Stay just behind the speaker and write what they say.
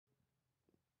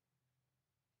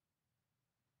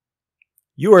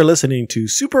You are listening to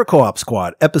Super Co-op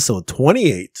Squad, episode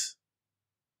 28.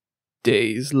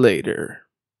 Days later.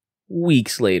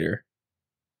 Weeks later.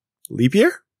 Leap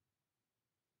year?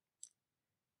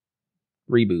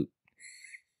 Reboot.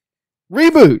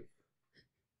 Reboot!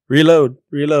 Reload.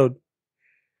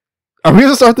 Are we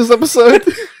gonna start this episode?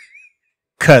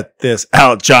 Cut this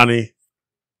out, Johnny.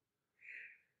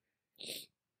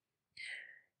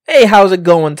 Hey, how's it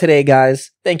going today,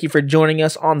 guys? Thank you for joining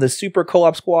us on the Super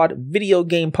Co-op Squad video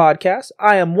game podcast.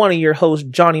 I am one of your hosts,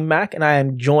 Johnny Mac, and I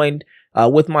am joined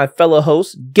with my fellow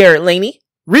hosts, Garrett Laney.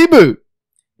 Reboot!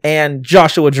 And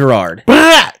Joshua Gerard.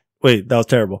 Wait, that was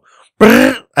terrible.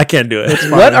 I can't do it.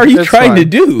 What are you trying to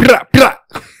do?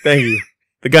 Thank you.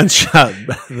 The gunshot.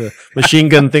 The machine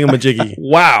gun thingamajiggy.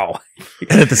 Wow.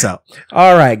 Edit this out.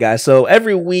 All right, guys. So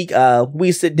every week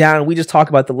we sit down and we just talk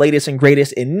about the latest and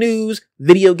greatest in news,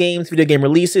 video games, video game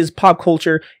releases, pop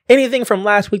culture, anything from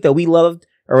last week that we loved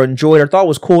or enjoyed or thought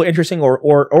was cool, interesting,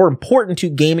 or important to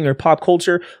gaming or pop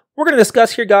culture. We're going to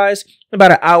discuss here, guys,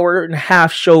 about an hour and a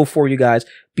half show for you guys.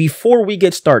 Before we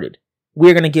get started,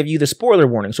 we're going to give you the spoiler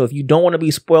warning. So if you don't want to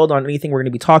be spoiled on anything we're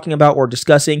going to be talking about or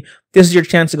discussing, this is your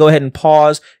chance to go ahead and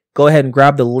pause. Go ahead and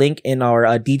grab the link in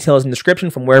our details and description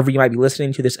from wherever you might be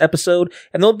listening to this episode.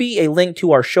 And there'll be a link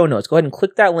to our show notes. Go ahead and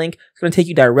click that link. It's going to take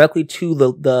you directly to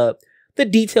the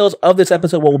details of this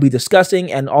episode, what we'll be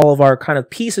discussing, and all of our kind of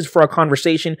pieces for our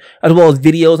conversation, as well as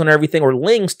videos and everything, or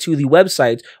links to the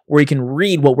websites where you can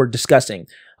read what we're discussing.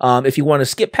 If you want to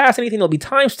skip past anything, there'll be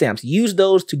timestamps. Use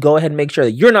those to go ahead and make sure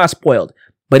that you're not spoiled.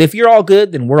 But if you're all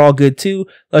good, then we're all good too.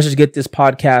 Let's just get this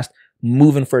podcast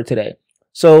moving for today.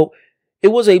 So it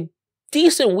was a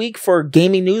decent week for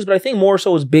gaming news, but I think more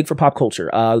so was big for pop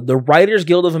culture. The Writers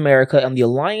Guild of America and the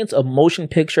Alliance of Motion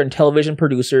Picture and Television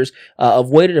Producers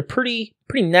avoided a pretty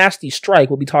nasty strike.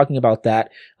 We'll be talking about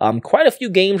that. Quite a few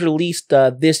games released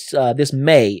this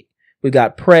May. We've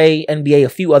got Prey, NBA, a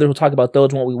few others. We'll talk about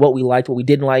those, what we liked, what we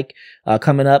didn't like,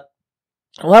 coming up.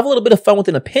 We'll have a little bit of fun with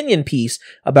an opinion piece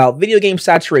about video game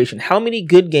saturation. How many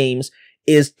good games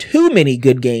is too many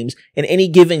good games in any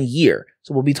given year?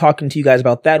 So we'll be talking to you guys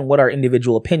about that and what our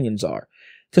individual opinions are.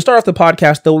 To start off the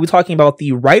podcast, though, we'll be talking about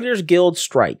the Writers Guild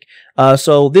strike.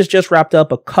 So this just wrapped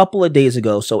up a couple of days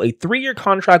ago. So a 3-year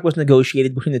contract was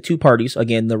negotiated between the two parties,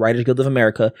 again, the Writers Guild of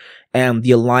America and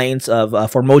the Alliance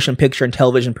for Motion Picture and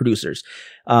Television Producers.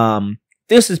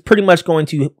 This is pretty much going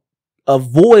to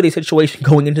avoid a situation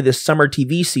going into this summer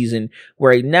TV season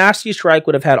where a nasty strike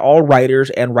would have had all writers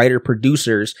and writer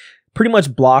producers pretty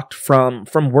much blocked from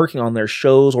working on their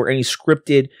shows or any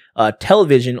scripted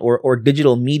television or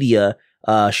digital media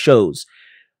shows.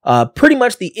 Pretty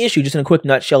much the issue, just in a quick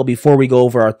nutshell before we go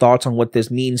over our thoughts on what this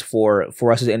means for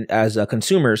us as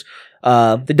consumers.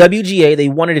 The WGA, they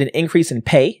wanted an increase in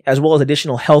pay as well as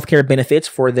additional healthcare benefits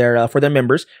for their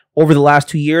members. Over the last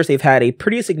 2 years, they've had a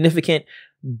pretty significant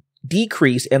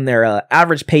decrease in their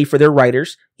average pay for their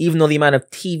writers, even though the amount of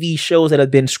TV shows that have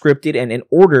been scripted and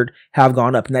ordered have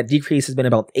gone up. And that decrease has been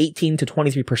about 18 to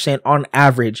 23% on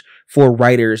average for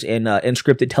writers in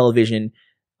scripted television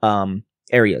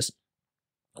areas.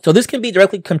 So this can be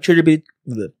directly contributed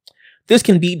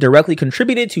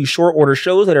to short order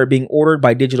shows that are being ordered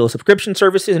by digital subscription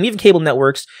services and even cable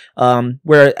networks,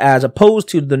 where as opposed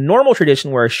to the normal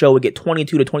tradition where a show would get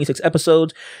 22 to 26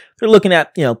 episodes, they're looking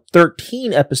at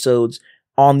 13 episodes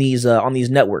on these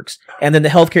networks. And then the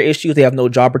healthcare issues, they have no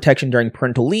job protection during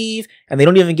parental leave, and they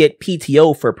don't even get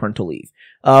PTO for parental leave.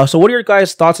 So what are your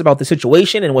guys' thoughts about the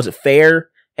situation, and was it fair,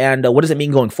 and what does it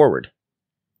mean going forward?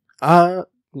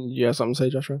 You have something to say,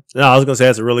 Joshua? No, I was going to say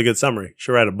that's a really good summary.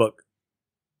 Should write a book.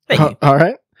 Thank you. All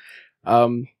right.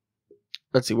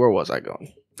 Let's see. Where was I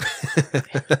going?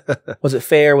 Was it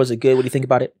fair? Was it good? What do you think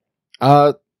about it?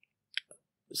 Tough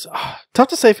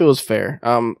to say if it was fair.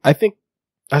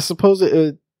 I suppose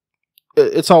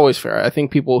it's always fair. I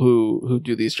think people who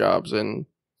do these jobs and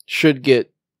should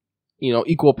get,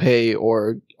 equal pay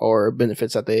or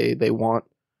benefits that they want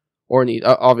or need.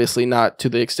 Obviously not to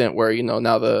the extent where,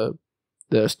 now the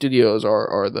studios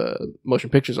or the motion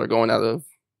pictures are going out of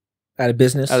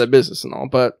business and all.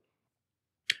 But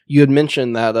you had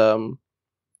mentioned that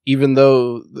even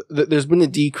though there's been a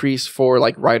decrease for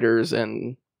like writers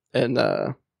and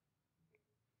who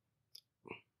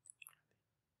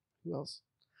else?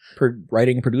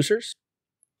 Writing producers?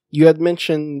 You had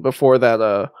mentioned before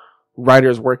that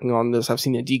writers working on this have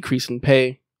seen a decrease in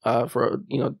pay for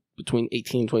between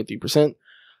 18 and 23%.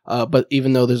 But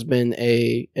even though there's been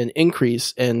an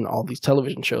increase in all these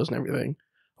television shows and everything,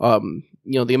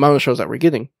 the amount of shows that we're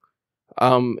getting,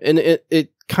 and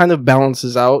it kind of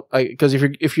balances out, because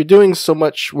if you're doing so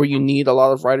much where you need a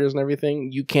lot of writers and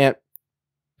everything, you can't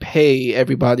pay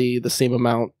everybody the same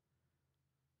amount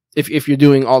if you're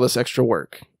doing all this extra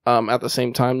work. At the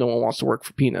same time, no one wants to work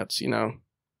for peanuts, you know?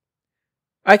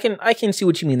 I can see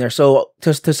what you mean there. So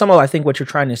to sum up, I think what you're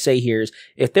trying to say here is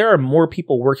if there are more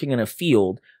people working in a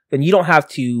field, then you don't have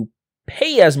to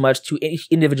pay as much to each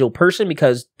individual person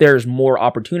because there's more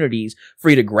opportunities for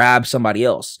you to grab somebody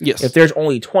else. Yes. If there's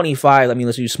only 25, I mean,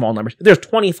 let's use small numbers. If there's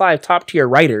 25 top tier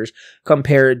writers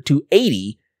compared to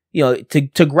 80, you know,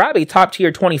 to grab a top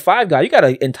tier 25 guy, you got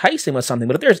to entice him with something.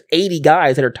 But if there's 80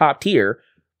 guys that are top tier,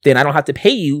 then I don't have to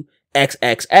pay you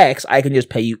XXX. I can just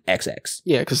pay you XX.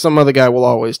 Yeah, because some other guy will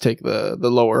always take the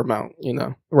lower amount, you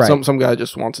know. Right. Some guy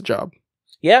just wants a job.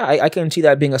 Yeah, I can see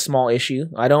that being a small issue.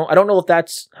 I don't know if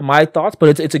that's my thoughts,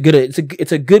 but it's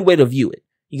a good way to view it.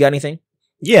 You got anything?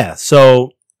 Yeah,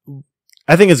 so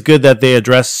I think it's good that they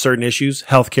address certain issues.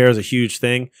 Healthcare is a huge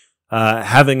thing.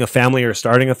 Having a family or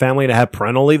starting a family to have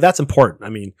parental leave, that's important. I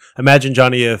mean, imagine,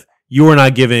 Johnny, if you were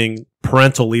not giving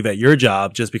parental leave at your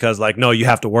job just because, like, no, you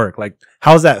have to work. Like,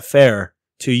 how's that fair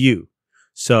to you?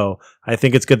 So I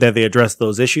think it's good that they address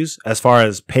those issues. As far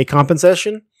as pay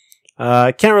compensation,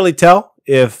 can't really tell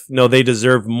if they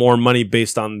deserve more money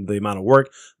based on the amount of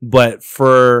work. But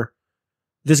for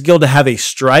this guild to have a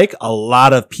strike, a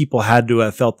lot of people had to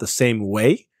have felt the same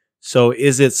way. So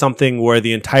is it something where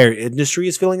the entire industry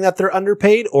is feeling that they're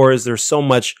underpaid, or is there so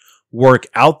much work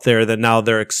out there that now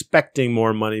they're expecting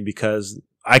more money because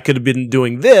I could have been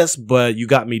doing this, but you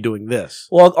got me doing this?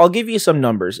 Well, I'll give you some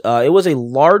numbers. It was a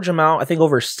large amount. I think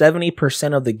over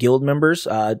 70% of the guild members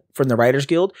from the Writers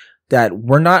Guild that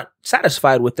were not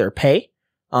satisfied with their pay.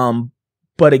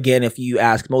 But again, if you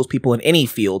ask most people in any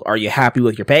field, are you happy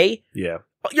with your pay? Yeah.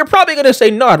 You're probably going to say,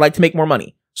 no, I'd like to make more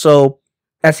money. So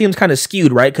that seems kind of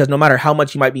skewed, right? Because no matter how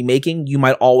much you might be making, you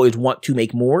might always want to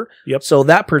make more. Yep. So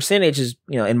that percentage is,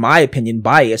 in my opinion,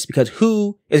 biased, because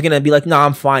who is going to be like, no,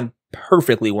 I'm fine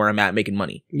perfectly where I'm at making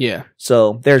money. Yeah.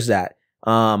 So there's that.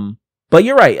 But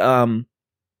you're right.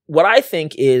 What I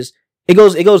think is it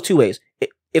goes two ways.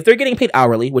 If they're getting paid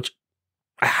hourly, which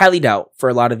I highly doubt for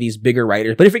a lot of these bigger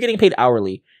writers, but if you're getting paid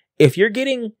hourly, if you're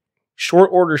getting short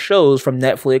order shows from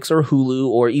Netflix or Hulu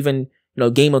or even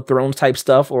Game of Thrones type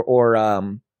stuff or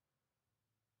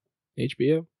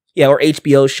HBO, yeah, or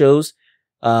HBO shows,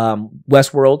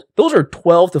 Westworld, those are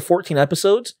 12 to 14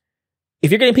 episodes. If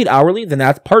you're getting paid hourly, then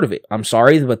that's part of it. I'm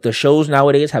sorry, but the shows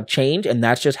nowadays have changed, and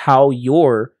that's just how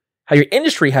your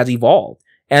industry has evolved.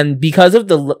 And because of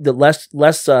the less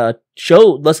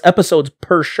episodes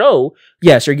per show,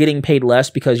 yes, you're getting paid less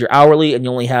because you're hourly and you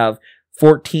only have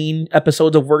 14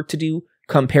 episodes of work to do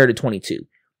compared to 22.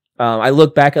 I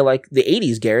look back at like the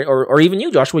 80s, Garrett, or even you,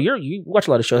 Joshua. You watch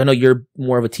a lot of shows. I know you're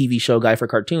more of a TV show guy for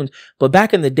cartoons, but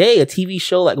back in the day, a TV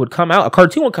show that would come out, a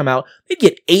cartoon would come out, they'd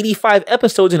get 85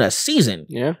 episodes in a season.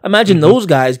 Yeah. Imagine those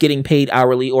guys getting paid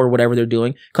hourly or whatever they're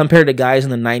doing compared to guys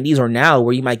in the 90s or now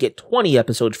where you might get 20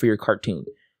 episodes for your cartoon.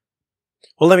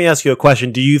 Well, let me ask you a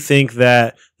question. Do you think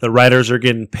that the writers are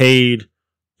getting paid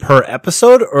per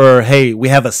episode, or, hey, we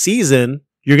have a season,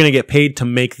 you're going to get paid to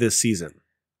make this season?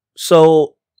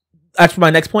 So that's my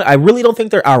next point. I really don't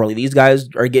think they're hourly. These guys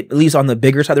are at least on the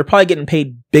bigger side. They're probably getting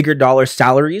paid bigger dollar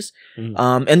salaries.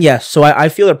 And yes, so I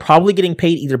feel they're probably getting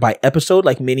paid either by episode,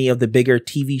 like many of the bigger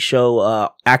TV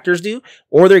show actors do,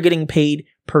 or they're getting paid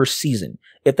per season.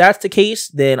 If that's the case,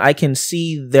 then I can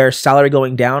see their salary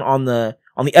going down on the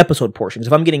episode portions.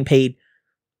 If I'm getting paid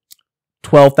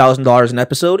 $12,000 an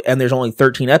episode and there's only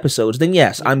 13 episodes, then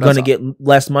yes, I'm going to get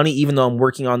less money even though I'm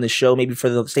working on this show maybe for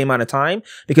the same amount of time,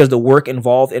 because the work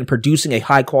involved in producing a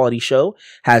high quality show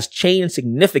has changed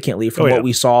significantly from what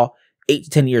we saw 8 to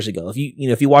 10 years ago.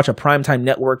 If you watch a primetime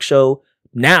network show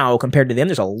now compared to then,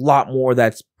 there's a lot more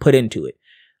that's put into it.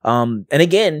 And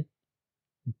again,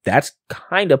 that's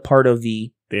kind of part of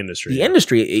the industry. The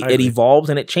industry, it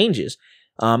evolves and it changes.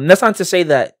 That's not to say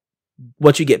that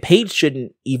what you get paid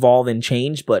shouldn't evolve and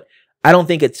change, but I don't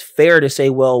think it's fair to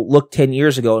say, well, look 10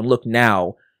 years ago and look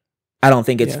now. I don't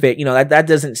think it's fair. That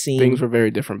doesn't seem... Things were very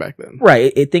different back then.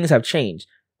 Right. Things have changed.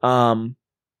 But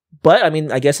I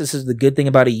mean, I guess this is the good thing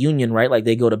about a union, right? Like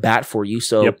they go to bat for you.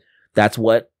 So that's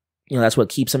what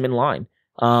keeps them in line.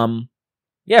 So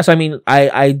I mean,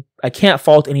 I can't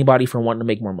fault anybody for wanting to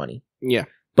make more money. Yeah.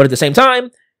 But at the same time,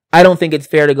 I don't think it's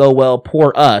fair to go, well,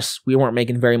 poor us, we weren't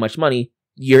making very much money.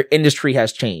 Your industry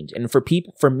has changed. And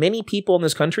for many people in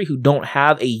this country who don't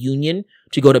have a union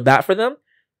to go to bat for them,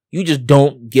 you just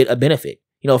don't get a benefit.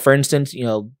 For instance,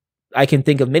 I can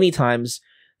think of many times,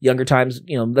 younger times,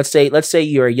 let's say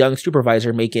you're a young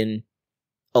supervisor making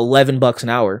 $11 an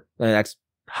hour. That's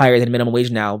higher than minimum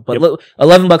wage now, but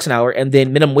 $11 an hour, and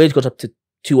then minimum wage goes up to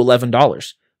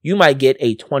 $11. you might get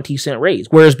a 20-cent raise.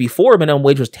 Whereas before, minimum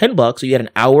wage was $10, so you had an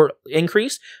hour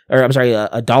increase, or I'm sorry,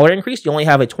 a dollar increase. You only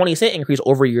have a 20-cent increase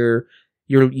over your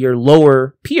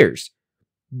lower peers.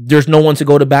 There's no one to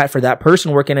go to bat for that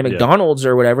person working at McDonald's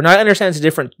or whatever. Now, I understand it's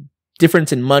a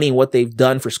difference in money and what they've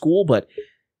done for school, but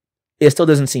it still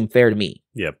doesn't seem fair to me.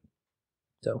 Yep.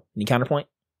 So, any counterpoint?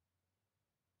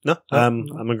 No,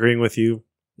 I'm agreeing with you.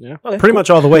 Yeah. Okay, pretty much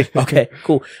all the way. Okay,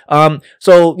 cool.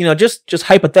 So, just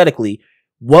hypothetically,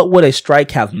 what would a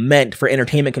strike have meant for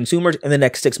entertainment consumers in the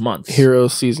next 6 months?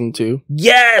 Heroes Season 2.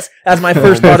 Yes! That's my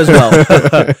first thought as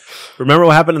well. Remember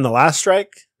what happened in the last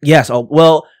strike? Yes. Oh,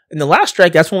 well, in the last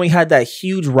strike, that's when we had that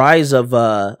huge rise of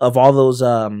all those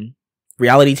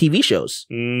reality TV shows.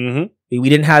 Mm-hmm. We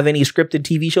didn't have any scripted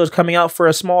TV shows coming out for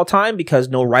a small time because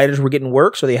no writers were getting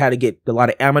work, so they had to get a lot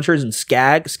of amateurs and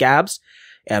scabs.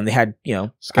 And they had,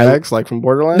 Skags, like from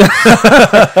Borderlands?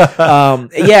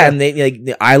 yeah, and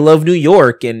they I Love New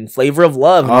York and Flavor of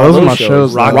Love. And all those are my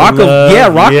shows. Rock of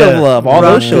Love. All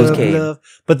those shows came. Love.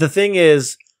 But the thing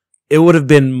is, it would have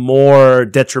been more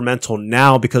detrimental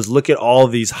now because look at all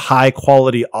these high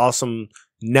quality, awesome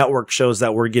network shows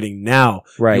that we're getting now.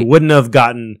 Right. You wouldn't have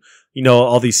gotten,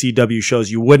 all these CW shows.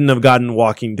 You wouldn't have gotten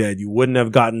Walking Dead. You wouldn't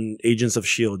have gotten Agents of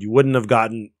S.H.I.E.L.D. You wouldn't have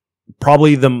gotten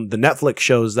probably the Netflix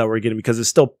shows that we're getting because it's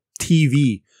still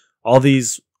TV. All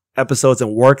these episodes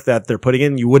and work that they're putting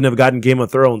in, you wouldn't have gotten Game of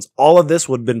Thrones. All of this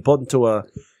would have been put to a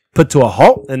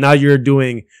halt, and now you're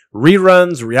doing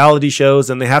reruns, reality shows,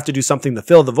 and they have to do something to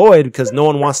fill the void because no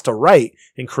one wants to write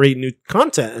and create new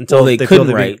content until they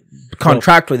couldn't write.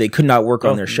 Contractually, they could not work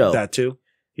on their show. That too.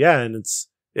 Yeah, and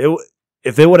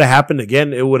if it would have happened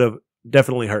again, it would have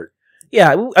definitely hurt.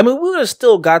 Yeah, I mean, we would have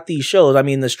still got these shows. I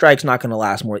mean, the strike's not going to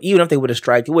last more. Even if they would have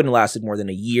striked, it wouldn't have lasted more than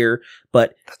a year.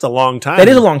 But that's a long time. That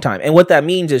is a long time. And what that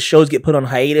means is shows get put on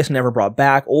hiatus, never brought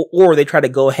back, or they try to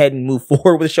go ahead and move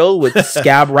forward with the show with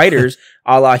scab writers,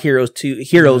 a la Heroes,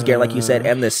 Garrett, like you said,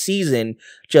 and the season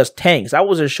just tanks. That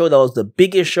was a show that was the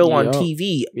biggest show on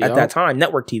TV at that time,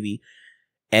 network TV,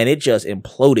 and it just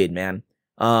imploded, man.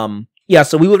 Yeah,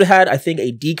 so we would have had, I think,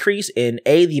 a decrease in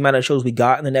the amount of shows we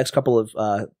got in the next couple of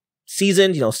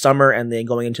seasons, summer and then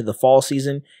going into the fall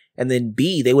season, and then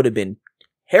B, they would have been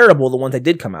terrible, the ones that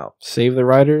did come out. Save the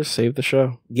writers, save the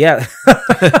show. Yeah.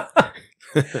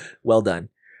 Well done.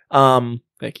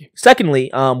 Thank you.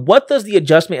 Secondly, what does the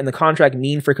adjustment in the contract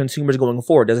mean for consumers going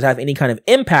forward? Does it have any kind of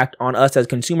impact on us as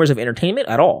consumers of entertainment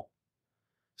at all?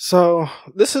 So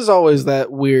this is always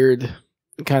that weird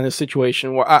kind of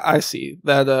situation where I see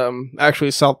that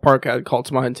actually South Park had called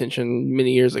to my attention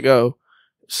many years ago.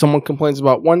 Someone complains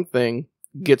about one thing,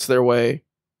 gets their way.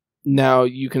 Now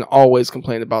you can always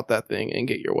complain about that thing and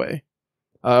get your way.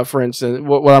 For instance,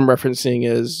 what I'm referencing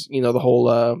is, the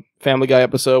whole Family Guy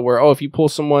episode where, if you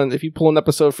pull an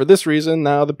episode for this reason,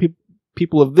 now the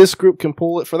people of this group can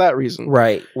pull it for that reason.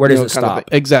 Right. Where does it stop?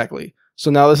 Exactly.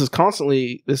 So now this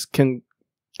can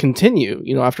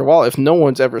continue, after a while, if no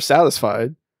one's ever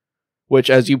satisfied, which,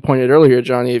 as you pointed earlier,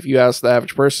 Johnny, if you ask the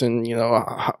average person,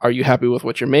 are you happy with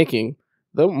what you're making?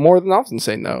 They'll more than often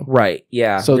say no. Right.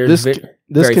 Yeah. So this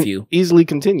can easily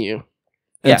continue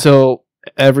until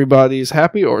everybody's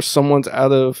happy or someone's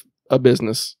out of a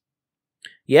business.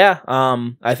 Yeah.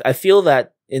 I feel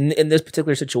that in this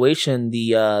particular situation,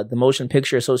 the Motion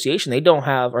Picture Association, they don't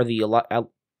have, I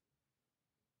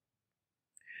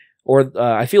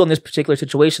feel in this particular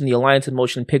situation, the Alliance of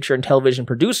Motion Picture and Television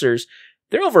Producers,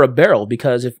 they're over a barrel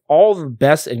because if all the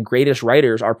best and greatest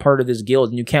writers are part of this guild,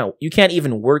 and you can't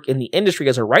even work in the industry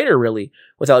as a writer really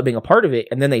without being a part of it,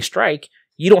 and then they strike,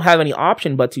 you don't have any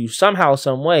option but to somehow,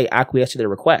 some way acquiesce to their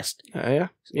request. Yeah.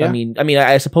 I mean,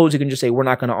 I suppose you can just say we're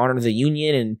not going to honor the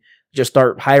union and just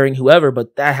start hiring whoever,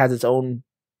 but that has its own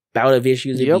bout of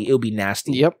issues. It'll be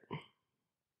nasty. Yep.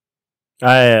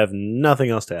 I have nothing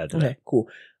else to add to that. Okay, cool.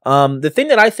 The thing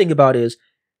that I think about is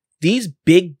these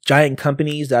big giant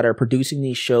companies that are producing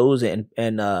these shows and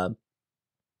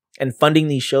funding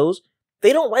these shows,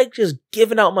 they don't like just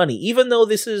giving out money. Even though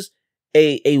this is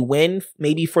a win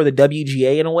maybe for the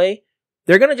WGA in a way,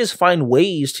 they're going to just find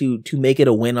ways to make it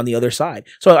a win on the other side.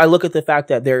 So I look at the fact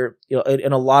that they're,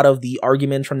 in a lot of the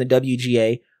arguments from the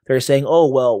WGA, they're saying,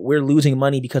 oh, well, we're losing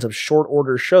money because of short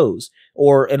order shows.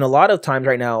 Or in a lot of times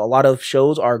right now, a lot of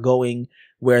shows are going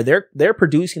where they're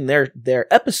producing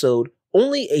their episode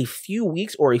only a few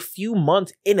weeks or a few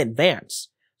months in advance.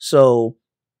 So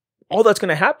all that's going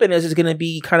to happen is it's going to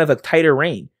be kind of a tighter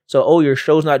rein. So, oh, your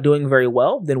show's not doing very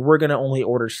well, then we're going to only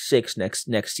order 6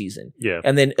 next season. Yeah.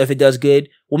 And then if it does good,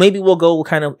 well, maybe we'll go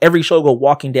kind of every show go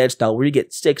Walking Dead style where you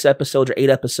get 6 episodes or 8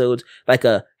 episodes, like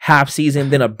a half season,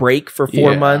 then a break for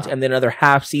 4 months, and then another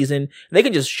half season. And they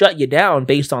can just shut you down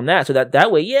based on that. So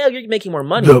that way, yeah, you're making more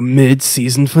money. The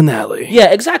mid-season finale.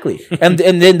 Yeah, exactly. and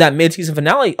then that mid-season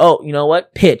finale, oh, you know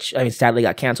what? Pitch, I mean, sadly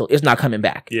got canceled. It's not coming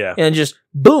back. Yeah. And just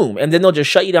boom. And then they'll just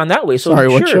shut you down that way. So Sorry,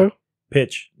 what show?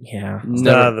 Pitch. Yeah.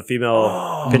 The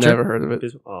female pitcher. Never heard of it.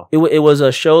 Oh. It was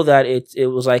a show that it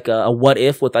was like a what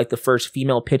if with like the first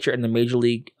female pitcher in the Major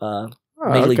League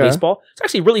Baseball. It's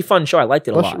actually a really fun show. I liked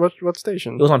it a lot. What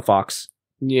station? It was on Fox.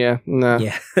 Yeah. Nah.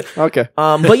 Yeah. Okay.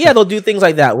 But yeah, they'll do things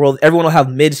like that where everyone will have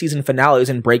mid-season finales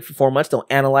and break for 4 months. They'll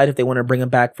analyze if they want to bring them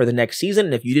back for the next season.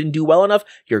 And if you didn't do well enough,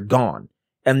 you're gone.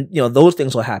 And those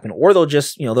things will happen. Or they'll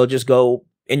just go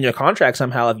in your contract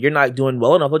somehow. If you're not doing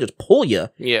well enough, they'll just pull you.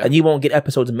 Yeah. And you won't get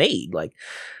episodes made. Like,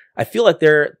 I feel like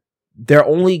they're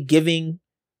only giving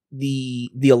the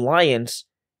alliance,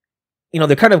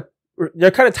 they're kind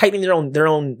of tightening their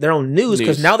own news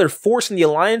because now they're forcing the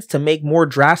alliance to make more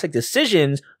drastic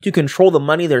decisions to control the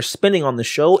money they're spending on the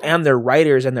show and their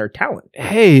writers and their talent.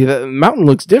 Hey, the mountain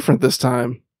looks different this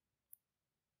time.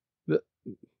 I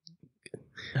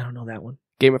don't know that one.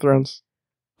 Game of Thrones.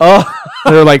 Oh,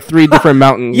 there are like 3 different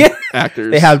mountain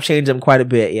actors. They have changed them quite a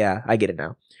bit. Yeah, I get it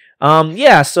now.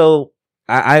 Yeah. So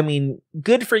I mean,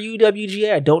 good for you,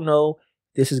 WGA. I don't know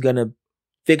if this is gonna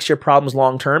fix your problems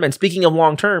long term. And speaking of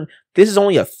long term, this is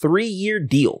only a 3-year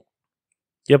deal.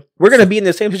 Yep, we're gonna be in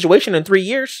the same situation in 3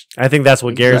 years. I think that's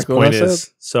what Garrett's point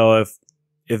is. So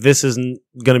if this isn't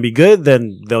gonna be good,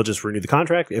 then they'll just renew the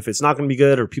contract. If it's not gonna be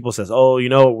good, or people says, oh,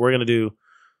 we're gonna do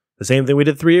the same thing we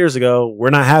did 3 years ago.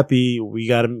 We're not happy. We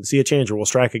got to see a change or we'll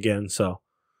strike again. So,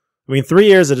 I mean, 3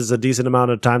 years, it is a decent amount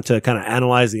of time to kind of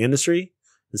analyze the industry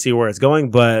and see where it's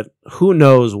going. But who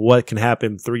knows what can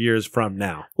happen 3 years from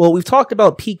now? Well, we've talked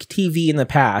about peak TV in the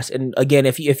past. And again,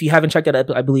 if you haven't checked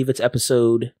out, I believe it's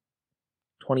episode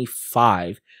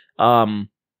 25.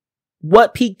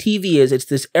 What peak TV is, it's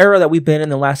this era that we've been in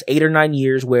the last 8 or 9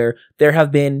 years where there has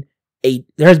been a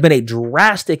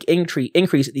drastic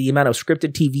increase in the amount of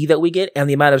scripted TV that we get and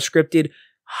the amount of scripted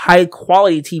high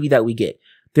quality TV that we get.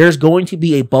 There's going to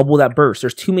be a bubble that bursts.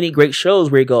 There's too many great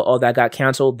shows where you go, oh, that got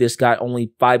canceled. This got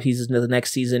only 5 seasons into the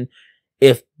next season.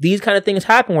 If these kind of things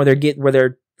happen where they're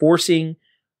being forced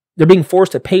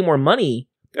to pay more money,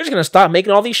 they're just going to stop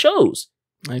making all these shows.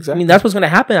 Exactly. I mean, that's what's going to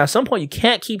happen. At some point, you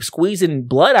can't keep squeezing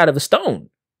blood out of a stone.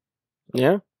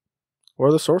 Yeah.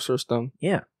 Or the Sorcerer's Stone.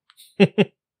 Yeah.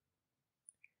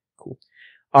 Cool.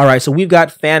 All right, so we've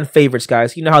got fan favorites,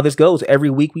 guys. You know how this goes.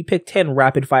 Every week we pick 10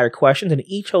 rapid fire questions and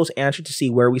each host answers to see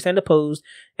where we stand opposed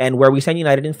and where we stand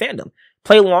united in fandom.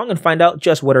 Play along and find out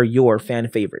just what are your fan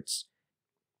favorites.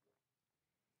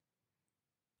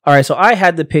 All right, so I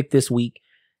had the pick this week,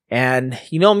 and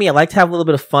you know me, I like to have a little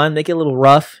bit of fun, make it a little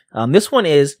rough. This one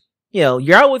is,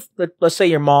 you're out with, let's say,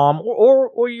 your mom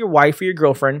or your wife or your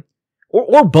girlfriend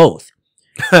or both.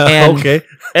 And, okay.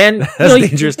 And that's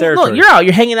dangerous territory. No, you're out.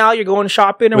 You're hanging out. You're going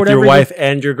shopping or with whatever. Your wife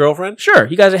and your girlfriend? Sure.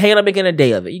 You guys are hanging out, making a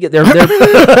day of it. You get their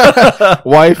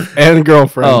wife and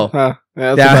girlfriend. Oh, huh.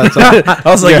 I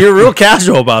was like, you're real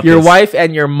casual about your this. wife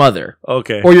and your mother.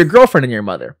 Okay. Or your girlfriend and your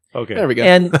mother. Okay. There we go.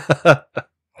 And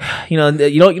you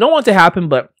don't want it to happen,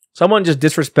 but someone just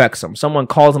disrespects them. Someone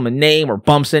calls them a name or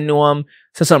bumps into them,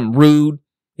 says something rude.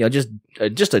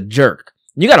 Just a jerk.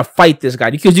 You got to fight this guy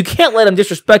because you can't let him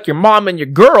disrespect your mom and your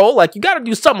girl. Like, you got to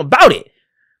do something about it.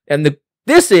 And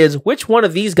this is, which one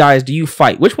of these guys do you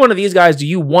fight? Which one of these guys do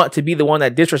you want to be the one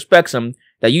that disrespects him,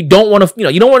 that you don't want to,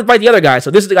 you don't want to fight the other guy. So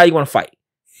this is the guy you want to fight.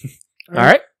 All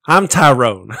right. I'm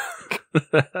Tyrone.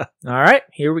 All right.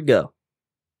 Here we go.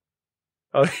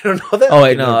 Oh, you don't know that? Oh,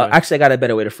 wait, no. Actually, I got a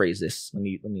better way to phrase this. Let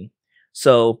me.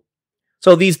 So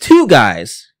these two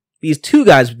guys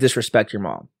disrespect your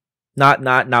mom. Not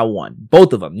one.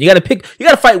 Both of them. You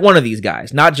gotta fight one of these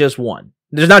guys, not just one.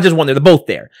 There's not just one, they're both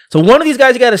there. So one of these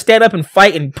guys, you gotta stand up and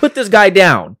fight and put this guy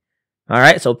down.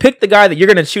 Alright, so pick the guy that you're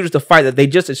gonna choose to fight, that they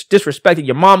just disrespected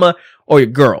your mama or your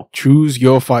girl. Choose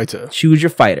your fighter. Choose your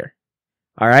fighter.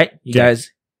 Alright, you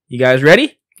guys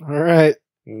ready? Alright.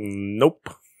 Nope.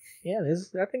 Yeah,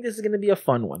 I think this is gonna be a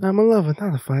fun one. I'm a lover,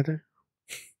 not a fighter.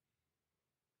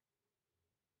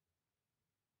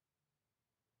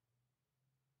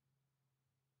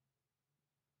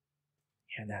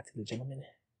 Hand that to the gentleman.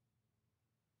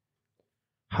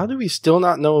 How do we still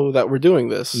not know that we're doing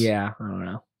this? Yeah, I don't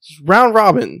know. Round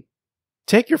robin.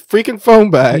 Take your freaking phone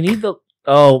back. You need the...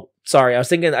 Oh, Sorry, I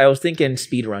was thinking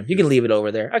speed run. You can leave it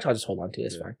over there. I'll just hold on to it.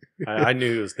 It's fine. I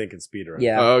knew he was thinking speedrun.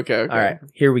 Yeah. Oh, okay. All right.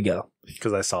 Here we go.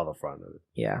 Because I saw the front of it.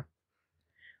 Yeah.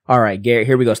 All right, Garrett.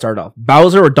 Here we go. Start off.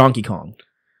 Bowser or Donkey Kong?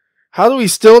 How do we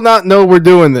still not know we're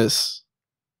doing this?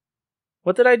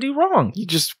 What did I do wrong? You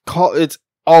just call it's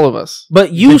all of us.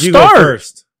 But you Did start go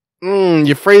first.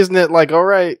 You're phrasing it like, all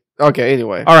right. Okay,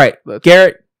 anyway. All right, Let's-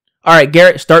 Garrett. All right,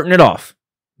 Garrett. Starting it off.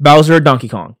 Bowser or Donkey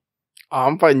Kong?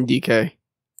 I'm fighting DK.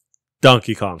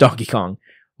 Donkey Kong. Donkey Kong.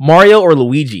 Mario or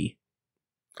Luigi?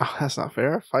 Oh, that's not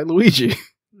fair. Fight Luigi.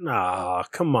 Nah,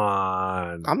 come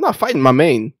on. I'm not fighting my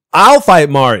main. I'll fight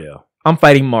Mario. I'm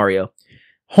fighting Mario.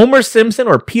 Homer Simpson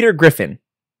or Peter Griffin?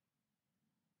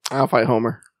 I'll fight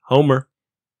Homer. Homer.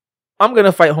 I'm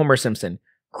gonna fight Homer Simpson.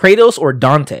 Kratos or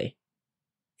Dante?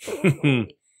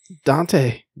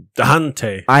 Dante.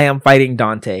 Dante. I am fighting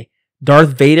Dante.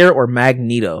 Darth Vader or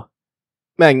Magneto?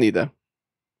 Magneto.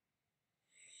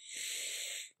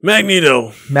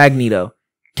 Magneto. Magneto.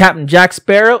 Captain Jack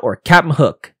Sparrow or Captain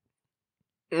Hook?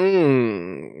 All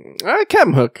right,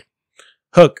 Captain Hook.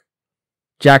 Hook.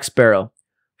 Jack Sparrow.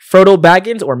 Frodo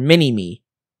Baggins or Mini-Me?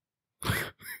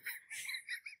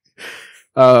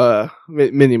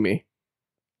 Mini-Me.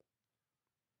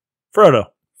 Frodo.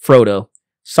 Frodo.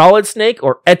 Solid Snake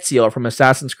or Ezio from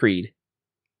Assassin's Creed?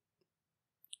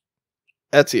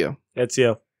 Ezio.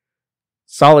 Ezio.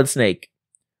 Solid Snake.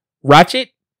 Ratchet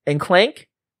and Clank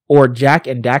or Jack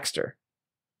and Daxter?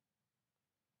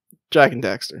 Jack and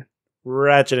Daxter.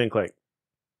 Ratchet and Clank.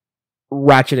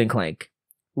 Ratchet and Clank.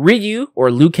 Ryu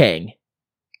or Liu Kang?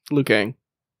 Liu Kang.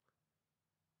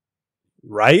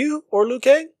 Ryu or Liu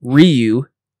Kang? Ryu.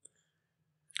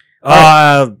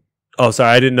 Oh,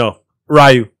 sorry, I didn't know.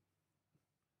 Ryu.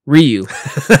 Ryu.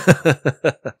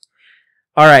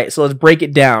 All right, so let's break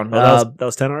it down. that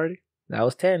was 10 already? That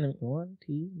was 10. 1,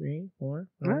 2, 3, 4.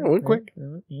 All right, we're quick.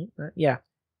 Yeah.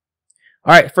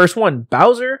 All right, first one.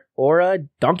 Bowser or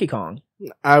Donkey Kong?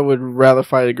 I would rather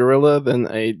fight a gorilla than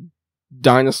a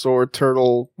dinosaur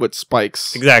turtle with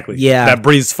spikes. Exactly. Yeah. That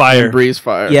breathes fire. And breeze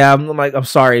fire. Yeah, I'm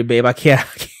sorry, babe. I can't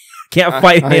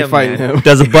fight I him. ain't fighting man. him.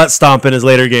 Does a butt stomp in his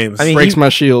later games. I mean, Breaks my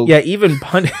shield. Yeah, even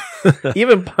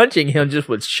punching him just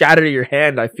would shatter your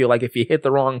hand, I feel like, if you hit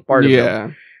the wrong part of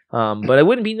him. But it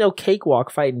wouldn't be no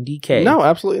cakewalk fighting DK. No,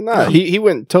 absolutely not. He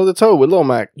went toe to toe with Lil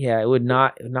Mac. Yeah, it would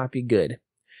not be good.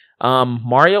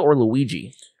 Mario or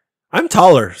Luigi? I'm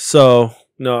taller, so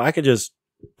no, I could just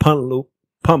punt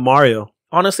Mario.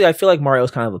 Honestly, I feel like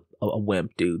Mario's kind of a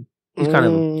wimp, dude. He's kind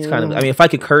of. I mean, if I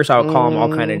could curse, I would call him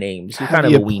all kind of names. He's kind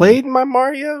of a Have weenie. you played my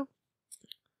Mario?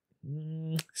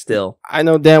 Still, I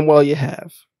know damn well you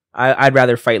have. I'd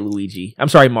rather fight Luigi. I'm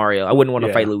sorry, Mario. I wouldn't want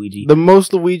to fight Luigi. The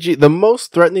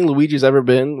most threatening Luigi's ever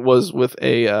been was with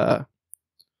a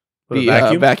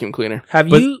vacuum cleaner. Have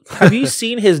you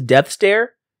seen his death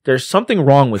stare? There's something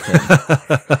wrong with him.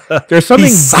 There's something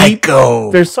He's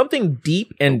psycho. There's something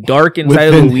deep and dark inside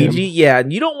Within of Luigi. him. Yeah,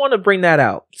 and you don't want to bring that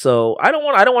out. So I don't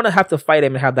want to have to fight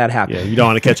him and have that happen. Yeah, you don't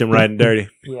want to catch him riding dirty.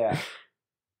 Yeah.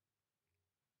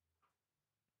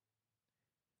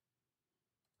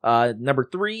 Number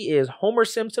 3 is Homer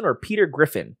Simpson or Peter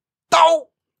Griffin.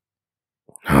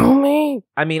 Oh me.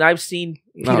 I mean, I've seen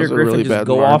That Peter was a Griffin really just bad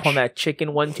go march. off on that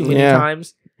chicken one too many Yeah.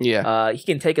 times. Yeah. He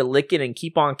can take a licking and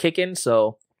keep on kicking.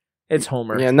 So it's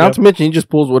Homer. Yeah, not to mention he just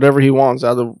pulls whatever he wants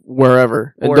out of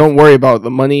wherever. And Or- don't worry about the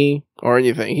money or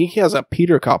anything. He has a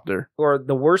Peter copter. Or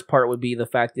the worst part would be the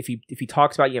fact if he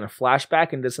talks about you in a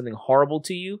flashback and does something horrible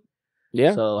to you.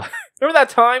 Yeah. So remember that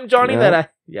time, Johnny? Yeah.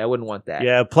 I wouldn't want that.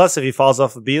 Yeah, plus if he falls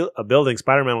off a building,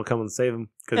 Spider-Man will come and save him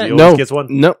because he Yeah. always No. gets one.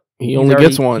 No. He He's only already-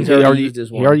 gets one. he's He already already used his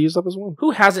he one. already used up his one. Who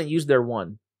hasn't used their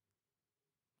one?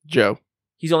 Joe.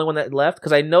 He's the only one that left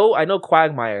because I know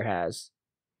Quagmire has.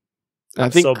 I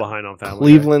I'm think so behind on Family Guy.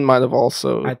 Cleveland might have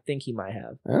also. I think he might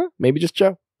have. Maybe just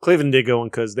Joe. Cleveland did go one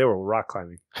because they were rock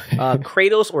climbing.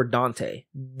 Kratos or Dante?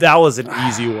 That was an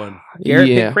easy one. Garrett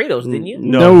picked Kratos, didn't you?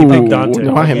 No, he picked Dante.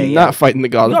 No, I am Okay, yeah. not fighting the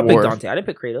God You of all picked War. Dante. I didn't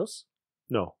pick Kratos.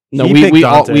 No, No, He we picked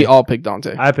Dante. we all picked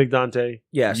Dante. I picked Dante.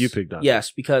 Yes. You picked Dante.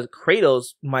 Yes, because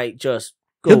Kratos might just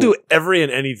go. He'll do every and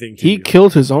anything to He you.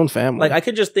 killed his own family. Like I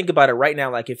could just think about it right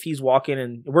now. Like if he's walking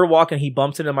and we're walking, he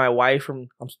bumps into my wife. I'm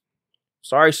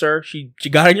sorry, sir. She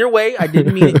got in your way. I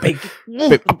didn't mean it.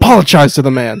 Babe, apologize to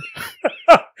the man.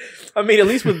 I mean, at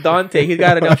least with Dante, he's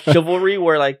got enough chivalry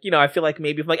where, like, I feel like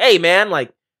maybe if like, hey man,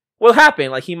 like, what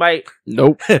happened? Like he might.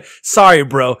 Nope. Sorry,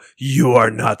 bro. You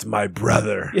are not my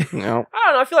brother. No. I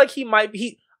don't know. I feel like he might.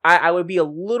 I would be a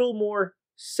little more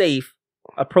safe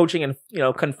approaching and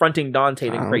confronting Dante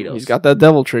than Kratos. He's got that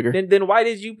devil trigger. Then why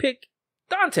did you pick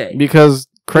Dante? Because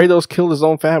Kratos killed his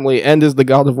own family and is the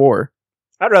God of War.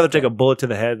 I'd rather take a bullet to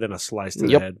the head than a slice to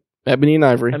the head. Ebony and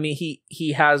ivory. I mean,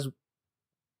 he has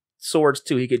swords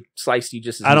too. He could slice you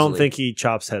just as I don't easily. think he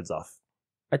chops heads off.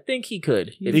 I think he could.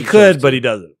 if He chose could, to. but he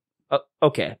doesn't.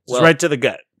 Okay. Just Well, right to the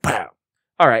gut. Pow.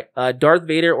 all right. Darth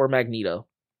Vader or Magneto?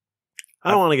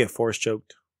 I don't want to get force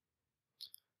choked.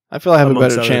 I feel I have a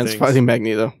Amongst better other chance things. fighting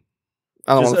Magneto.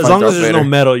 I don't want to As fight long Darth as there's Vader. no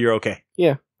metal, you're okay.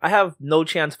 I have no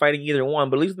chance fighting either one,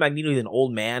 but at least Magneto is an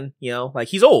old man, you know, like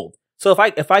he's old. So if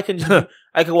I can just,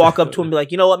 I could walk up to him and be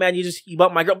like, you know what, man, you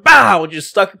bumped my girl, bow, and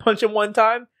just sucker punch him one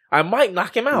time, I might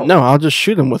knock him out. No, I'll just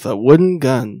shoot him with a wooden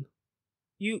gun.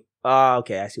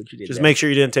 Okay, I see what you did. Just there. make sure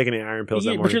you didn't take any iron pills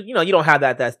that But morning. you don't have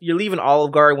that. That you're leaving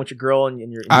Olive Garden with your girl and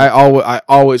you're. I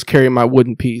always carry my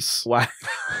wooden piece. Why?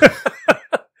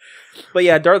 But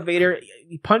yeah, Darth Vader,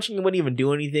 punching him wouldn't even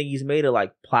do anything. He's made of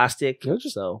like plastic, They'll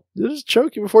just- so They'll just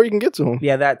choke you before you can get to him.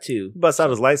 yeah, that too. Bust out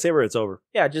his lightsaber, it's over.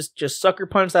 Yeah, just sucker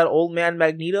punch that old man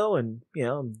Magneto, and you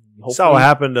know, You saw what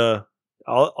happened to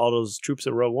all those troops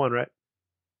at Rogue One, right?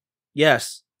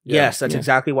 Yes, Yeah. yes, that's Yeah.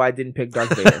 exactly why I didn't pick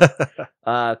Darth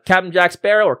Vader. Captain Jack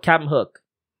Sparrow or Captain Hook?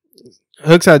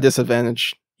 Hook's at a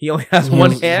disadvantage. He only has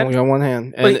one He's hand. only got one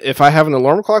hand. But- And if I have an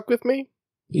alarm clock with me,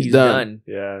 he's done.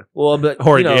 Yeah. Well, but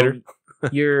Or a you know, gator.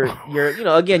 you're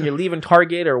again, you're leaving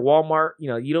Target or Walmart. You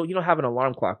know, you don't have an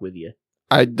alarm clock with you.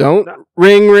 I don't.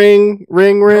 Ring, ring,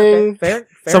 ring, ring. Okay, fair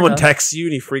Someone enough. texts you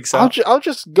and he freaks out. I'll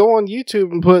just go on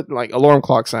YouTube and put like alarm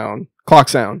clock sound. Clock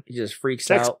sound. He just freaks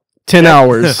Text- out. 10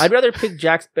 hours. I'd rather pick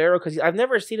Jack Sparrow because I've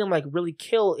never seen him like really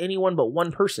kill anyone but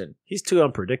one person. He's too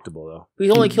unpredictable, though.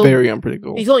 He's only killed. Very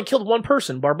unpredictable. He's only killed one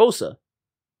person, Barbosa,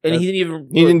 and he didn't even.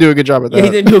 He didn't do a good job at that. Yeah, he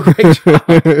didn't do a great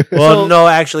job. Well, So- no,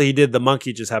 actually, he did. The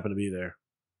monkey just happened to be there.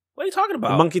 What are you talking The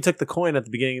about? monkey took the coin at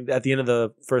the end of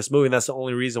the first movie, and that's the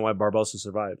only reason why Barbosa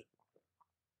survived.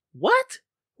 What?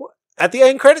 At the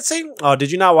end credit scene? Oh,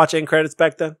 did you not watch end credits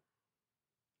back then?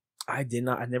 I did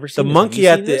not. I've never The seen this. monkey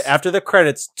Have you seen this? after the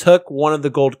credits took one of the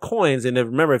gold coins, and if,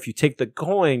 remember, if you take the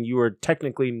coin, you were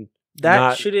technically that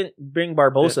not- shouldn't bring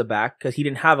Barbosa back because he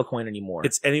didn't have a coin anymore.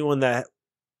 It's anyone that.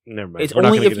 Never mind. It's We're not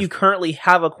only gonna if get you into- currently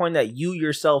have a coin that you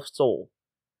yourself stole.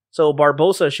 So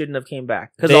Barbosa shouldn't have came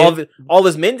back because They- all of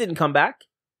his men didn't come back.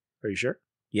 Are you sure?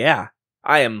 Yeah,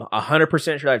 I am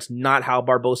 100% sure that's not how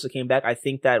Barbosa came back. I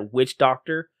think that witch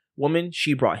doctor woman,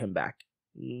 she brought him back.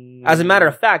 As a matter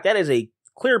of fact, that is a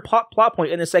clear plot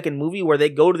point in the second movie where they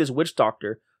go to this witch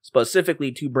doctor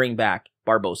specifically to bring back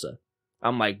Barbosa.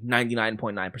 I'm like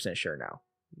 99.9% sure now.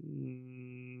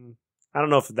 I don't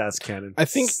know if that's canon. I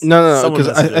think no, Someone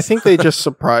because messaged I us. think they just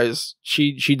surprised.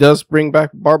 She does bring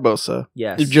back Barbosa,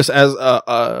 Yes. just as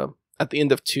at the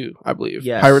end of 2, I believe.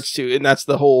 Yes. Pirates 2, and that's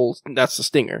the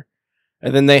stinger,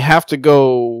 and then they have to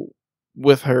go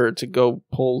with her to go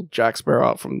pull Jack Sparrow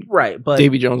out from right, but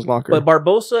Davy Jones' locker. But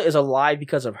Barbosa is alive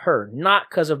because of her, not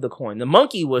because of the coin. The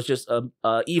monkey was just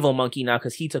a evil monkey now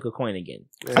because he took a coin again.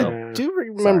 I do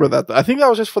remember that, though. I think that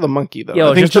was just for the monkey, though.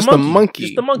 Yo, I think just the the monkey. monkey.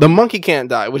 Just the monkey. The monkey can't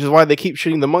die, which is why they keep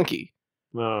shooting the monkey.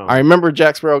 No. I remember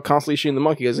Jack Sparrow constantly shooting the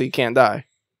monkey because he can't die.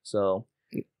 So,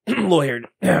 lawyered.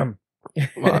 Well,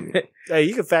 I mean, Hey,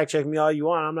 you can fact check me all you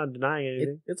want. I'm not denying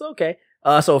anything. It's okay.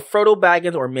 So Frodo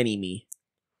Baggins or Mini-Me?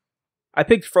 I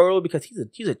picked Frodo because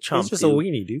he's a chump. He's just dude. a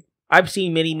weenie, dude. I've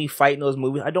seen Mini-Me fight in those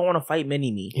movies. I don't want to fight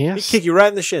Mini-Me. he He has, kick you right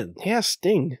in the shin. he has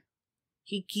Sting.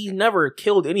 He's never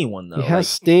killed anyone though. He has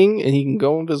Sting, and he can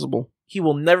go invisible. He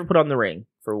will never put on the ring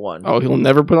for one. Oh, he'll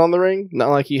never put on the ring? Not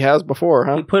like he has before,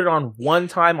 He huh? put it on one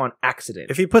time on accident.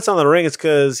 If he puts on the ring, it's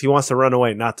because he wants to run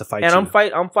away, not to fight And you.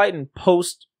 I'm fighting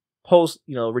post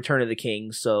Return of the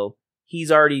King. So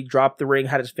he's already dropped the ring,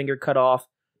 had his finger cut off.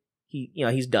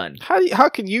 He's done. How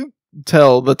can you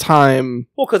tell the time?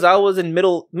 Well, because I was in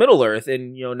Middle Earth,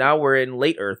 and now we're in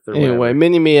Late Earth. Or Anyway, whatever.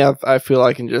 Mini-Me, I feel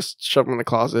I can just shove him in the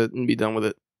closet and be done with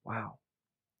it. Wow,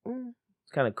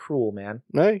 it's kind of cruel, man.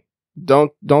 Hey,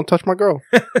 don't touch my girl.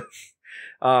 so-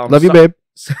 Love you, babe.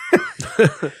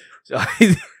 So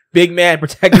big man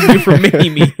protecting you from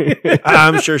Mini-Me.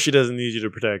 I'm sure she doesn't need you to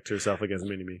protect herself against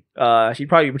Mini-Me. She'd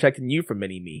probably be protecting you from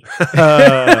Mini-Me.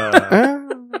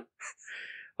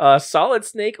 Uh, Solid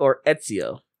Snake or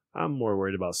Ezio? I'm more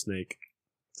worried about Snake.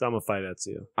 So I'm going to fight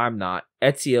Ezio. I'm not.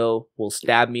 Ezio will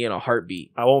stab me in a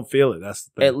heartbeat. I won't feel it. That's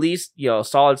the thing. At least,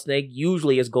 Solid Snake,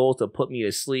 usually his goal is to put me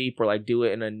to sleep or like do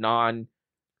it in a non-death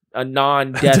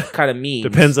kind of means.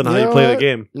 Depends on how you play the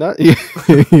game. Not, yeah,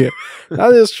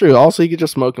 that is true. Also, he could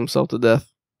just smoke himself to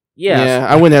death. Yeah.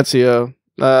 I win Ezio.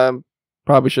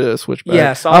 Probably should have switched back.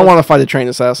 Yeah, I want to fight a trained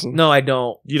assassin. No, I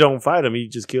don't. You don't fight him. He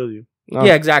just kills you. No.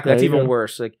 Yeah, exactly. That's there you even go.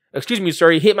 worse. Like, excuse me,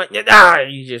 sir, you hit my...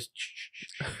 You just...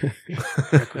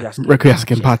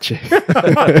 Requiescat in pace.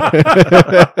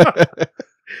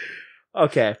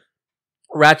 Okay.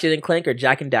 Ratchet and Clank or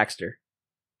Jack and Daxter?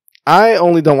 I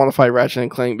only don't want to fight Ratchet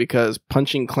and Clank because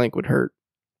punching Clank would hurt.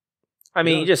 I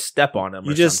mean, you just step on him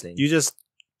or something. You just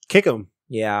kick him.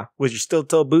 Yeah. With your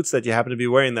steel-toe boots that you happen to be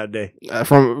wearing that day.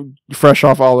 From fresh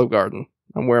off Olive Garden.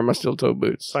 I'm wearing my steel-toe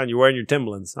boots. Fine, you're wearing your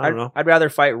Timberlands. I don't know. I'd rather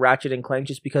fight Ratchet and Clank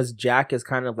just because Jack is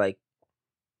kind of like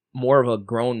more of a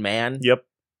grown man. Yep.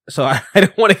 So I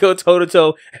don't want to go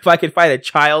toe-to-toe. If I could fight a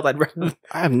child, I'd rather...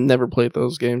 I have never played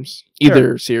those games.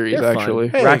 Either series, They're actually.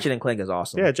 Hey. Ratchet and Clank is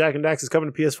awesome. Yeah, Jack and Dax is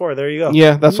coming to PS4. There you go.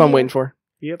 Yeah, that's what I'm waiting for.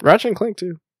 Yep. Ratchet and Clank,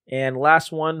 too. And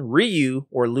last one, Ryu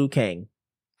or Liu Kang?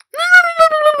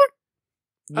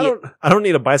 I don't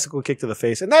need a bicycle kick to the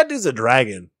face. And that dude's a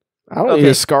dragon. I don't need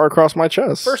a scar across my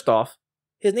chest. First off,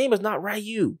 his name is not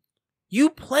Ryu. You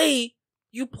play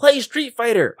Street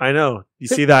Fighter. I know. You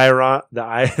see the irony? The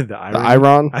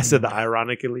Iron? I said the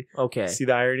ironically. Okay. See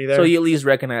the irony there? So you at least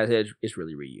recognize it's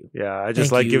really Ryu. Yeah, I just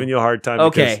Thank like you. giving you a hard time.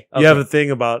 Okay, Because you have a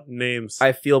thing about names.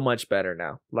 I feel much better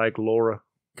now. Like Laura.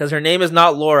 Because her name is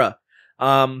not Laura.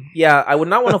 Yeah, I would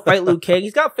not want to fight Liu Kang.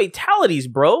 He's got fatalities,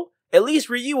 bro. At least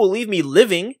Ryu will leave me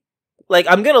living. Like,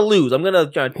 I'm gonna lose.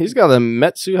 He's got a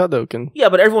Metsu Hadouken. Yeah,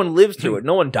 but everyone lives through it.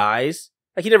 No one dies.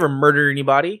 Like, he never murdered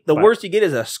anybody. The Right. worst you get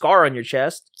is a scar on your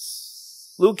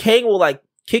chest. Liu Kang will, like,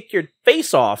 kick your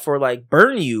face off or, like,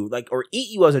 burn you, like, or eat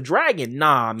you as a dragon.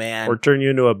 Nah, man. Or turn you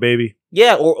into a baby.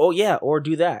 Yeah, or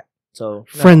do that. So,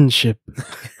 no. Friendship.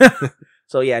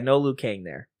 So, yeah, no Liu Kang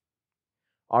there.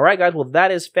 All right, guys. Well,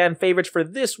 that is fan favorites for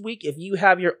this week. If you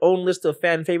have your own list of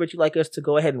fan favorites you'd like us to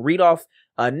go ahead and read off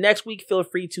next week, feel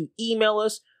free to email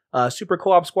us,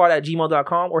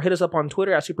 supercoopsquad@gmail.com, or hit us up on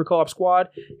Twitter at supercoopsquad,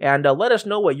 and let us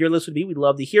know what your list would be. We'd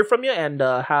love to hear from you and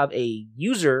have a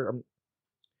user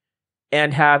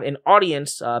and have an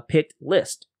audience picked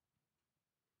list.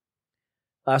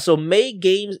 So May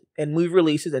games and movie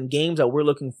releases and games that we're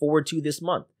looking forward to this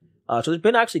month. So there's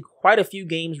been actually quite a few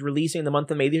games releasing in the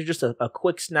month of May. These are just a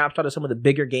quick snapshot of some of the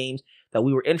bigger games that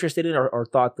we were interested in or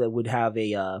thought that would have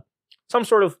a some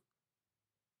sort of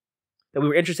that we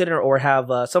were interested in or have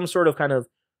some sort of kind of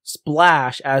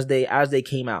splash as they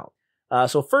came out.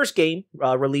 So first game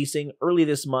releasing early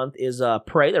this month is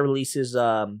Prey that releases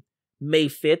May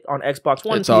 5th on Xbox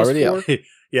One. It's already out.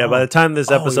 Yeah, by the time this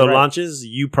episode right. launches,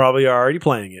 you probably are already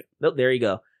playing it. Nope, there you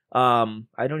go. I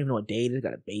don't even know what day it is.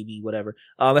 Got a baby, whatever.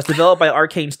 That's developed by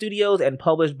Arcane Studios and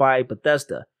published by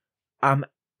Bethesda. I'm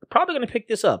probably going to pick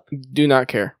this up. Do not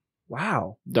care.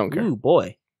 Wow. Don't care. Ooh,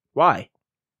 boy. Why?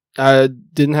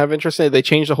 Didn't have interest in it. They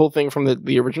changed the whole thing from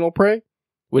the original Prey,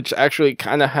 which actually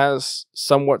kind of has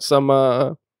somewhat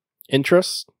some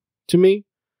interest to me.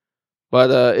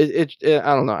 But it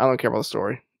I don't know. I don't care about the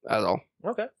story at all.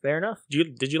 Okay, fair enough.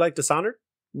 Did you like Dishonored?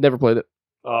 Never played it.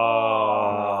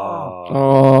 Oh.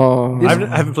 I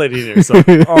haven't played it either. So.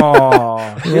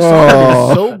 Oh, Dishonored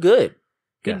is so good.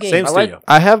 Good game. Same studio.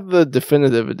 I have the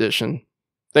definitive edition.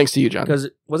 Thanks to you, John. Because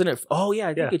wasn't it? Oh yeah,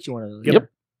 I did get you one of those. Yep.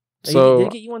 So did I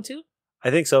get you one too? I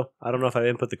think so. I don't know if I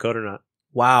input the code or not.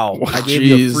 Wow, Oh, I gave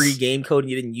you a jeez. free game code and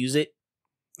you didn't use it.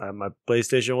 My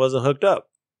PlayStation wasn't hooked up.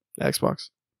 Xbox.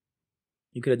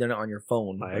 You could have done it on your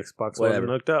phone. My Xbox whatever. wasn't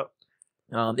hooked up.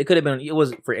 It could have been. It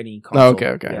wasn't for any console. Oh,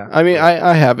 okay. Yeah. I mean,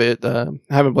 I have it. I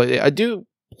haven't played it. I do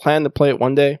plan to play it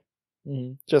one day,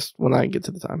 just when I get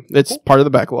to the time. It's part of the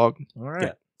backlog. All right.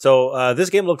 Yeah. So this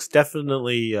game looks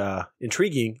definitely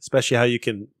intriguing, especially how you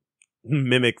can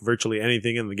mimic virtually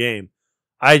anything in the game.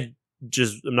 I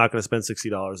just am not going to spend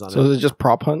 $60 on it. So is it just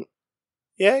prop hunt?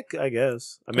 Yeah, I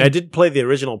guess. I mean, I did play the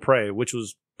original Prey, which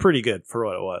was pretty good for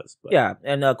what it was. But. Yeah,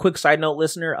 and a quick side note,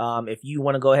 listener, if you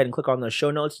want to go ahead and click on the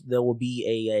show notes, there will be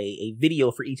a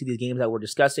video for each of these games that we're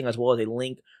discussing, as well as a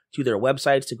link to their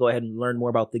websites to go ahead and learn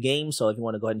more about the game. So if you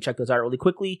want to go ahead and check those out really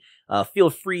quickly, feel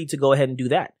free to go ahead and do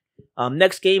that.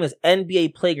 Next game is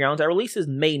NBA Playgrounds. That releases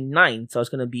May 9th, so it's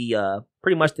going to be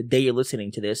pretty much the day you're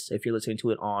listening to this, if you're listening to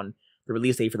it on the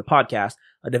release date for the podcast.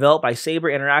 Developed by Saber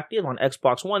Interactive on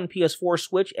Xbox One, PS4,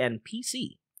 Switch, and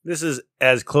PC. This is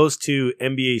as close to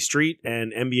NBA Street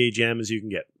and NBA Jam as you can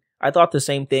get. I thought the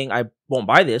same thing. I won't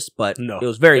buy this, but No, it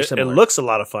was very similar. It looks a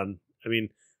lot of fun. I mean,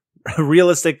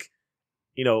 realistic,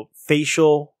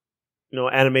 facial,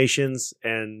 animations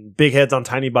and big heads on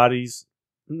tiny bodies.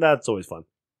 That's always fun.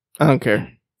 I don't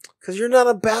care. Because you're not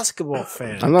a basketball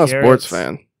fan. I'm not a sports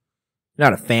fan. You're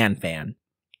not a fan.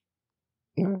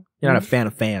 No. You're not a fan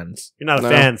of fans. You're not a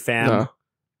No, fan. No.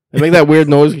 They make that weird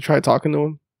noise when you try talking to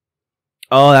them.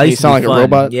 Oh, that You used to sound be like a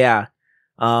fun. robot? Yeah.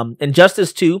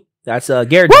 Injustice 2. That's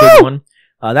Garrett's big one.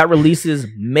 That releases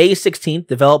May 16th,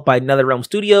 developed by NetherRealm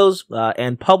Studios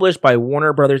and published by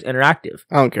Warner Brothers Interactive.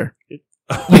 I don't care.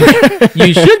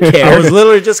 You should care. I was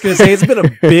literally just gonna say it's been a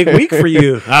big week for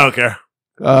you. I don't care.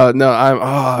 No,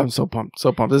 I'm so pumped.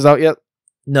 So pumped. Is it out yet?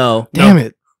 No. Damn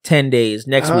it. 10 days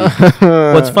next week.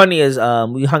 What's funny is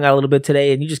we hung out a little bit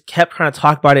today and you just kept trying to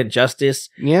talk about Injustice.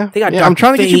 Yeah. They got I'm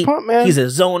trying to get you Fate. pumped, man. He's a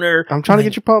zoner. I'm trying to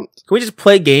get you pumped. Can we just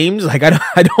play games? Like I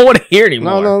don't want to hear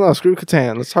anymore. No. Screw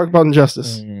Catan. Let's talk about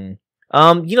Injustice. You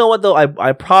know what though?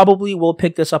 I probably will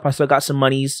pick this up. I still got some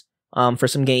monies for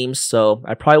some games, so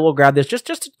I probably will grab this just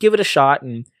to give it a shot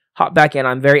and hop back in.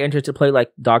 I'm very interested to play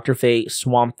like Dr. Fate,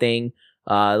 Swamp Thing.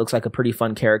 It looks like a pretty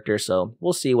fun character, so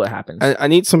we'll see what happens. I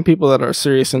need some people that are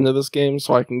serious into this game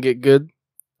so I can get good.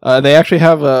 They actually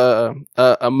have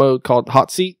a mode called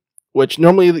Hot Seat, which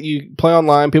normally you play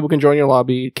online, people can join your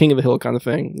lobby, King of the Hill kind of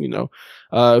thing, you know.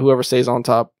 Whoever stays on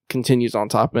top continues on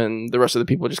top, and the rest of the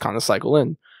people just kind of cycle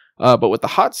in. But with the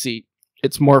Hot Seat,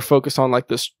 it's more focused on like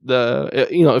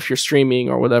if you're streaming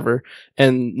or whatever,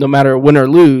 and no matter win or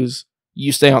lose,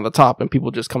 you stay on the top and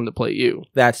people just come to play you.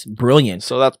 That's brilliant.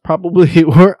 So that's probably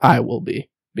where I will be,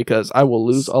 because I will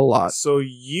lose a lot. So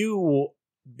you,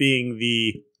 being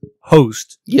the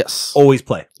host, Yes. always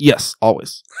play. Yes,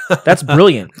 always. That's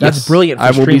brilliant. That's Yes, brilliant for I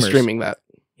will streamers. be streaming that.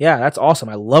 Yeah, that's awesome.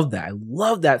 I love that. I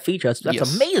love that feature. That's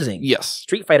Yes. amazing. Yes.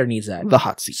 Street Fighter needs that. The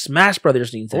Hot Seat. Smash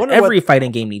Brothers needs I that. wonder Every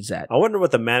fighting game needs that. I wonder what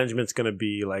the management's going to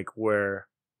be like, where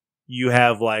you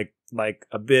have like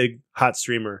a big hot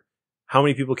streamer. How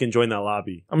many people can join that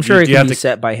lobby? I'm sure do it you can have be to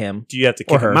set by him. Do you have to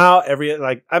Or kick her. them out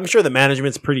I'm sure the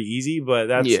management's pretty easy, but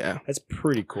that's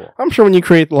pretty cool. I'm sure when you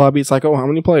create the lobby, it's like, oh, how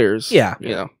many players? Yeah. You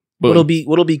know. What'll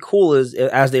be cool is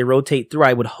as they rotate through,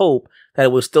 I would hope that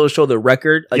it will still show the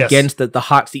record Yes. against the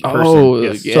hot seat person. Oh,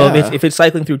 Yes. yeah. So if it's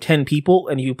cycling through 10 people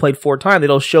and you played 4 times,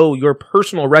 it'll show your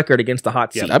personal record against the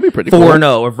hot Yeah, seat. that'd be pretty 4-0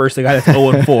 cool. or versus the guy that's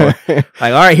 0-4. Like,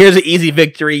 all right, here's an easy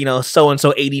victory,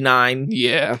 so-and-so 89.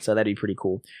 Yeah. So that'd be pretty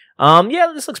cool.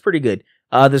 Yeah, this looks pretty good.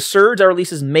 The Surge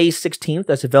releases May 16th.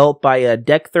 That's developed by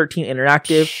Deck 13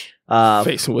 Interactive.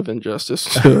 Facing with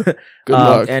Injustice. Good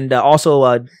luck. And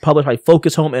also published by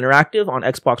Focus Home Interactive on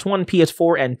Xbox One,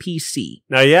 PS4, and PC.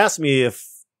 Now you asked me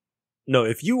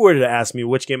if you were to ask me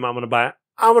which game I'm going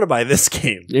to buy this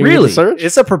game. You Really? need the Surge?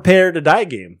 It's a prepare to die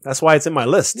game. That's why it's in my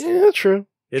list. Yeah, true.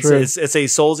 It's true. a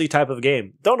Soulsy type of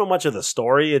game. Don't know much of the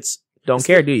story. Don't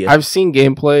care, do you? I've seen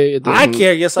gameplay. It I doesn't-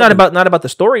 care. Yes, It's not about the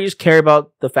story. You just care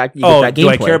about the fact that you get that do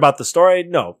gameplay. I care about the story?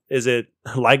 No. Is it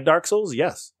like Dark Souls?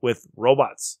 Yes, with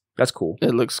robots. That's cool.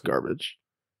 It looks garbage.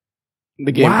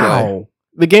 The gameplay. Wow.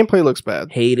 The gameplay looks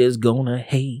bad. Hate is gonna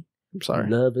hate. I'm sorry.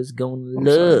 Love is gonna I'm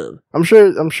sorry. love. I'm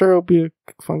sure it'll be a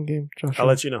fun game, Josh. I'll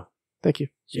let you know. Thank you.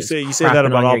 You Just say that crapping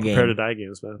about on all your prepare to game. die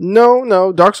games, man.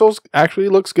 No. Dark Souls actually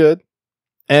looks good.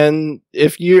 And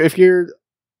if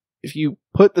you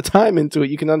put the time into it,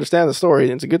 you can understand the story,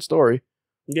 and it's a good story.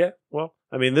 Yeah. Well,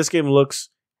 I mean, this game looks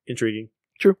intriguing.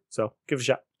 True. So give it a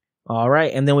shot. All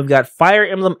right, and then we've got Fire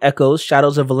Emblem Echoes: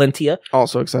 Shadows of Valentia.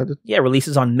 Also excited. Yeah,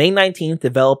 releases on May 19th,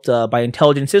 developed by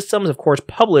Intelligent Systems, of course,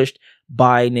 published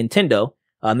by Nintendo.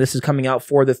 This is coming out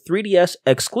for the 3DS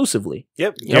exclusively.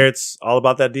 Yep. Garrett's all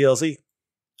about that DLC.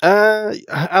 I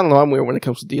don't know. I'm weird when it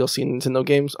comes to DLC in Nintendo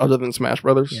games, other than Smash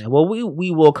Brothers. Yeah, well,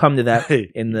 we will come to that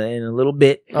Hey. in a little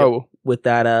bit. Oh, with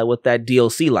that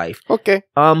DLC life. okay.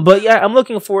 But yeah, I'm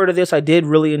looking forward to this. I did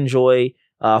really enjoy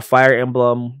Fire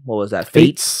Emblem. What was that?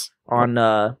 Fates on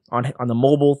the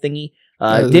mobile thingy.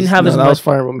 Didn't have as that much. was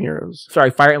Fire Emblem Heroes. Sorry,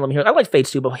 Fire Emblem Heroes. I like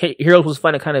Fates too, but Heroes was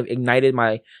fun. It kind of ignited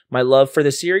my love for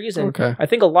the series, and Okay. I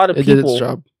think a lot of It people. did its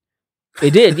job.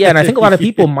 It did, yeah, and I think a lot of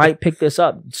people might pick this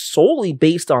up solely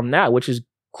based on that, which is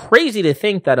crazy to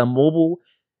think that a mobile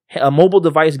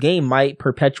device game might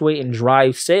perpetuate and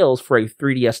drive sales for a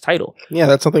 3DS title. Yeah,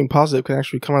 that's something positive can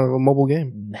actually come out of a mobile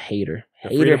game. Hater. A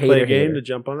free-to-play game hater. to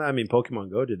jump on that. I mean, Pokemon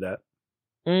Go did that.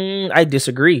 I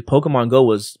disagree. Pokemon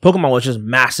was just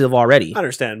massive already. I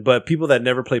understand, but people that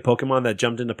never play Pokemon that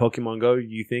jumped into Pokemon Go,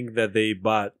 you think that they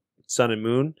bought Sun and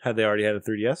Moon had they already had a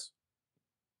 3DS?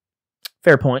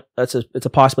 Fair point. It's a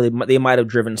possibility. They might have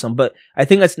driven some, but I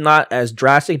think that's not as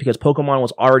drastic because Pokemon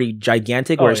was already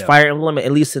gigantic, Oh, whereas yeah. Fire Emblem,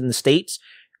 at least in the States,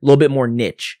 a little bit more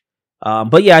niche.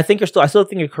 But yeah, I still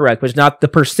think you're correct, but it's not the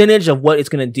percentage of what it's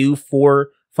going to do for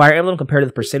Fire Emblem compared to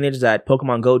the percentage that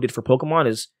Pokemon Go did for Pokemon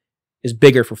is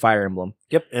bigger for Fire Emblem.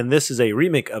 Yep, and this is a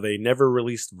remake of a never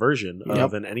released version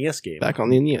of an NES game. Back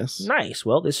on the NES. Nice.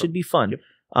 Well, this should be fun. Yep.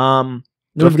 Don't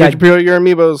we've forget got- to pre-order your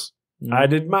amiibos. I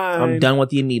did mine. I'm done with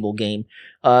the Amiibo game.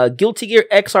 Guilty Gear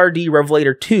XRD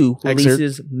Revelator 2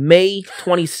 releases May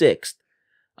 26th.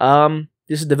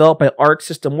 This is developed by Arc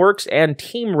System Works and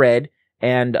Team Red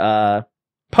and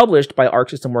published by Arc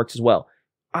System Works as well.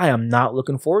 I am not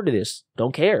looking forward to this.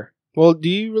 Don't care. Well, do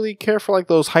you really care for like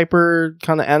those hyper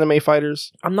kind of anime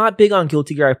fighters? I'm not big on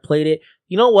Guilty Gear. I've played it.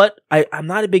 You know what? I'm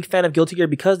not a big fan of Guilty Gear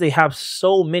because they have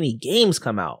so many games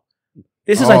come out.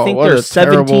 This is, I think, there's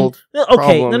 17.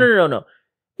 Okay, no.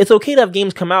 It's okay to have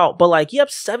games come out, but like you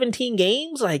have 17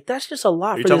 games. Like that's just a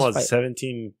lot. You're for talking this about fight.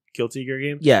 17 Guilty Gear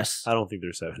games? Yes, I don't think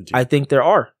there's 17. I think there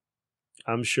are.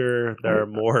 I'm sure there are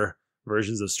more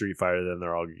versions of Street Fighter than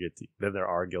there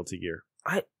are Guilty Gear.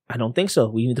 I don't think so.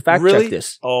 We need to fact Really? check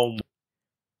this. Oh,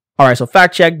 All right, so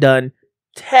fact check done.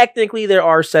 Technically, there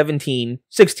are 16,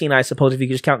 I suppose, if you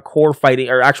just count core fighting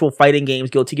or actual fighting games,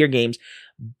 Guilty Gear games.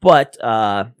 But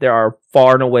there are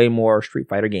far and away more Street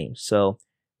Fighter games. So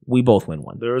we both win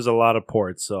one. there was a lot of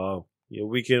ports, so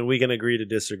we can agree to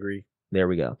disagree. There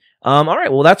we go. All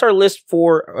right, well, that's our list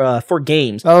for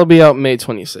games. That'll be out May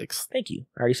 26th. Thank you.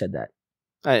 I already said that.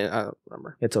 I don't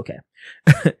remember. It's okay.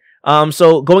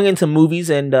 So going into movies,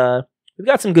 and we've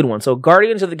got some good ones. So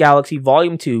Guardians of the Galaxy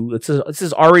Volume 2, this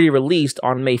is already released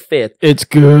on May 5th. It's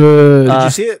good. Did you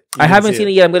see it? I haven't seen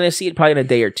it yet. I'm going to see it probably in a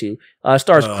day or two.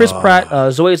 Stars Chris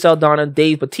Pratt, Zoe Saldana,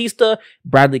 Dave Bautista,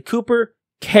 Bradley Cooper,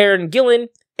 Karen Gillan,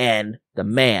 and the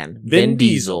man, Vin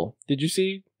Diesel. Did you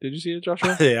see it,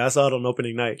 Joshua? Yeah, I saw it on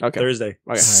opening night, Okay. Thursday.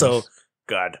 Okay. So,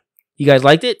 God. You guys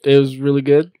liked it? It was really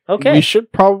good. Okay. We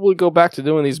should probably go back to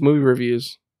doing these movie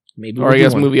reviews. Maybe Or we'll I do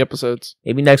guess one. movie episodes.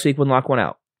 Maybe next week we'll knock one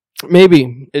out.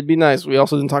 Maybe. It'd be nice. We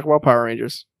also didn't talk about Power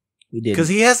Rangers. We did. Because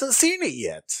he hasn't seen it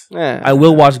yet. I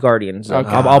will watch Guardians. Okay.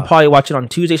 I'll probably watch it on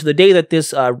Tuesday. So the day that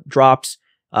this drops,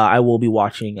 I will be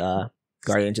watching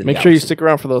Guardians of the Make Galaxy. sure you stick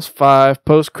around for those 5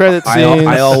 post-credit I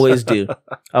scenes. always do.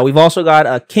 We've also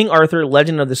got King Arthur,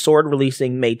 Legend of the Sword,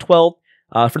 releasing May 12th.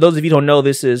 For those of you who don't know,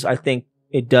 this is, I think,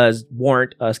 it does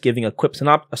warrant us giving a quick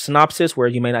synopsis where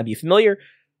you may not be familiar.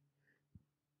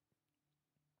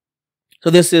 So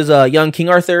this is young King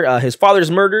Arthur. His father's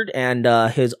murdered, and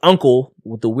his uncle,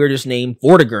 with the weirdest name,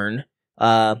 Vortigern,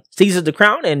 seizes the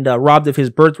crown and robbed of his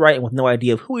birthright. And with no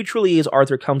idea of who he truly is,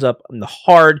 Arthur comes up in the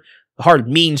hard,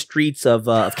 mean streets of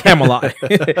Camelot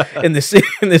in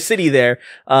the city there.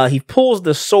 He pulls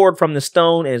the sword from the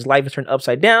stone, and his life is turned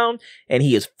upside down, and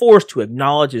he is forced to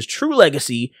acknowledge his true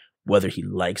legacy, whether he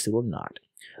likes it or not.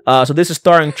 So this is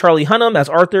starring Charlie Hunnam as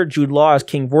Arthur, Jude Law as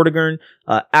King Vortigern,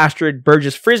 Astrid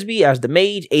Burgess Frisbee as the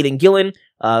mage, Aidan Gillen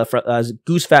as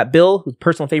Goose Fat Bill, whose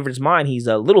personal favorite is mine. He's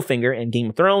Littlefinger in Game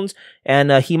of Thrones,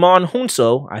 and Himon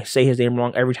Hunso, I say his name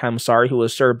wrong every time, I'm sorry, who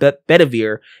is Sir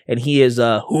Bedivere, and he is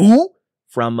who?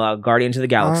 From Guardians of the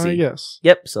Galaxy. Yes.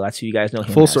 Yep, so that's who you guys know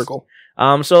him Full as. circle.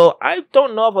 So I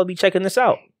don't know if I'll be checking this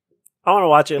out. I want to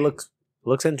watch it. It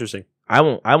looks interesting. I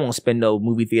won't spend no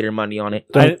movie theater money on it.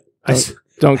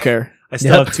 Don't care. I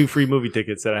still have 2 free movie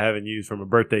tickets that I haven't used from a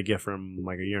birthday gift from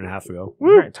like a year and a half ago.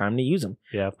 All right, time to use them.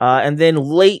 Yeah. And then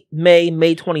late May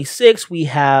 26th, we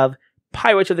have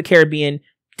Pirates of the Caribbean,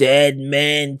 Dead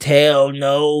Men Tell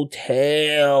No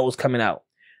Tales coming out.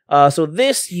 So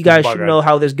this, you guys should know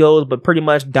how this goes, but pretty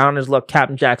much down his luck,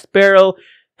 Captain Jack Sparrow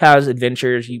has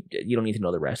adventures. You don't need to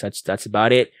know the rest. That's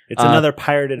about it. It's another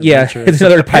pirate adventure. Yeah, it's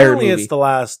another pirate Apparently movie. it's the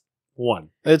last one.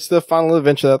 It's the final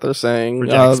adventure that they're saying. For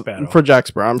Jack Sparrow. For Jack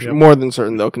Sparrow. I'm sure more than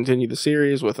certain they'll continue the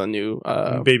series with a new...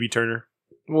 Baby Turner.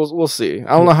 We'll see. I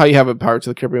don't know how you have a Pirates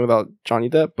of the Caribbean without Johnny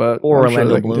Depp, but... Or I'm sure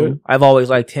Orlando they can do Bloom. it. I've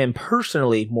always liked him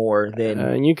personally more than...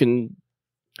 And you can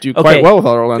do quite well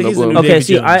without Orlando He's a Bloom. new Okay, Davy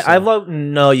see, Jones, I've loved...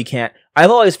 No, you can't. I've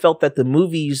always felt that the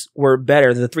movies were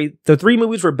better. The three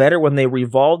movies were better when they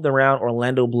revolved around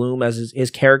Orlando Bloom as his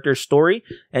character's story,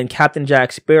 and Captain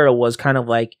Jack Sparrow was kind of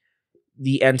like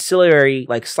the ancillary,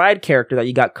 like, side character that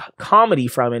you got comedy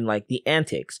from in, like, the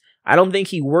antics. I don't think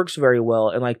he works very well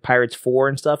in, like, Pirates 4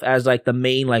 and stuff as, like, the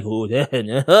main, like,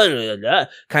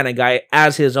 kind of guy,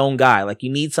 as his own guy. Like,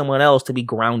 you need someone else to be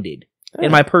grounded,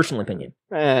 in my personal opinion.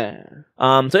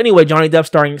 So anyway, Johnny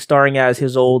Depp starring as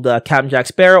his old Captain Jack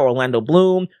Sparrow, Orlando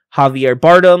Bloom, Javier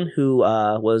Bardem, who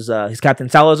was his Captain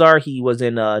Salazar. He was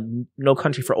in No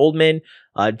Country for Old Men.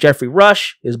 Jeffrey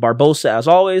Rush is Barbossa, as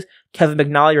always. Kevin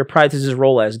McNally reprises his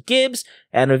role as Gibbs.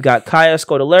 And we've got Kaya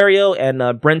Scodelario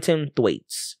and Brenton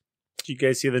Thwaites. Did you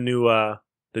guys see the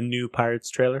new Pirates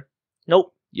trailer?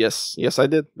 Nope. Yes, I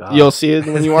did. You'll see it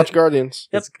when you watch Guardians.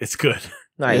 It's good.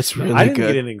 Nice. It's really I didn't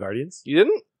good. get it in Guardians. You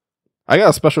didn't? I got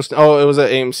a special... it was an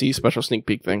AMC special sneak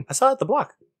peek thing. I saw it at the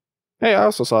block. Hey, I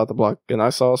also saw it at the block, and I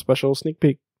saw a special sneak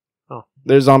peek. Oh.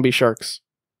 There's zombie sharks.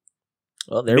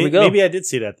 Well, there we go. Maybe I did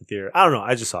see it at the theater. I don't know.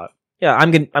 I just saw it. Yeah,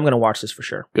 I'm gonna watch this for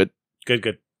sure. Good.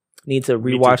 Need to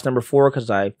rewatch number 4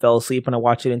 because I fell asleep when I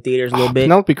watched it in theaters a little bit.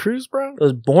 Penelope Cruz, bro? It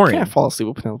was boring. Can't fall asleep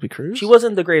with Penelope Cruz. She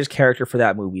wasn't the greatest character for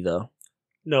that movie, though.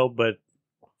 No, but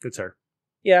it's her.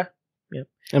 Yeah.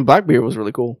 And Blackbeard was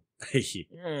really cool.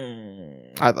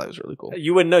 I thought it was really cool.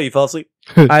 You wouldn't know. You fell asleep.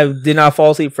 I did not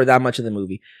fall asleep for that much of the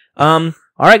movie. All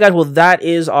right, guys. Well, that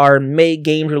is our May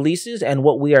games releases and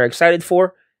what we are excited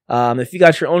for. If you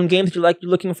got your own games you're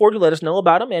looking forward to, let us know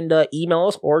about them and email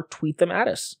us or tweet them at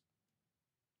us.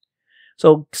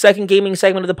 So, second gaming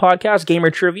segment of the podcast, Gamer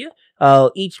Trivia.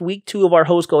 Each week, 2 of our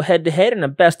hosts go head-to-head in a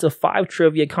best-of-5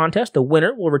 trivia contest. The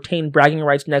winner will retain bragging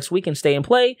rights next week and stay and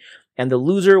play, and the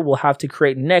loser will have to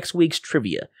create next week's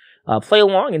trivia. Play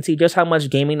along and see just how much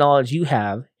gaming knowledge you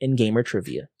have in Gamer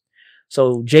Trivia.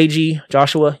 So, JG,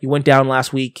 Joshua, you went down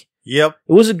last week. Yep.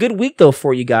 It was a good week, though,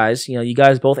 for you guys. You know, you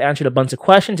guys both answered a bunch of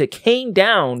questions. It came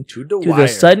down To to the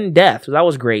sudden death, so that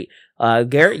was great.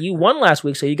 Garrett, you won last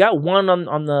week, so you got one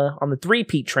on the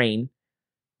three-peat train.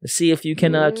 Let's see if you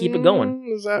can keep it going.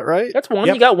 Is that right? That's one.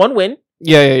 Yep. You got one win.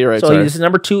 Yeah, you're right. So sorry. this is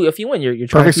number 2. If you win, you're trying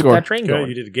Perfect to keep score. that train Yeah, going.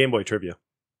 you did a Game Boy trivia.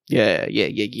 Yeah. Yeah,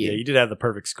 you did have the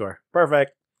perfect score.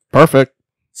 Perfect. Perfect.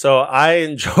 So I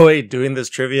enjoy doing this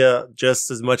trivia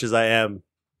just as much as I am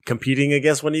competing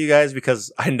against one of you guys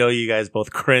because I know you guys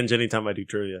both cringe anytime I do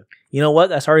trivia. You know what?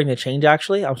 That's starting to change,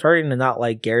 actually. I'm starting to not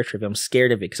like Garrett trivia. I'm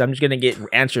scared of it because I'm just going to get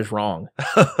answers wrong.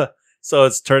 So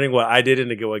it's turning what I did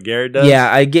into what Garrett does? Yeah,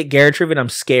 I get Garrett trivia and I'm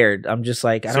scared. I'm just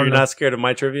like, I So don't you're know. not scared of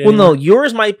my trivia Well, no, anymore?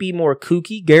 yours might be more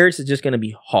kooky. Garrett's is just going to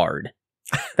be hard.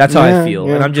 That's how I Yeah, feel.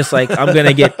 yeah. And I'm just like, I'm going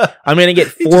to get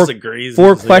He four just agrees.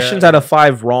 four He's like, questions yeah. out of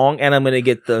 5 wrong, and I'm going to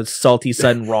get the salty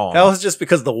sudden wrong. That was just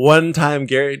because the one time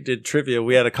Garrett did trivia,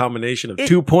 we had a combination of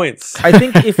 2 points. I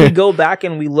think if we go back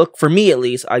and we look, for me at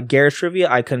least, Garrett's trivia,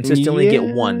 I consistently get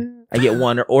Yeah. 1. I get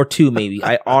 1 or 2 maybe.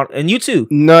 And you too.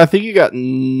 No, I think you got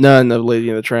none of Lady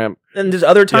and the Tramp. And there's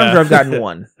other times Yeah. where I've gotten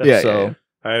 1. Yeah, So yeah.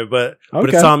 All right, but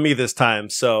Okay. it's on me this time.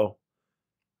 So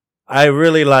I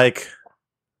really like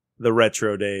the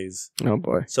retro days. Oh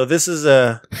boy. So this is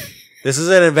an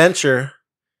adventure.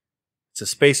 It's a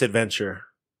space adventure.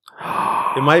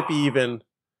 It might be even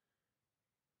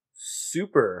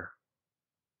super.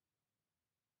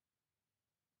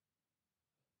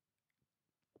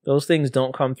 those things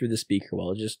don't come through the speaker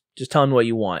well. Just tell me what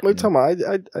you want. Wait, tell me,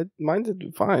 I mine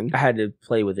did fine. I had to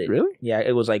play with it. Really? Yeah,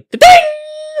 it was like, ding!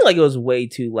 Like it was way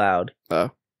too loud. Oh.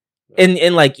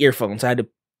 In like earphones. I had to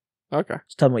Okay.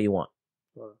 just tell me what you want.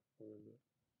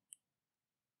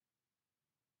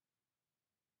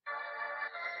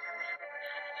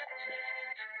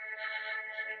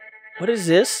 What is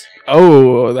this?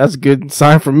 Oh, that's a good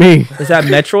sign for me. Is that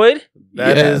Metroid?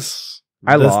 That is Yes.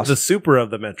 I the, lost. the super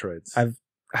of the Metroids. I've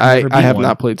I never beat have one.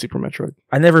 not played Super Metroid.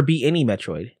 I never beat any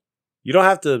Metroid. You don't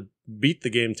have to beat the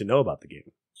game to know about the game.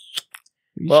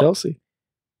 You Well, shall see.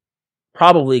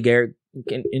 Probably, Garrett. You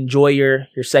can enjoy your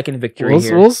second victory We'll,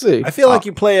 here. we'll see. I feel like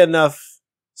you play enough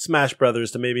Smash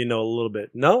Brothers to maybe know a little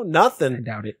bit. No, I nothing.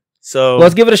 doubt it. So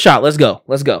Let's give it a shot. Let's go.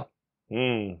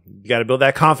 you got to build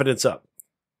that confidence up.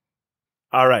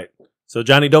 All right. So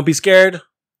Johnny, don't be scared.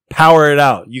 Power it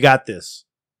out. You got this.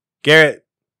 Garrett,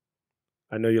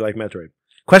 I know you like Metroid.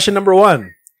 Question number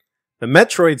 1. The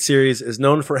Metroid series is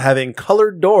known for having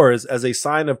colored doors as a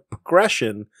sign of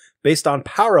progression based on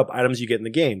power-up items you get in the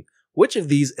game. Which of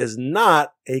these is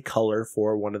not a color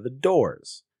for one of the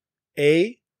doors?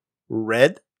 A,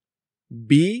 red,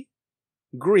 B,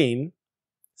 green,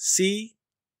 C,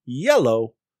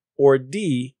 yellow, or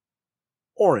D,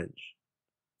 orange?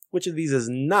 Which of these is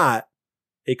not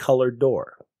a colored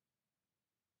door?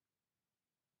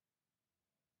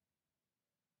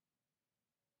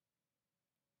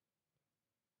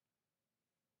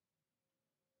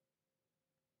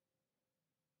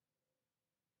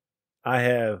 I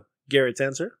have Garrett's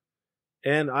answer,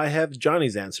 and I have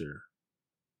Johnny's answer.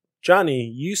 Johnny,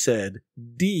 you said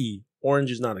D, orange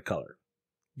is not a color.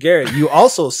 Garrett, you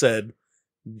also said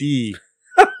D,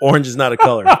 orange is not a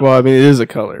color. Well, I mean, it is a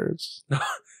color.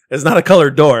 It's not a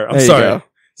colored door. I'm There you sorry. go.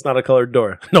 It's not a colored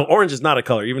door. No, orange is not a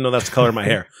color, even though that's the color of my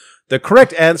hair. The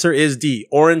correct answer is D.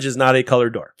 Orange is not a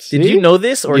colored door. Did you know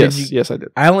this, or yes, did you? yes, I did.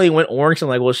 I only went orange and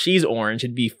like, well, she's orange.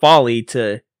 It'd be folly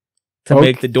to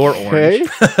make the door orange.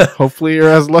 Okay. Hopefully, you're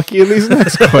as lucky in these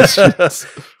next questions.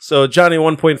 So, Johnny,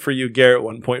 1 point for you. Garrett,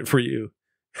 1 point for you.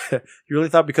 You really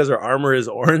thought because her armor is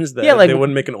orange that Yeah, like, they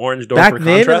wouldn't make an orange door Back for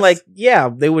then, contrast? and like, yeah,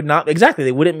 they would not exactly.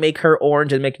 They wouldn't make her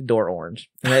orange and make the door orange.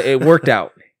 And it worked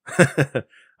out.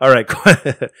 All right.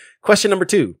 Question number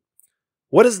 2.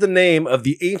 What is the name of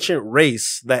the ancient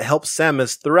race that helps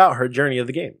Samus throughout her journey of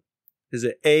the game? Is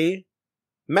it A,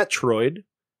 Metroid,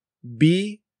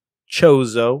 B,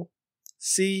 Chozo,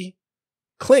 C,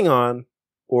 Klingon,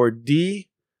 or D,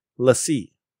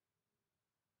 Lassie?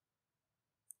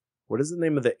 What is the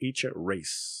name of the ancient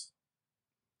race?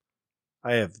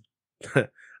 I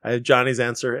have Johnny's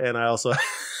answer, and I also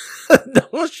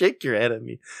Don't shake your head at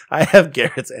me. I have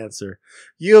Garrett's answer.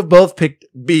 You have both picked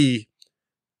B.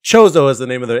 Chozo is the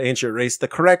name of the ancient race. The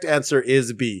correct answer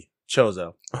is B.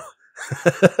 Chozo.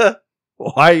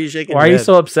 Why are you shaking Why are your you head?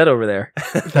 so upset over there?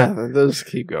 Let's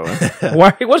keep going.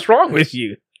 Why? What's wrong with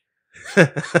you?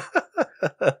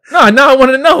 No, now I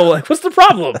want to know. Like, what's the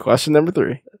problem? Question number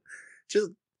 3.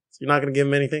 Just, you're not going to give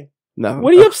him anything? No.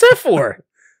 What are you upset for?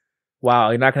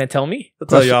 Wow, you're not going to tell me? He'll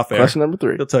tell you off air. Question number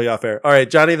 3. He'll tell you off air. All right,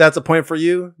 Johnny, that's a point for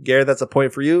you. Garrett, that's a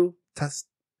point for you.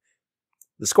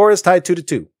 The score is tied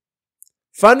 2-2.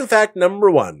 Fun fact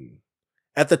number 1.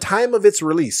 At the time of its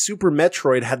release, Super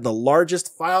Metroid had the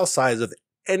largest file size of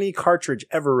any cartridge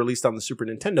ever released on the Super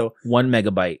Nintendo. 1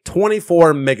 megabyte.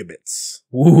 24 megabits.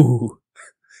 Woo.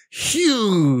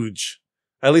 Huge.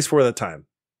 At least for the time.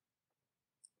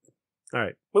 All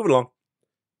right, moving along.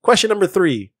 Question number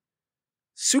 3.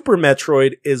 Super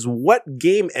Metroid is what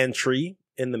game entry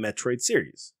in the Metroid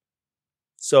series?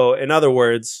 So, in other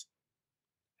words,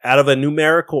 out of a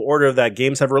numerical order of that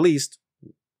games have released,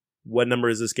 what number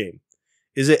is this game?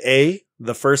 Is it A,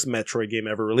 the first Metroid game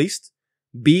ever released,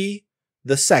 B,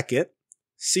 the second,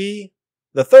 C,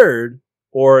 the third,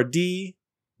 or D,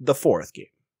 the fourth game?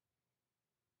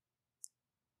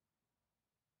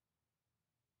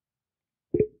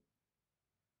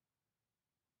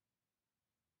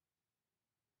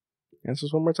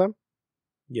 Answers one more time.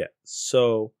 Yeah.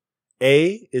 So,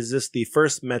 A, is this the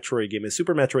first Metroid game? Is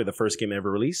Super Metroid the first game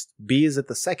ever released? B, is it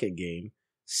the second game?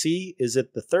 C, is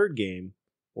it the third game?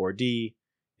 Or D,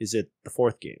 is it the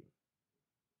fourth game?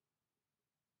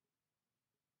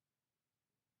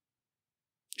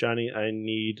 Johnny, I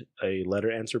need a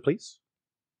letter answer, please.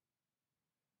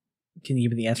 Can you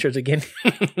give me the answers again?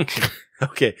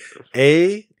 Okay.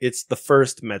 A, it's the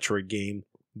first Metroid game.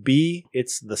 B,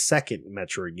 it's the second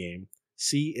Metroid game.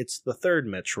 C, it's the third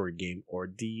Metroid game. Or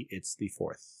D, it's the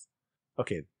fourth.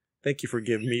 Okay. Thank you for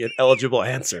giving me an eligible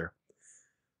answer.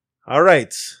 All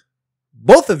right.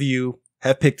 Both of you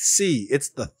have picked C. It's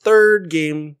the third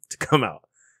game to come out.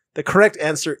 The correct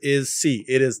answer is C.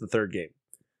 It is the third game.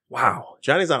 Wow.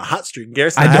 Johnny's on a hot streak.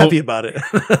 Garrett's not happy about it.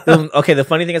 Okay, the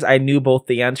funny thing is I knew both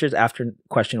the answers after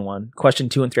question 1. Question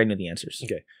 2 and 3, I knew the answers.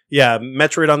 Okay. Yeah,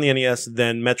 Metroid on the NES,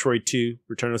 then Metroid 2,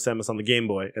 Return of Samus on the Game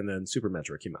Boy, and then Super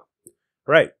Metroid came out.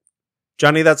 All right.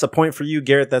 Johnny, that's a point for you.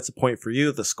 Garrett, that's a point for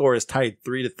you. The score is tied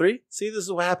 3-3. See, this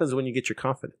is what happens when you get your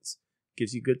confidence.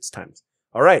 Gives you good times.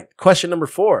 All right. Question number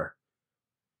 4.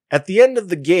 At the end of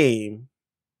the game,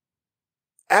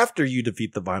 after you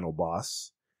defeat the final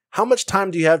boss, how much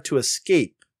time do you have to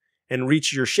escape and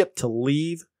reach your ship to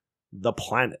leave the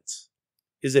planet?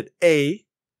 Is it A,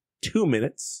 2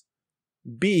 minutes,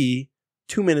 B,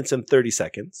 2 minutes and 30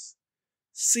 seconds,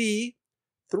 C,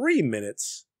 3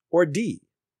 minutes, or D,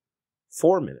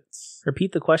 4 minutes?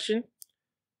 Repeat the question.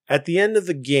 At the end of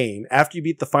the game, after you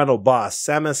beat the final boss,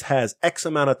 Samus has X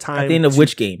amount of time. At the end of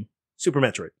which game? Super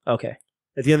Metroid. Okay.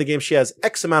 At the end of the game, she has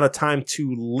X amount of time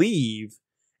to leave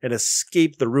and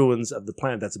escape the ruins of the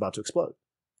planet that's about to explode.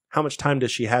 How much time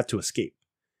does she have to escape?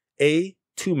 A,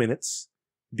 2 minutes,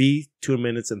 B, 2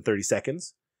 minutes and 30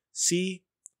 seconds, C,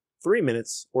 3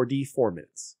 minutes, or D, 4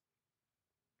 minutes?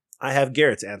 I have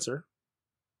Garrett's answer.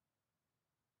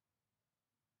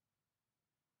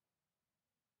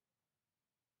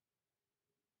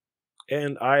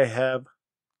 And I have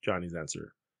Johnny's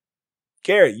answer.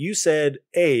 Garrett, you said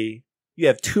A, you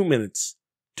have 2 minutes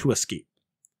to escape.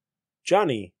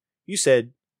 Johnny, you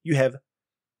said you have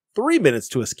 3 minutes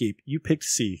to escape. You picked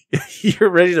C. You're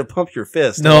ready to pump your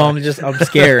fist. No, I'm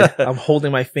scared. I'm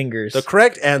holding my fingers. The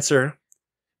correct answer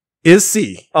is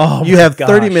C. Oh, you have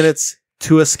 30 gosh. minutes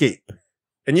to escape.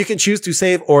 And you can choose to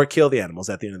save or kill the animals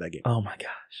at the end of that game. Oh my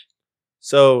gosh.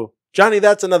 So, Johnny,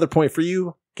 that's another point for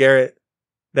you. Garrett,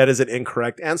 that is an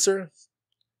incorrect answer.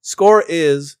 Score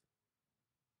is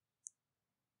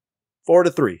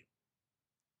 4-3.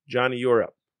 Johnny, you're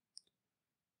up.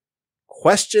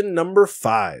 Question number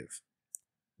 5.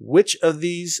 Which of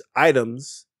these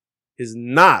items is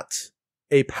not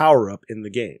a power-up in the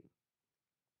game?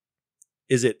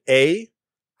 Is it A,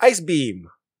 Ice Beam,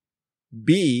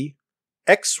 B,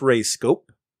 X-Ray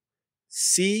Scope,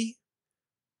 C,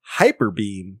 Hyper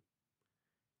Beam,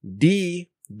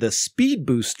 D, the Speed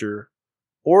Booster,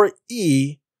 or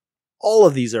E, all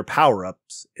of these are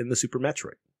power-ups in the Super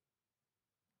Metroid?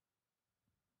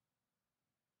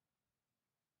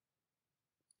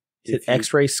 Is it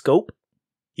X-ray scope?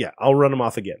 Yeah, I'll run them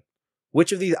off again.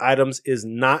 Which of these items is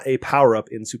not a power-up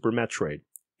in Super Metroid?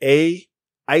 A,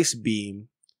 Ice Beam,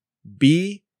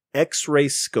 B, X-Ray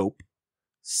Scope,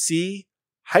 C,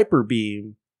 Hyper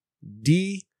Beam,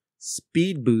 D,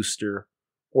 Speed Booster,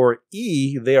 Or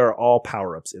E, they are all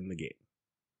power-ups in the game.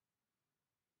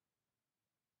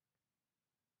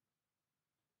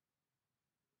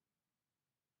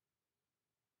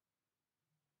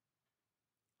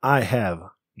 I have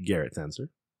Garrett's answer.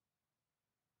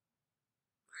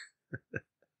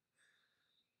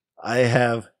 I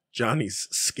have Johnny's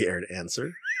scared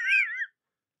answer.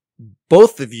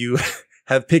 Both of you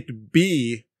have picked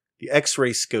B. The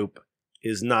X-ray scope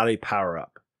is not a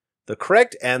power-up. The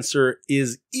correct answer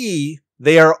is E.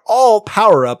 They are all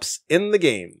power-ups in the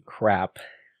game. Crap.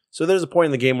 So there's a point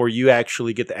in the game where you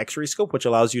actually get the X-ray scope, which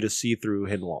allows you to see through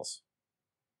hidden walls.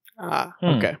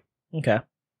 Okay. Okay.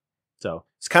 So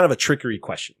it's kind of a trickery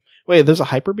question. Wait, there's a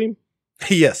hyper beam?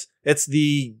 Yes, it's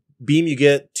the beam you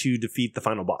get to defeat the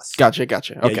final boss. Gotcha.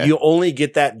 Yeah, Okay. you only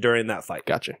get that during that fight.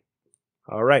 Gotcha.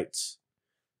 All right.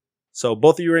 So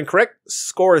both of you are incorrect.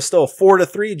 Score is still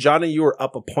 4-3. Johnny, you are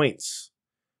up a point.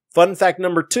 Fun fact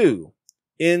number 2.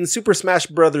 In Super Smash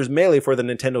Bros. Melee for the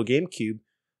Nintendo GameCube,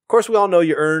 of course, we all know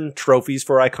you earn trophies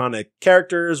for iconic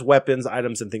characters, weapons,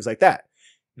 items, and things like that.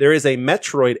 There is a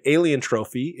Metroid Alien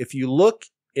trophy. If you look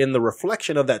in the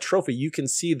reflection of that trophy, you can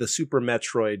see the Super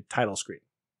Metroid title screen.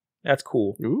 That's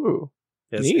cool. Ooh.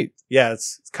 It's, Neat. Yeah,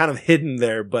 it's kind of hidden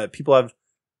there, but people have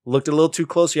looked a little too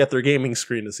closely at their gaming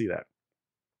screen to see that.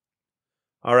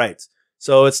 All right.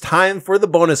 So it's time for the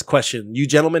bonus question. You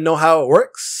gentlemen know how it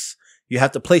works. You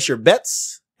have to place your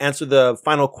bets. Answer the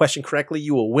final question correctly.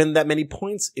 You will win that many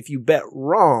points. If you bet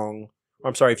wrong,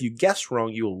 if you guess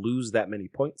wrong, you will lose that many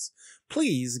points.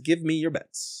 Please give me your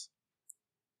bets.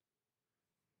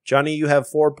 Johnny, you have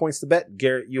 4 points to bet.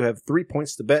 Garrett, you have 3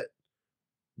 points to bet.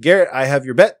 Garrett, I have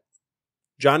your bet.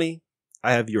 Johnny,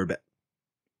 I have your bet.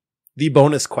 The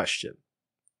bonus question.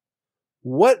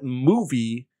 What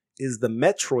movie is the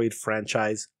Metroid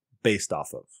franchise based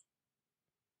off of?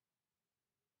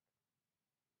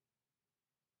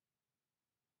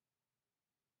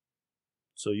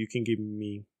 So you can give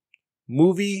me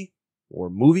movie or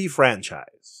movie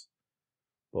franchise.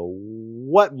 But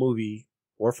what movie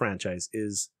or franchise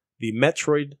is the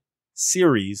Metroid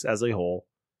series as a whole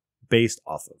based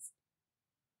off of?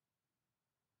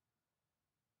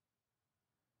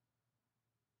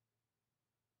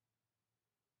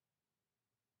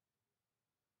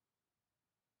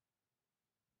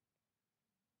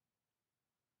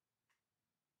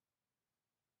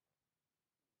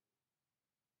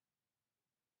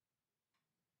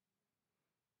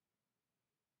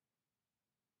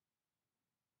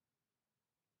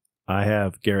 I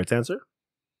have Garrett's answer.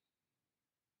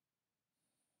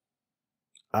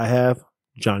 I have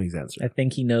Johnny's answer. I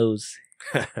think he knows.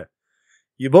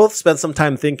 You both spent some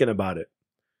time thinking about it.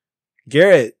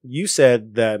 Garrett, you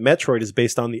said that Metroid is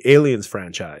based on the Aliens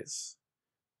franchise.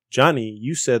 Johnny,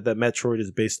 you said that Metroid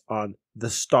is based on the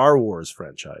Star Wars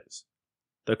franchise.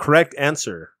 The correct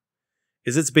answer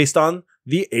is it's based on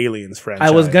the Aliens franchise.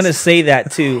 I was going to say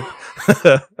that too.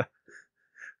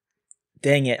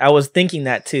 Dang it. I was thinking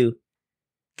that too.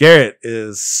 Garrett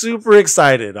is super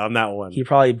excited on that one. He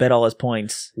probably bet all his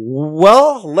points.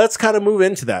 Well, let's kind of move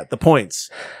into that. The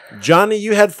points. Johnny,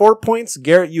 you had 4 points.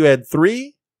 Garrett, you had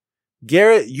 3.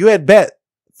 Garrett, you had bet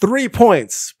 3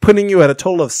 points, putting you at a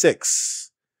total of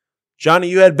 6. Johnny,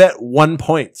 you had bet 1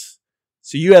 point.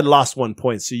 So you had lost 1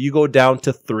 point. So you go down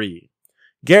to 3.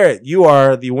 Garrett, you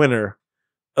are the winner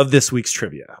of this week's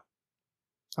trivia.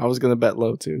 I was going to bet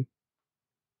low too.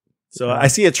 So I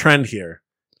see a trend here.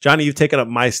 Johnny, you've taken up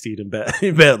my steed and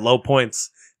you bet low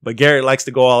points. But Garrett likes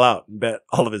to go all out and bet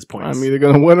all of his points. I'm either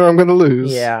going to win or I'm going to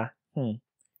lose. Yeah.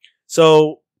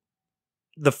 So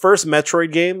the first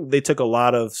Metroid game, they took a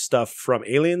lot of stuff from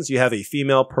Aliens. You have a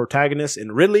female protagonist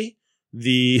in Ridley.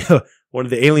 One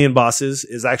of the alien bosses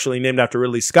is actually named after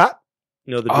Ridley Scott,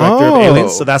 the director of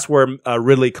Aliens. So that's where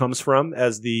Ridley comes from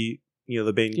as the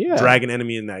main dragon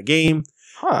enemy in that game.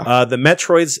 Huh. The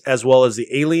Metroids, as well as the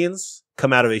aliens,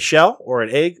 come out of a shell or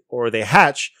an egg, or they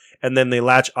hatch, and then they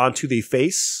latch onto the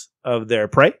face of their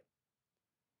prey.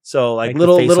 So like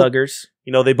little huggers.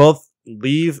 They both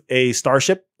leave a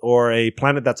starship or a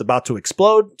planet that's about to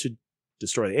explode to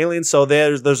destroy the aliens. So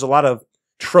there's a lot of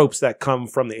tropes that come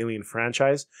from the Alien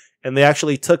franchise, and they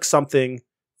actually took something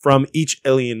from each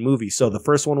Alien movie. So the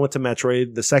first one went to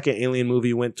Metroid, the second Alien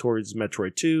movie went towards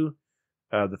Metroid 2,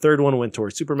 the third one went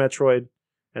towards Super Metroid,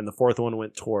 and the fourth one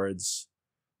went towards,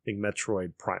 I think,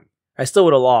 Metroid Prime. I still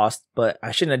would have lost, but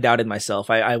I shouldn't have doubted myself.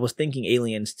 I was thinking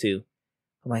Aliens too.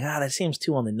 I'm like, that seems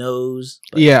too on the nose.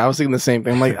 But yeah, I was thinking the same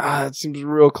thing. I'm like, that seems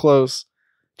real close.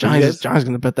 Johnny's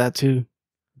going to bet that too.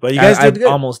 But you guys did good.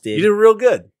 Almost did. You did real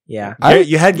good. Yeah.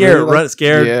 You had Garrett really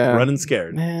running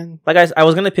scared. Man. Like I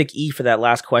was gonna pick E for that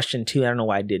last question too. I don't know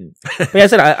why I didn't. But like I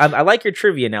said I like your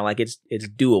trivia now. Like it's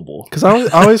doable. Because I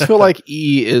always feel like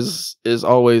E is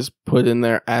always put in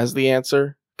there as the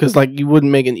answer. Because like you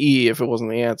wouldn't make an E if it wasn't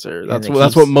the answer.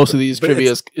 That's what most of these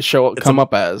trivia come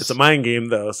up as. It's a mind game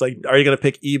though. It's like, are you going to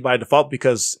pick E by default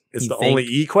because it's only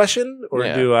E question, or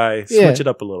do I switch it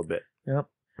up a little bit? Yep.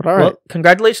 But all right. Well,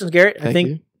 congratulations, Garrett. Thank I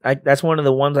think you. that's one of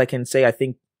the ones I can say I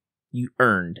think you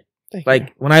earned. Thank like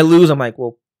you. when I lose, I'm like,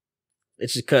 well,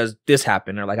 it's just because this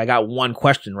happened, or like I got one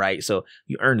question right, so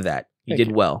you earned that. You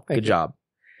did well. Good job.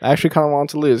 I actually kind of wanted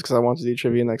to lose because I wanted to do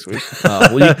trivia next week.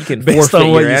 Well, you can Based forfeit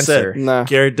on what your you answer. said. Nah.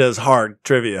 Garrett does hard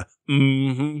trivia.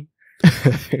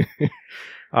 Mm-hmm.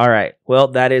 All right. Well,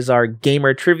 that is our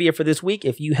gamer trivia for this week.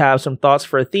 If you have some thoughts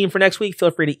for a theme for next week, feel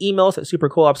free to email us at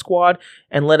supercoopsquad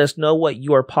and let us know what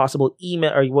your possible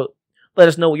let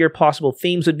us know what your possible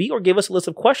themes would be, or give us a list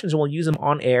of questions and we'll use them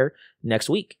on air next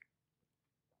week.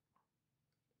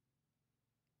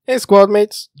 Hey, squad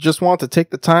mates. Just want to take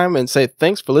the time and say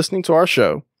thanks for listening to our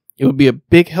show. It would be a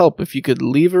big help if you could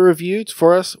leave a review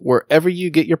for us wherever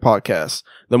you get your podcasts.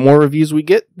 The more reviews we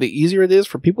get, the easier it is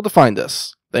for people to find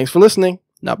us. Thanks for listening.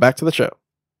 Now back to the show.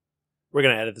 We're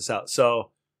going to edit this out.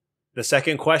 So the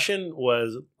second question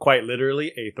was quite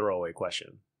literally a throwaway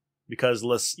question.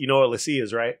 Because you know what Lassie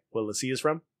is, right? What Lassie is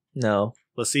from? No.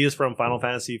 Lassie is from Final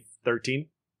Fantasy 13.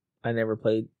 I never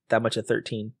played that much of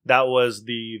 13. That was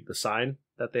the sign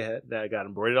that they had that got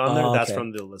embroidered on there. That's okay.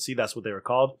 from the Lassie. That's what they were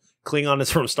called. Klingon is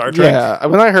from Star Trek. Yeah,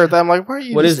 when I heard that, I'm like, why are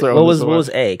you What throwing was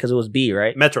A? Because it was B,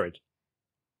 right? Metroid.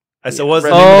 I said,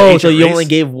 So you only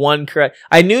gave one correct.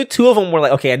 I knew two of them were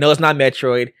like, okay, I know it's not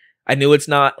Metroid. I knew it's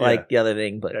not like the other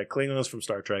thing, but Klingon is from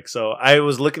Star Trek. So I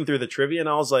was looking through the trivia and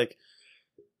I was like,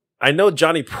 I know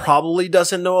Johnny probably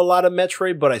doesn't know a lot of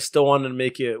Metroid, but I still wanted to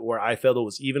make it where I felt it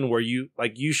was even, where you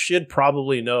should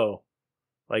probably know,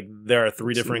 like, there are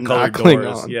 3 different colored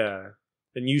doors. Yeah.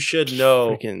 And you should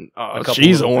know.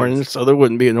 She's orange, things. So there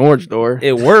wouldn't be an orange door.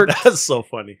 It worked. That's so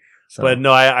funny. So. But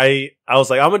no, I was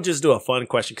like, I'm going to just do a fun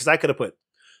question, because I could have put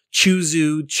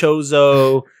Chuzu,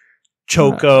 Chozo,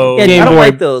 Choco. Yeah, I don't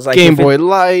like those. Like Game Boy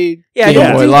Light. Yeah,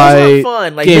 Game Boy Light.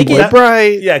 Fun. Like, Game Boy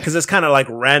Bright. Yeah, because it's kind of like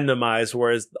randomized,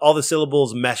 whereas all the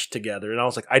syllables mesh together. And I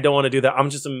was like, I don't want to do that. I'm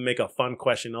just going to make a fun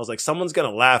question. I was like, someone's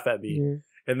going to laugh at me.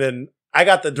 Mm-hmm. And then I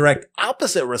got the direct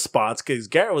opposite response, because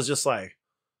Garrett was just like,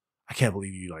 I can't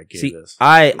believe you gave this.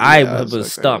 I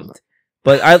was stumped.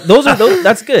 But those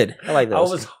that's good. I like those.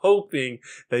 I was hoping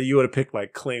that you would have picked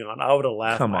like Klingon. I would have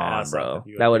laughed. Come on, bro.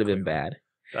 That would have been bad.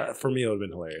 For me, it would have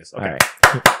been hilarious. Okay. All right.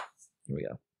 Here we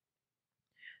go.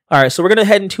 All right, so we're going to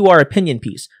head into our opinion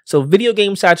piece. So video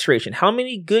game saturation. How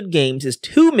many good games is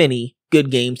too many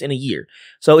good games in a year?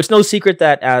 So it's no secret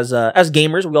that as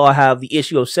gamers, we all have the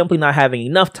issue of simply not having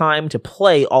enough time to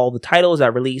play all the titles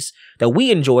that release that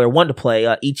we enjoy or want to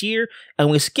play each year, and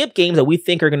we skip games that we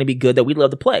think are going to be good that we'd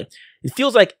love to play. It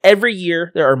feels like every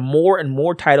year there are more and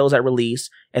more titles that release,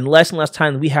 and less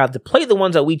time we have to play the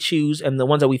ones that we choose and the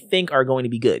ones that we think are going to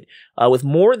be good. With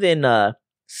more than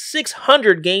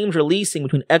 600 games releasing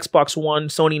between Xbox One,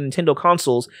 Sony, and Nintendo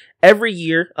consoles every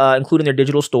year, including their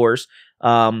digital stores.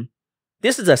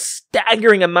 This is a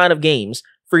staggering amount of games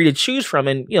for you to choose from,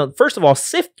 and first of all,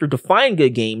 sift through to find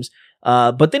good games,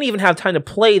 but then even have time to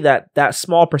play that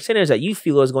small percentage that you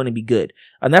feel is going to be good.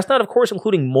 And that's not, of course,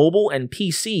 including mobile and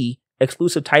PC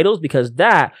exclusive titles, because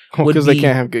that would because they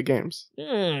can't have good games.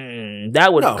 That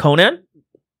would Conan.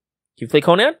 You play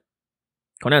Conan?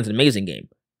 Conan's an amazing game.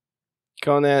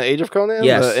 Conan, Age of Conan?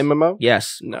 Yes. The MMO?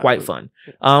 Yes. No. Quite fun.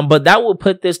 But that will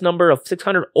put this number of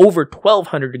 600 over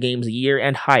 1,200 games a year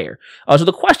and higher. So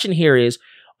the question here is,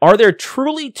 are there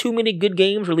truly too many good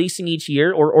games releasing each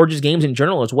year, or just games in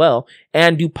general as well?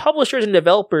 And do publishers and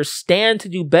developers stand to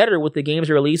do better with the games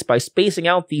released by spacing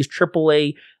out these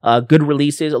AAA good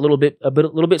releases a little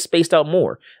bit spaced out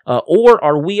more? Or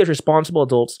are we as responsible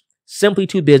adults simply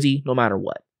too busy no matter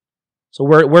what? So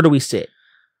where do we sit?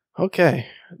 Okay,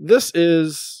 this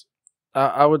is,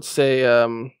 I would say,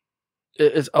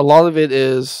 it's a lot of it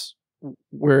is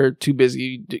we're too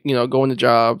busy, going to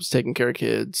jobs, taking care of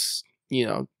kids,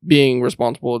 being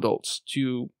responsible adults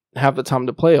to have the time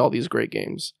to play all these great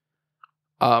games.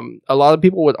 A lot of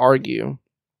people would argue,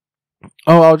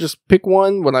 oh, I'll just pick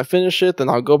one. When I finish it, then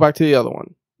I'll go back to the other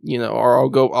one, or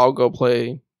I'll go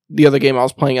play the other game I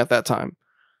was playing at that time.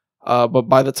 But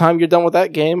by the time you're done with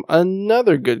that game,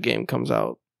 another good game comes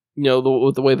out.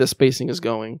 With the way the spacing is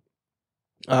going.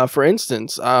 For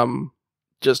instance,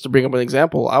 just to bring up an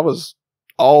example, I was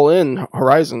all in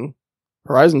Horizon.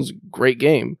 Horizon's a great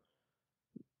game.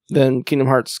 Then Kingdom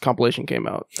Hearts compilation came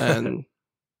out, and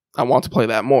I want to play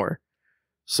that more.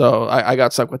 So I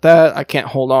got stuck with that. I can't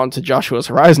hold on to Joshua's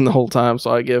Horizon the whole time,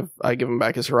 so I give him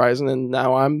back his Horizon, and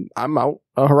now I'm out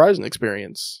a Horizon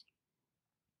experience.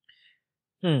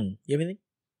 You have anything?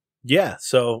 Yeah.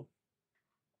 So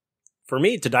for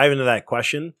me to dive into that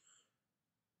question,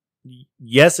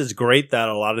 yes, it's great that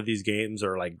a lot of these games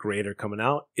are like great or coming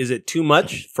out. Is it too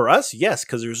much for us? Yes,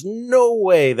 because there's no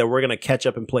way that we're going to catch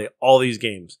up and play all these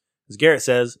games. As Garrett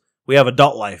says, we have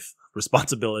adult life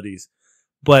responsibilities.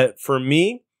 But for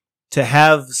me, to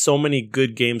have so many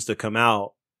good games to come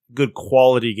out, good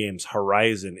quality games,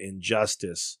 Horizon,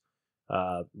 Injustice,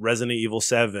 Resident Evil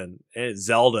 7,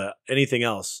 Zelda, anything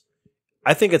else,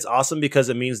 I think it's awesome because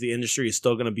it means the industry is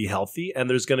still going to be healthy and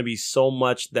there's going to be so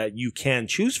much that you can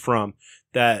choose from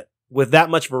that with that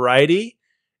much variety,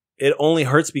 it only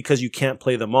hurts because you can't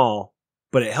play them all,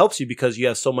 but it helps you because you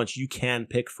have so much you can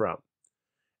pick from.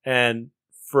 And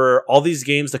for all these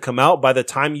games to come out, by the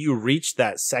time you reach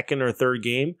that second or third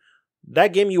game,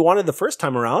 that game you wanted the first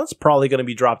time around, it's probably going to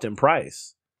be dropped in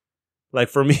price. Like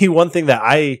for me, one thing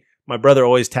that my brother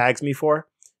always tags me for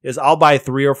is I'll buy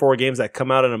 3 or 4 games that come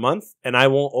out in a month and I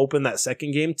won't open that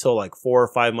second game till like 4 or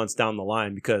 5 months down the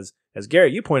line because as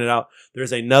Garrett, you pointed out,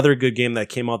 there's another good game that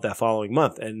came out that following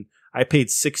month and I paid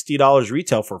 $60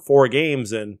 retail for 4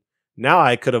 games and now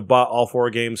I could have bought all 4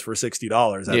 games for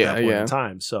 $60 at that point in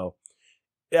time. So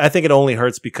I think it only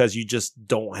hurts because you just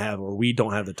don't have, or we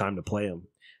don't have the time to play them.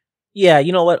 Yeah,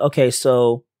 you know what? Okay,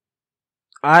 so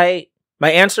my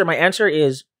answer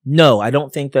is no. I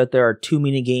don't think that there are too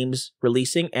many games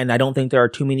releasing, and I don't think there are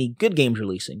too many good games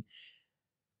releasing.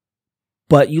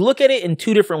 But you look at it in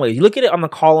 2 different ways. You look at it on the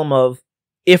column of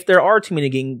if there are too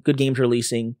many good games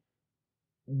releasing,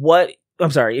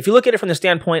 if you look at it from the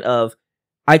standpoint of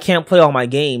I can't play all my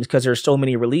games because there's so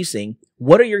many releasing,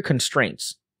 what are your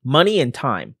constraints? Money and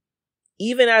time.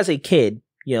 Even as a kid,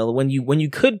 you know, when you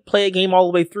could play a game all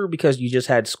the way through because you just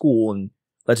had school, and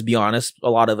let's be honest, a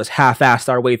lot of us half-assed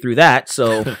our way through that.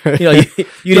 So, you know,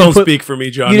 you don't speak for me,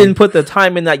 John. You didn't put the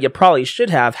time in that you probably should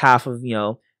have. Half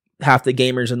the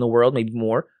gamers in the world, maybe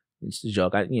more. It's a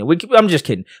joke. I'm just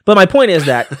kidding. But my point is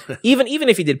that even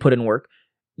if you did put in work,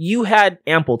 you had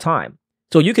ample time.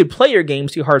 So you could play your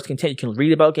games to your heart's content. You can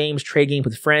read about games, trade games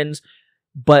with friends,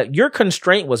 but your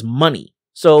constraint was money.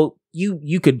 So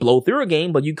you could blow through a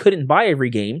game, but you couldn't buy every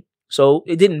game. So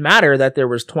it didn't matter that there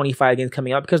was 25 games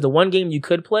coming out because the one game you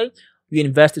could play, you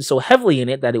invested so heavily in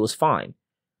it that it was fine.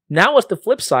 Now it's the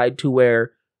flip side to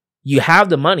where you have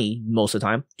the money most of the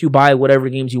time to buy whatever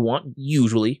games you want,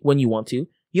 usually when you want to.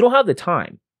 You don't have the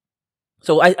time.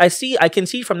 So I can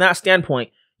see from that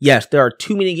standpoint, yes, there are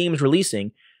too many games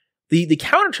releasing. The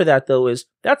counter to that though is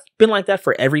that's been like that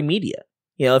for every media.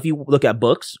 You know, if you look at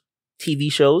books,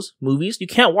 TV shows, movies, you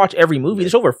can't watch every movie.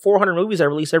 There's over 400 movies that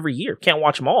release every year. Can't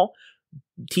watch them all.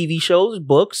 TV shows,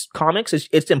 books, comics,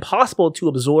 it's impossible to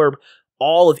absorb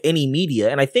all of any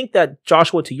media. And I think that,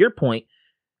 Joshua, to your point,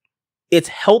 it's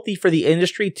healthy for the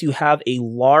industry to have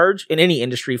in any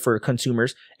industry for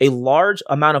consumers, a large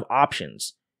amount of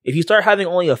options. If you start having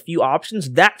only a few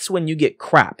options, that's when you get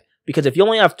crap. Because if you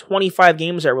only have 25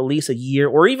 games that release a year,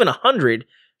 or even 100,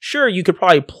 sure, you could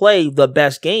probably play the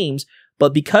best games,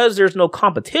 but because there's no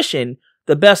competition,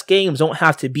 the best games don't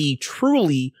have to be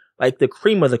truly like the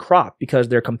cream of the crop because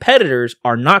their competitors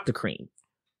are not the cream.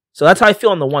 So that's how I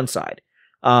feel on the one side.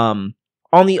 On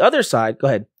the other side, go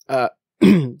ahead. I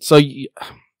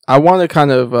want to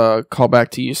kind of call back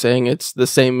to you saying it's the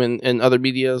same in other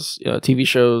medias, TV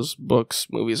shows, books,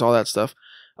 movies, all that stuff.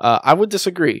 I would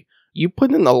disagree. You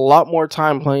put in a lot more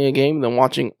time playing a game than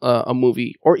watching a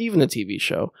movie or even a TV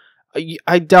show.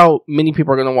 I doubt many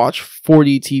people are going to watch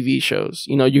 40 TV shows.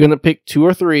 You know, you're going to pick 2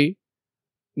 or 3.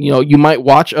 You know, you might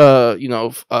watch up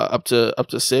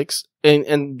to 6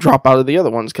 and drop out of the other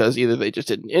ones because either they just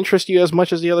didn't interest you as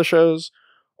much as the other shows,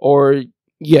 or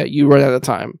you run out of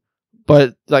time.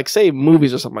 But like, say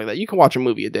movies or something like that, you can watch a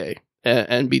movie a day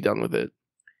and be done with it.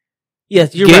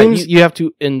 Yes, you're Games right. You have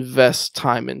to invest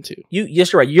time into.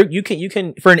 Yes, you're right. You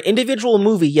can for an individual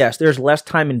movie. Yes, there's less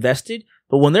time invested.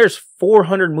 But when there's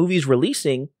 400 movies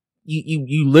releasing,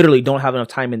 you literally don't have enough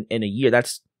time in a year.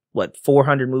 That's what,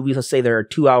 400 movies. Let's say there are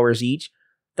 2 hours each.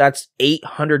 That's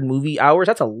 800 movie hours.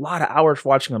 That's a lot of hours for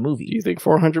watching a movie. Do you think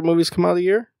 400 movies come out a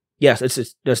year? Yes,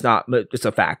 it's not. But it's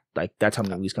a fact. Like that's how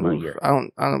many movies come out a year. I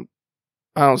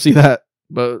don't see that.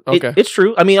 But okay, it's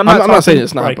true. I mean, I'm not saying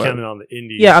it's not. Probably counting on the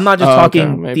indies. Yeah, I'm not just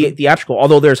talking okay, theatrical.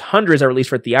 Although there's hundreds that are released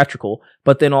for theatrical,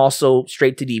 but then also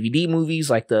straight to DVD movies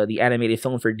like the animated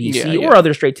film for DC or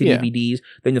other straight to DVDs.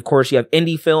 Then of course you have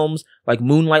indie films like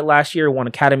Moonlight last year won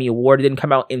Academy Award. It didn't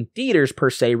come out in theaters per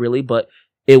se, really, but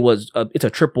it's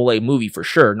a AAA movie for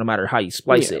sure, no matter how you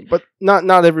splice it. But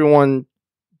not everyone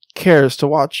cares to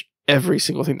watch every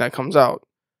single thing that comes out.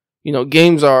 You know,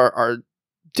 games are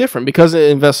different because it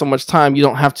invests so much time. You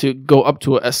don't have to go up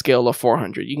to a scale of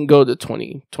 400. You can go to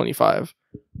 20, 25.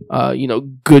 You know,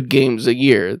 good games a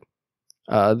year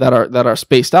that are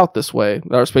spaced out this way.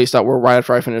 That are spaced out where right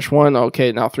after I finish one,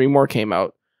 okay, now 3 more came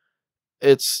out.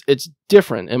 It's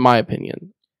different in my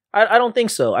opinion. I don't think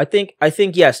so. I think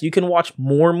yes, you can watch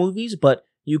more movies, but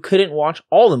you couldn't watch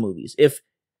all the movies. If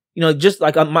you know, just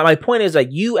like my point is, like,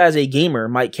 you as a gamer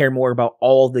might care more about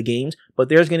all the games, but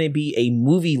there's going to be a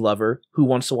movie lover who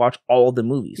wants to watch all the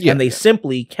movies, and they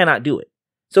simply cannot do it.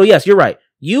 So yes, you're right.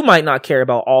 You might not care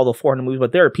about all the 400 movies,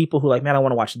 but there are people who like, man, I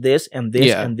want to watch this and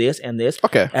this and this and this,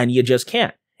 and you just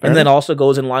can't. And then also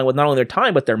goes in line with not only their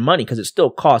time but their money, because it still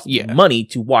costs money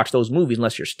to watch those movies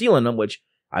unless you're stealing them, which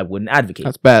I wouldn't advocate.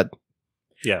 That's bad.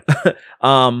 Yeah.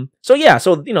 So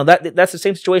you know, that's the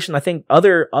same situation I think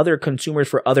other consumers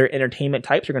for other entertainment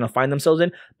types are going to find themselves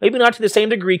in. Maybe not to the same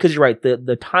degree, because you're right.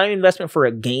 The time investment for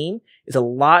a game is a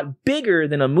lot bigger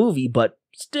than a movie, but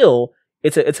still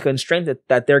it's a constraint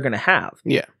that they're going to have.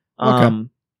 Yeah.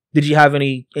 Did you have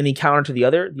any counter to the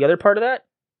other part of that?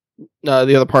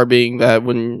 The other part being that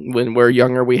when we're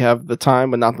younger, we have the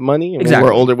time but not the money. And when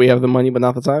we're older, we have the money but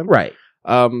not the time. Right.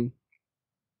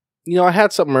 You know, I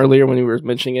had something earlier when you were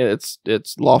mentioning it.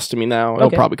 It's lost to me now.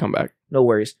 It'll probably come back. No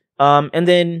worries. And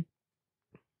then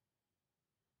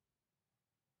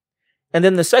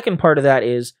the second part of that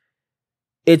is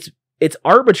it's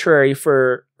arbitrary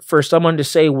for someone to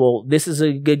say, well, this is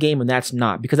a good game and that's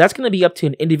not, because that's going to be up to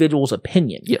an individual's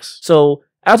opinion. Yes. So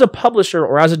as a publisher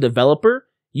or as a developer,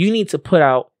 you need to put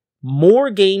out more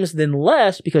games than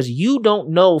less, because you don't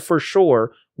know for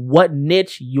sure what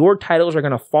niche your titles are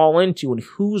going to fall into and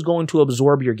who's going to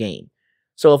absorb your game.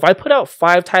 So if I put out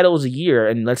 5 titles a year,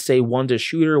 and let's say one's a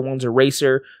shooter, one's a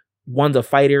racer, one's a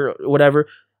fighter, whatever,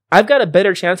 I've got a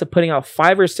better chance of putting out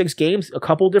 5 or 6 games, a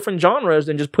couple different genres,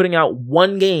 than just putting out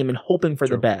one game and hoping for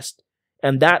the best.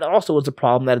 And that also is a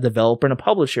problem that a developer and a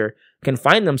publisher can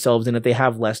find themselves in if they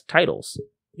have less titles.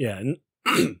 Yeah. And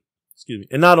excuse me.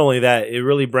 And not only that, it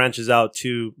really branches out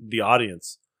to the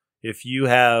audience. If you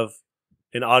have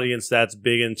an audience that's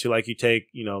big into, like, you take,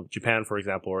 you know, Japan, for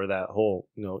example, or that whole,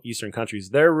 you know, Eastern countries,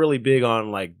 they're really big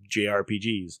on, like,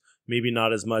 JRPGs, maybe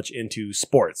not as much into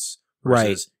sports.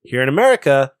 Versus here in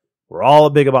America, we're all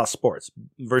big about sports,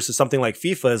 versus something like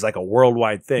FIFA is like a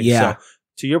worldwide thing. Yeah. So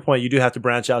to your point, you do have to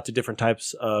branch out to different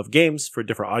types of games for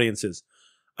different audiences.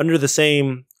 Under the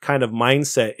same kind of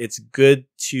mindset, it's good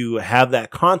to have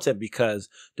that content, because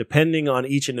depending on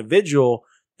each individual,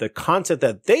 the content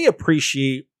that they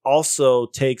appreciate also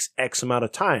takes X amount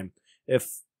of time.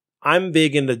 If I'm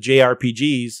big into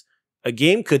JRPGs, a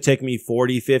game could take me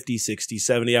 40, 50, 60,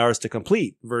 70 hours to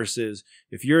complete, versus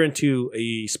if you're into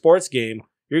a sports game,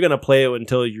 you're going to play it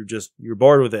until you're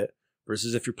bored with it.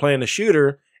 Versus if you're playing a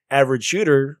shooter, average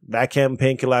shooter, that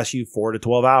campaign can last you 4 to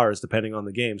 12 hours depending on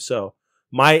the game. So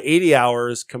my 80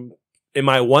 hours in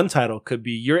my one title could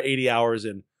be your 80 hours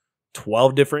in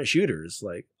 12 different shooters.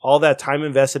 Like, all that time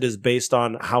invested is based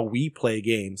on how we play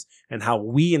games and how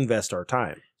we invest our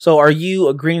time. So are you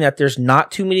agreeing that there's not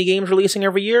too many games releasing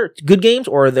every year, good games,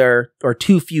 or there are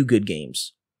too few good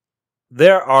games?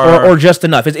 There are, or just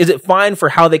enough. Is it fine for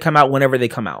how they come out whenever they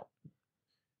come out?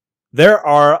 There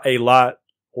are a lot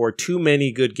or too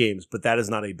many good games, but that is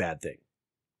not a bad thing.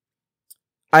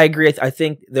 I agree. I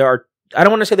think there are, I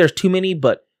don't want to say there's too many,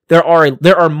 but there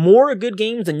are more good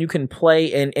games than you can play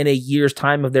in a year's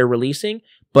time of their releasing,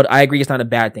 but I agree it's not a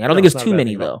bad thing. I don't think it's too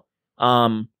many though.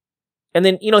 And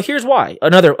then, you know, here's why.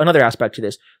 Another aspect to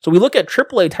this. So we look at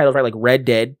AAA titles, right? Like Red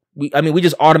Dead. We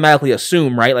just automatically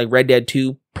assume, right? Like Red Dead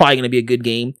 2, probably going to be a good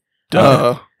game.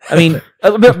 Duh. I mean,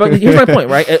 but here's my point,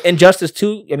 right? Injustice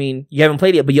 2, I mean, you haven't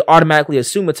played it, but you automatically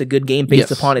assume it's a good game based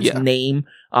upon its name.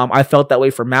 I felt that way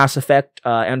for Mass Effect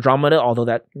Andromeda, although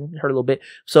that hurt a little bit.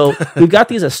 So we've got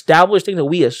these established things that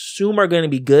we assume are going to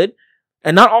be good.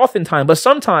 And not oftentimes, but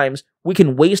sometimes we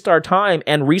can waste our time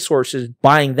and resources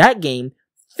buying that game,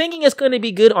 thinking it's going to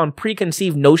be good on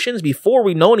preconceived notions before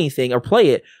we know anything or play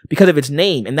it because of its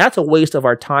name. And that's a waste of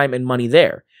our time and money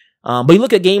there. But you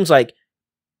look at games like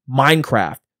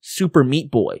Minecraft, Super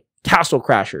Meat Boy, Castle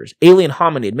Crashers, Alien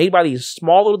Hominid, made by these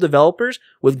small little developers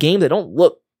with games that don't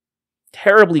look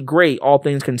terribly great, all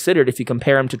things considered, if you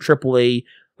compare them to AAA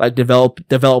like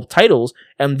developed titles.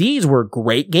 And these were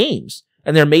great games,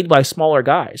 and they're made by smaller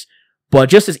guys. But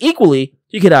just as equally,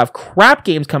 you could have crap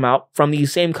games come out from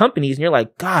these same companies, and you're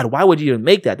like, God, why would you even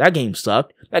make that? That game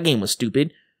sucked. That game was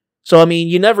stupid. So, I mean,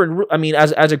 you never, I mean,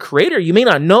 as a creator, you may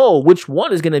not know which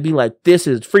one is going to be like, this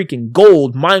is freaking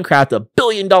gold, Minecraft, $1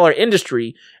 billion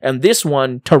industry, and this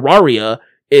one, Terraria,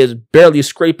 is barely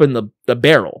scraping the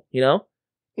barrel, you know?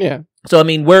 Yeah. So, I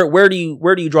mean, where do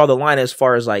you draw the line as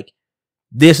far as like,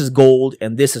 this is gold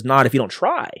and this is not if you don't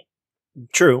try?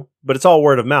 True, but it's all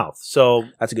word of mouth. So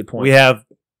that's a good point. We have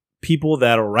people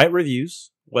that'll write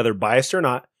reviews, whether biased or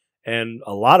not, and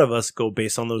a lot of us go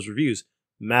based on those reviews.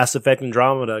 Mass Effect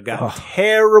Andromeda got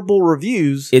terrible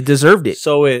reviews. It deserved it.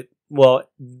 So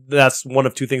that's one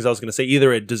of two things I was going to say.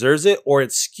 Either it deserves it or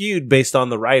it's skewed based on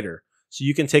the writer. So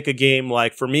you can take a game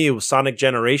like, for me, it was Sonic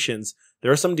Generations.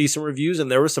 There are some decent reviews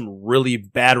and there were some really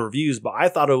bad reviews, but I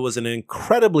thought it was an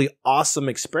incredibly awesome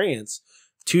experience.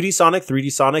 2D Sonic,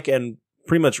 3D Sonic, and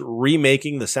pretty much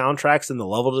remaking the soundtracks and the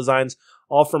level designs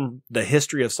all from the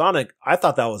history of Sonic. I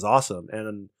thought that was awesome.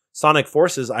 And Sonic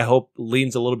Forces, I hope,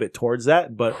 leans a little bit towards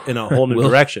that, but in a whole new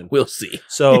direction. We'll see.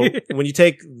 So when you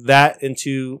take that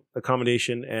into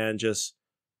accommodation and just,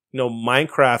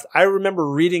 Minecraft, I remember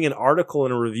reading an article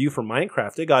and a review for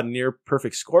Minecraft. It got near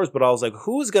perfect scores, but I was like,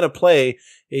 who's going to play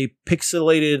a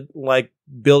pixelated, like,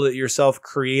 build it yourself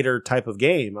creator type of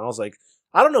game? I was like,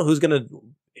 I don't know who's going to,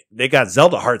 they got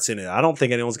Zelda hearts in it. I don't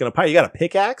think anyone's going to play. You got a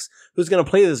pickaxe? Who's going to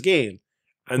play this game?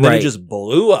 And then it just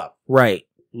blew up. Right.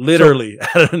 Literally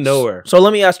out of nowhere. So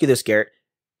let me ask you this, Garrett.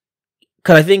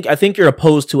 Because I think you're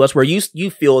opposed to us where you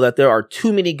feel that there are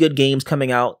too many good games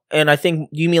coming out. And I think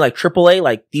you mean like AAA,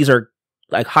 like these are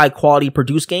like high quality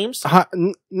produced games?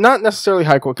 Not necessarily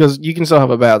high quality, because you can still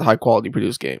have a bad high quality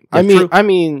produced game. Yeah, I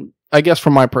mean, I guess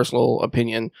from my personal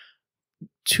opinion,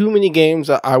 too many games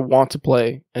that I want to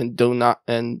play and don't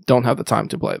have the time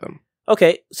to play them.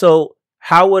 Okay, so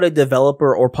how would a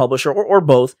developer or publisher or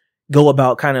both go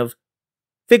about kind of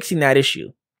fixing that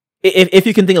issue? If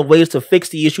you can think of ways to fix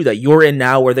the issue that you're in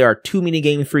now, where there are too many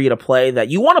games for you to play that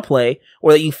you want to play,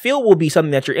 or that you feel will be something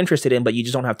that you're interested in, but you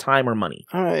just don't have time or money.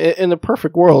 In the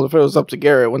perfect world, if it was up to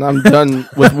Garrett, when I'm done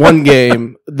with one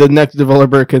game, the next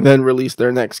developer can then release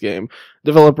their next game.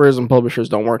 Developers and publishers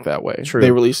don't work that way. True.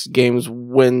 They release games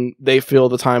when they feel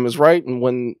the time is right and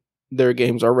when their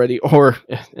games are ready, or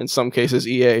in some cases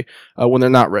EA, when they're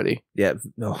not ready. Yeah.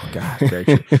 Oh, God. Very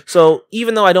true. So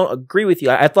even though I don't agree with you,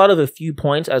 I thought of a few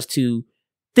points as to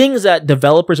things that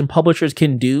developers and publishers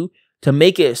can do to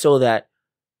make it so that,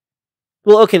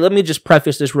 well, okay, let me just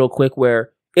preface this real quick,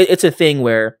 where it's a thing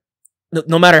where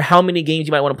no matter how many games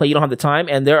you might want to play, you don't have the time,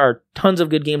 and there are tons of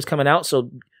good games coming out,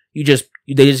 so they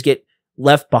just get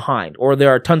left behind, or there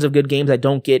are tons of good games that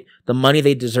don't get the money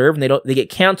they deserve, and they get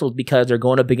canceled because they're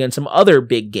going up against some other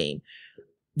big game.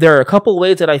 There are a couple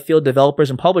ways that I feel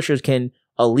developers and publishers can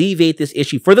alleviate this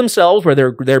issue for themselves, where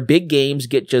their big games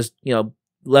get just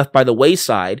left by the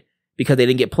wayside because they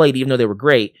didn't get played even though they were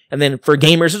great, and then for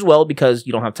gamers as well because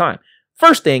you don't have time.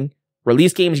 First thing,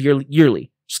 release games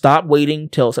yearly. Stop waiting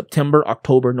till September,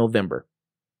 October, November.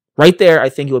 Right there, I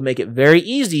think it would make it very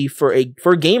easy for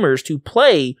gamers to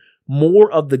play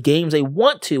more of the games they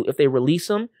want to if they release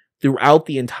them throughout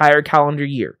the entire calendar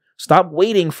year. Stop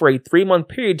waiting for a 3-month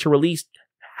period to release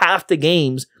half the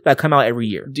games that come out every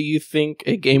year. Do you think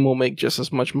a game will make just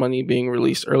as much money being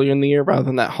released earlier in the year rather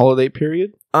than that holiday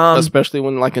period? Especially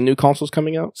when like a new console's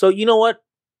coming out? So you know what?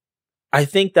 I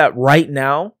think that right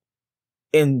now,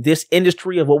 in this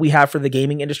industry of what we have for the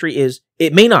gaming industry, is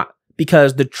it may not.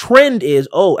 Because the trend is,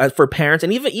 as for parents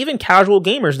and even casual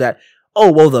gamers, that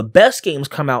the best games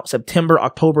come out September,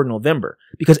 October, November,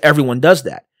 because everyone does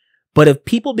that. But if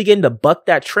people begin to buck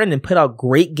that trend and put out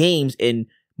great games in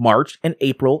March and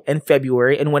April and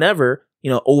February and whenever,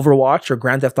 Overwatch or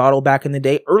Grand Theft Auto back in the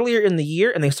day, earlier in the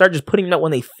year, and they start just putting them out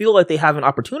when they feel like they have an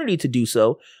opportunity to do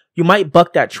so, you might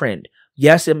buck that trend.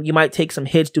 Yes, you might take some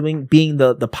hits being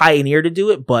the pioneer to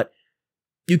do it, but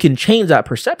you can change that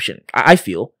perception, I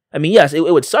feel. I mean, yes, it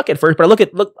would suck at first, but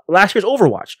look last year's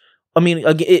Overwatch. I mean,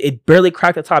 it barely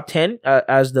cracked the top 10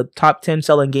 as the top 10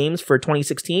 selling games for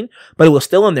 2016, but it was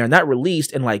still in there, and that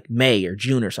released in like May or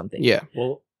June or something. Yeah.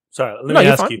 Well, sorry, let me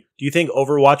ask you, do you think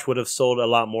Overwatch would have sold a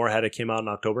lot more had it came out in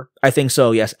October? I think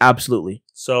so, yes, absolutely.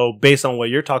 So based on what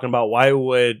you're talking about, why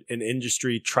would an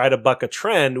industry try to buck a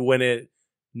trend when it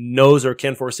knows or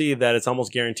can foresee that it's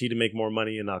almost guaranteed to make more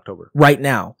money in October? Right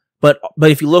now. But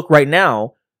if you look right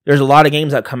now, there's a lot of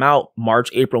games that come out March,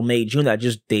 April, May, June that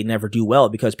they never do well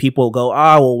because people go,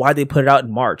 why'd they put it out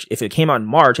in March? If it came out in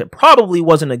March, it probably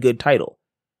wasn't a good title.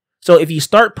 So if you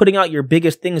start putting out your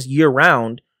biggest things year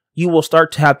round, you will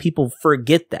start to have people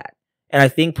forget that. And I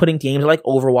think putting games like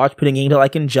Overwatch, putting games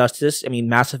like Injustice,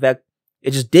 Mass Effect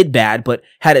It just did bad, but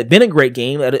had it been a great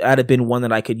game, that'd have been one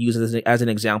that I could use as an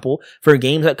example for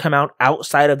games that come out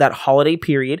outside of that holiday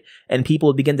period and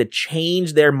people begin to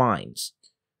change their minds.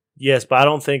 Yes, but I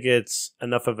don't think it's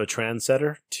enough of a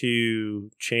trendsetter to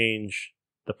change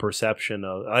the perception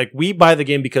of, like, we buy the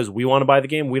game because we want to buy the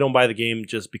game. We don't buy the game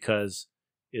just because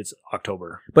it's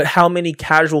October. But how many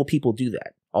casual people do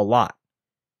that? A lot.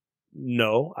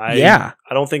 No, I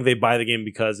don't think they buy the game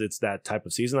because it's that type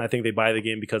of season. I think they buy the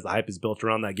game because the hype is built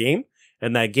around that game,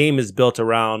 and that game is built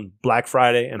around Black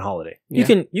Friday and holiday.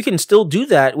 Yeah. You can still do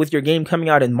that with your game coming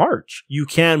out in March. You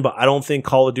can, but I don't think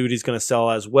Call of Duty is going to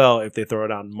sell as well if they throw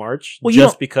it out in March,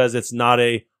 because it's not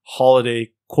a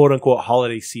holiday, quote unquote,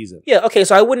 holiday season. Yeah, okay,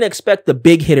 so I wouldn't expect the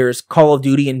big hitters, Call of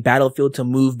Duty and Battlefield, to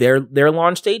move their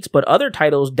launch dates, but other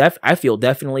titles I feel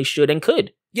definitely should and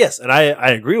could. Yes, and I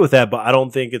agree with that, but I don't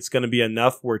think it's going to be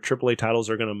enough where most AAA titles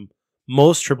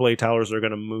are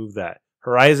going to move that.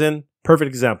 Horizon, perfect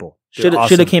example. Should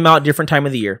have came out different time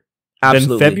of the year.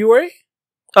 Absolutely. Then February?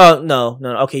 Oh, no.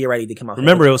 Okay, you're right. It did come out.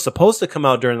 Remember, it was supposed to come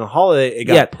out during the holiday. It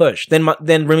got pushed. Then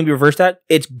maybe reverse that.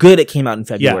 It's good it came out in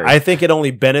February. Yeah, I think it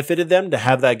only benefited them to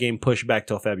have that game pushed back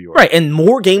till February. Right, and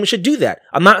more games should do that.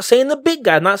 I'm not saying the big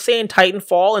guy. I'm not saying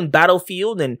Titanfall and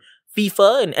Battlefield and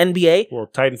FIFA and NBA. Well,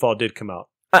 Titanfall did come out.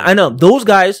 I know. Those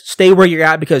guys stay where you're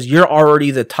at because you're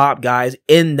already the top guys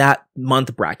in that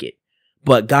month bracket.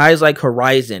 But guys like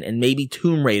Horizon and maybe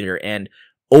Tomb Raider and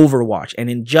Overwatch and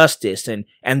Injustice and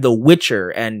The Witcher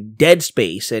and Dead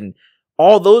Space and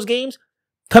all those games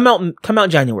come out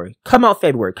January, come out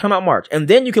February, come out March. And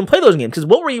then you can play those games. Because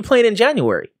what were you playing in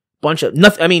January? Bunch of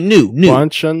nothing. I mean, new.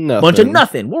 Bunch of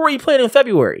nothing. What were you playing in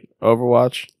February?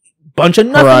 Overwatch. Bunch of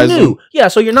nothing Horizon. New. Yeah,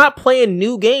 so you're not playing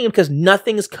new games because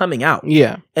nothing's coming out.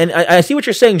 Yeah. And I see what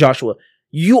you're saying, Joshua.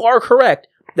 You are correct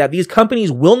that these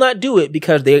companies will not do it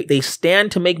because they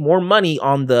stand to make more money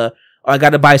on the, I got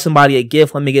to buy somebody a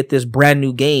gift, let me get this brand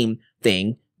new game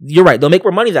thing. You're right. They'll make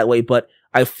more money that way, but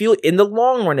I feel in the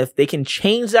long run, if they can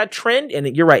change that trend,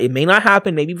 and you're right, it may not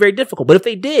happen, may be very difficult, but if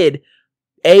they did,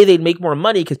 A, they'd make more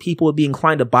money because people would be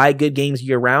inclined to buy good games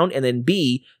year round, and then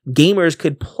B, gamers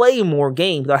could play more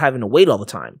games without having to wait all the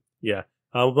time. Yeah.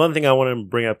 One thing I want to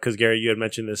bring up, because Gary, you had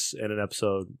mentioned this in an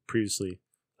episode previously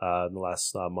in the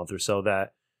last month or so,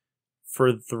 that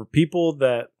for the people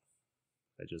that,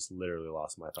 I just literally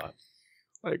lost my thought.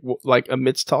 Like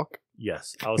amidst talk?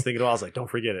 Yes. I was thinking, I was like, don't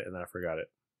forget it, and then I forgot it.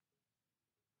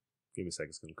 Give me a second,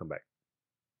 it's going to come back.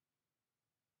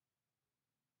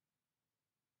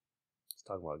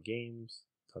 Talking about games,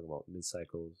 talking about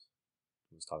mid-cycles,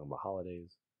 I was talking about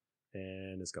holidays,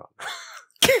 and it's gone.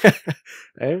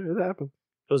 Hey, it happened.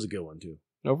 It was a good one, too.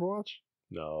 Overwatch?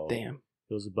 No. Damn.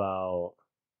 It wasn't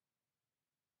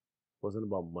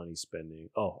about money spending.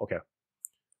 Oh, okay.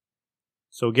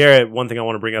 So, Garrett, one thing I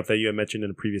want to bring up that you had mentioned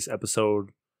in a previous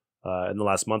episode in the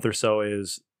last month or so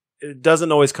is it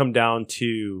doesn't always come down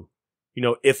to,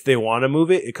 if they want to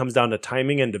move it, it comes down to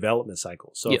timing and development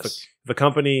cycles. So if a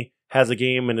company has a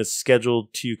game and it's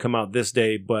scheduled to come out this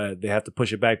day, but they have to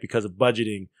push it back because of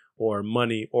budgeting or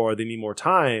money or they need more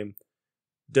time,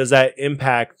 does that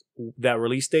impact that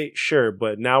release date? Sure.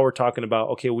 But now we're talking about,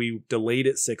 okay, we delayed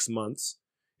it 6 months.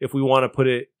 If we want to put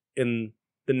it in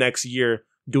the next year,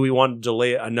 do we want to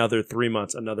delay it another 3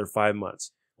 months, another 5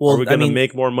 months? Well, are we going to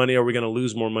make more money or are we going to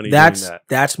lose more money doing that?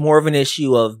 That's more of an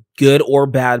issue of good or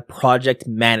bad project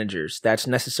managers. That's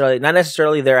not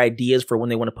necessarily their ideas for when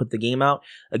they want to put the game out.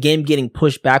 A game getting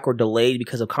pushed back or delayed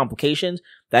because of complications,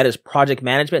 that is project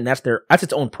management, and that's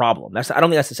its own problem. I don't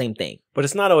think that's the same thing. But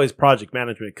it's not always project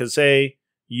management, because say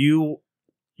you're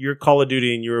Call of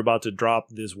Duty and you're about to drop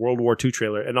this World War II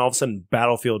trailer, and all of a sudden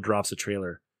Battlefield drops a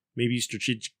trailer. Maybe you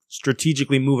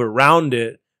strategically move around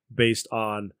it based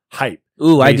on hype.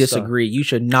 Ooh, I disagree. You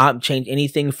should not change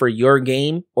anything for your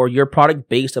game or your product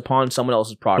based upon someone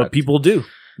else's product. But people do.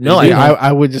 No,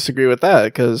 I would disagree with that,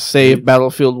 because say if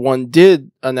Battlefield 1 did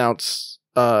announce,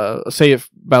 if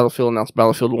Battlefield announced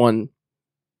Battlefield 1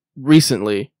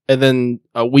 recently, and then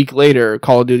a week later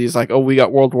Call of Duty is like, oh, we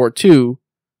got World War II,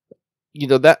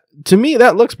 that, to me,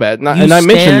 that looks bad. And I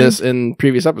mentioned this in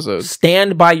previous episodes.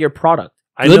 Stand by your product.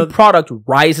 Good product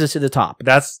rises to the top.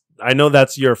 I know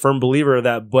that's you're a firm believer of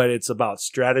that, but it's about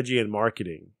strategy and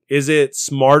marketing. Is it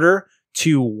smarter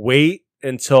to wait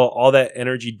until all that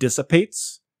energy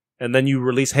dissipates and then you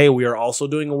release, hey, we are also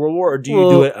doing a World War, or do you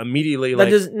do it immediately?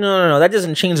 No. That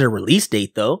doesn't change their release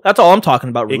date, though. That's all I'm talking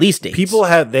about, release dates.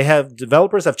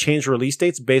 Developers have changed release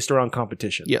dates based around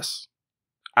competition. Yes.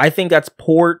 I think that's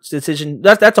poor decision.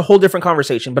 That's a whole different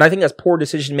conversation, but I think that's poor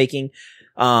decision making.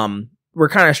 We're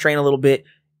kind of straying a little bit.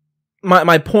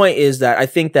 My point is that I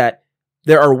think that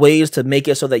there are ways to make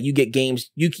it so that you get games.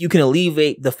 You can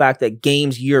alleviate the fact that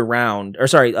games year round, or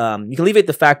sorry, you can alleviate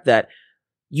the fact that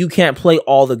you can't play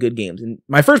all the good games. And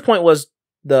my first point was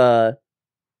the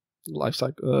life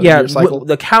cycle. year cycle.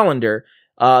 The calendar.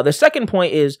 The second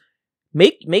point is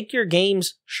make your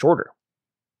games shorter.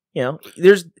 You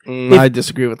know, I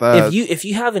disagree with that. If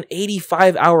you have an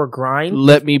 85-hour grind,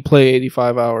 let me play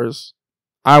 85 hours.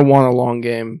 I want a long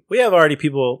game. We have already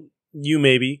people, you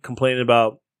maybe, complaining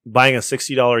about buying a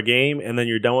 $60 game and then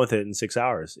you're done with it in 6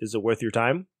 hours. Is it worth your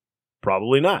time?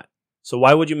 Probably not. So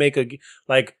why would you make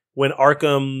like when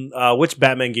Arkham, which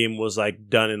Batman game was like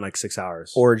done in like 6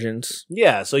 hours? Origins.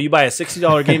 Yeah. So you buy a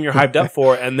 $60 game you're hyped up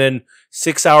for, and then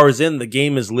 6 hours in, the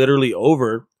game is literally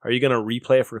over. Are you going to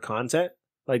replay it for content?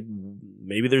 Like,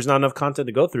 maybe there's not enough content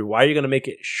to go through. Why are you going to make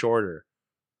it shorter?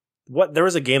 There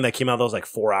was a game that came out that was like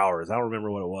 4 hours. I don't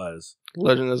remember what it was.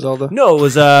 Legend of Zelda? No,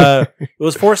 it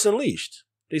was Force Unleashed.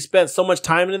 They spent so much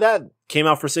time into that. Came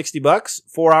out for $60.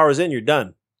 4 hours in, you're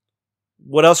done.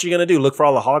 What else are you going to do? Look for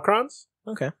all the holocrons?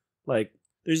 Okay. Like,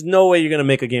 there's no way you're going to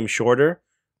make a game shorter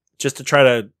just to try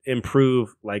to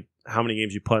improve like how many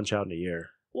games you punch out in a year.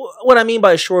 Well, what I mean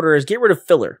by shorter is get rid of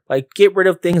filler. Like, get rid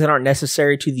of things that aren't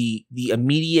necessary to the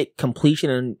immediate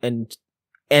completion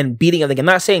and beating of the game.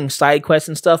 I'm not saying side quests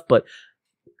and stuff, but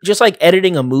just like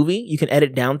editing a movie, you can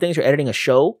edit down things, or editing a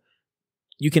show,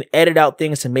 you can edit out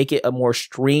things to make it a more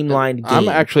streamlined game. I'm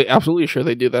actually absolutely sure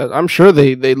they do that. I'm sure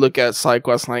they look at side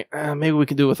quests like, maybe we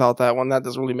can do without that one. That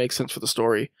doesn't really make sense for the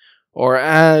story. Or,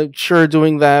 sure,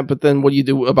 doing that, but then what do you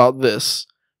do about this?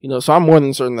 You know, so I'm more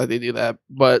than certain that they do that.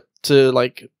 But to,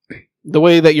 like, the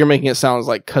way that you're making it sound is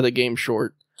like cut a game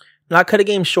short. Not cut a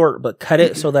game short, but cut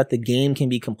it so that the game can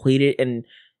be completed in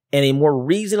a more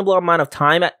reasonable amount of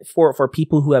time for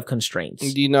people who have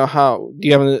constraints. Do you know how? Do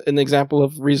you have an example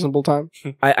of reasonable time?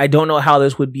 I don't know how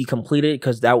this would be completed,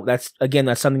 because that's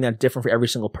something that's different for every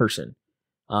single person.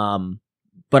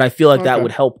 But I feel like that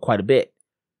would help quite a bit.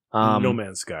 No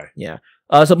Man's Sky. Yeah.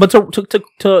 But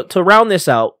to round this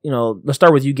out, you know, let's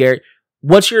start with you, Garrett.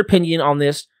 What's your opinion on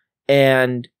this,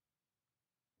 and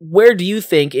where do you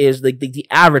think is the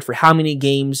average for how many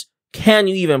games can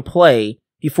you even play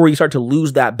before you start to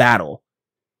lose that battle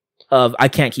of I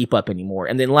can't keep up anymore?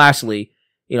 And then lastly,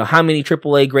 you know, how many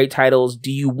AAA great titles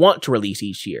do you want to release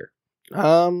each year?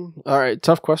 All right,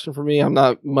 tough question for me. I'm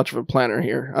not much of a planner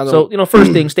here. So, you know,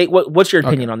 first thing, state what's your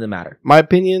opinion on the matter? My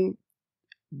opinion,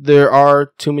 there are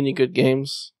too many good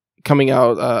games coming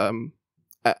out.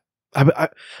 I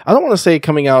don't want to say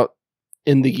coming out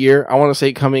in the year. I want to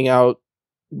say coming out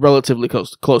relatively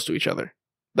close to each other.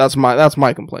 That's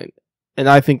my complaint, and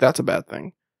I think that's a bad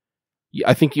thing.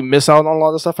 I think you miss out on a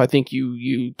lot of stuff. I think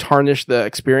you tarnish the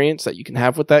experience that you can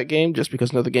have with that game just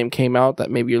because another game came out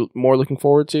that maybe you're more looking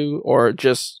forward to, or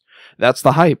just that's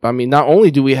the hype. I mean, not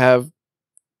only do we have,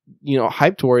 you know,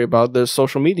 hype to worry about, there's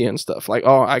social media and stuff like,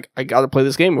 oh, I got to play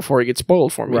this game before it gets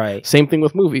spoiled for me. Right. Same thing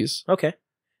with movies. Okay.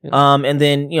 Yeah. And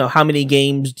then, you know, how many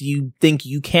games do you think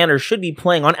you can or should be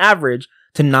playing on average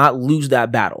to not lose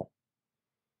that battle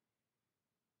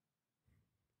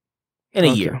in a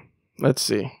year? Let's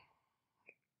see.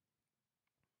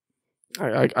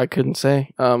 I couldn't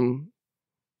say. Again,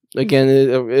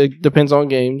 it depends on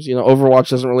games. You know, Overwatch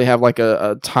doesn't really have like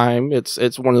a time. It's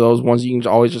one of those ones you can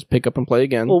always just pick up and play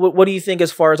again. Well, what do you think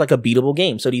as far as like a beatable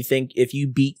game? So do you think if you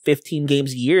beat 15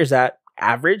 games a year, is that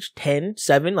average 10,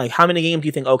 7? Like, how many games do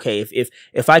you think, okay,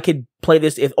 if I could play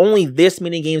this, if only this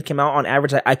many games came out on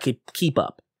average, I could keep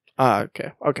up?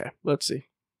 Okay. Let's see.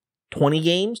 20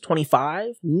 games?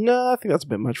 25? No, I think that's a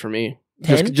bit much for me.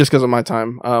 10? Just because of my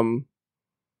time.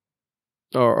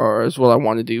 Or is what I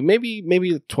want to do.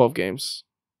 Maybe 12 games.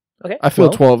 Okay. I feel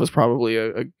 12 is probably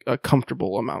a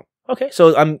comfortable amount. Okay,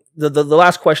 so the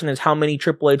last question is, how many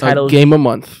AAA titles? A game a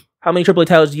month. How many AAA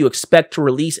titles do you expect to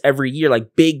release every year?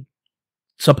 Like big,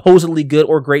 supposedly good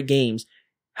or great games.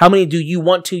 How many do you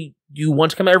want to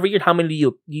come out every year? How many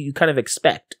do you kind of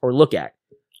expect or look at?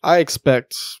 I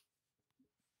expect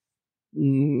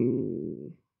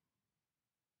 30,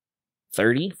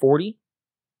 40?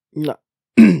 No.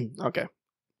 Okay.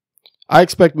 I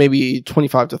expect maybe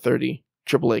 25 to 30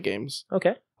 AAA games.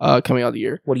 Okay. Coming out a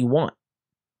year. What do you want?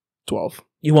 12.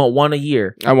 You want one a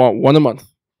year? I want one a month.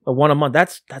 One a month.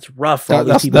 That's rough for all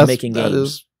these people making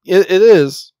games. It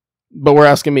is. But we're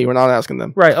asking me. We're not asking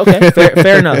them. Right. Okay.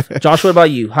 Fair enough. Josh, what about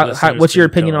you? What's your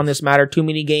opinion on this matter? Too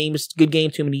many games, good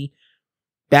games, too many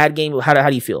bad games? How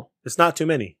do you feel? It's not too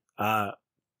many. To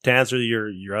answer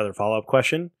your other follow-up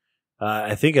question,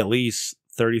 I think at least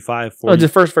 35, 40. Oh, the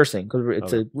first thing, because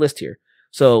it's a list here.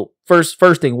 So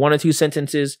first thing, 1 or 2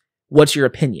 sentences. What's your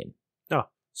opinion? No.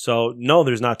 So no,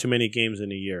 there's not too many games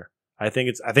in a year. I think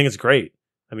it's great.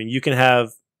 I mean, you can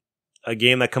have a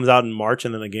game that comes out in March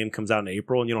and then a game comes out in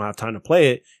April and you don't have time to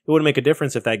play it. It wouldn't make a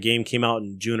difference if that game came out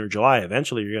in June or July.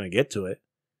 Eventually, you're going to get to it.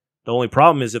 The only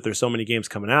problem is if there's so many games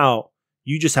coming out,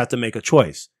 you just have to make a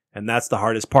choice. And that's the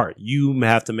hardest part. You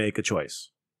have to make a choice.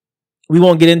 We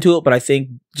won't get into it, but I think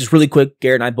just really quick,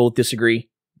 Garrett and I both disagree.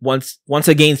 Once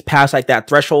a game's past like that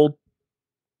threshold,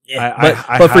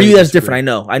 but for you, that's different.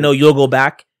 I know you'll go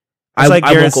back. I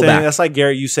won't go back. That's like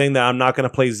Garrett, you saying that I'm not going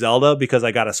to play Zelda because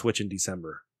I got a Switch in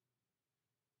December.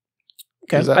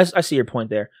 Okay, I see your point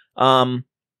there.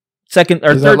 Second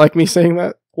or is third, that like me saying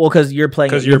that? Well, because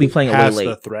you'll be playing it way late.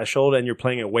 The threshold, and you're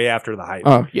playing it way after the hype.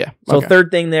 Oh yeah. So third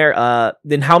thing there.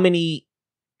 Then how many?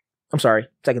 I'm sorry.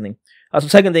 Second thing.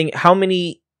 Second thing. How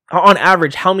many? On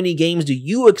average, how many games do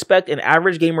you expect an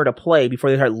average gamer to play before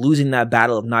they start losing that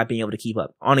battle of not being able to keep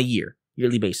up on a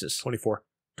yearly basis? 24.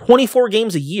 24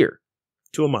 games a year.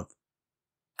 2 a month.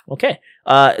 Okay.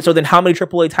 So then how many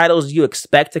AAA titles do you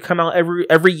expect to come out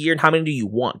every year, and how many do you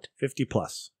want? 50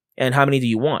 plus. And how many do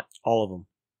you want? All of them.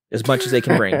 As much as they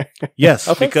can bring. Yes,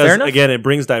 okay, because again, it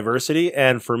brings diversity,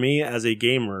 and for me as a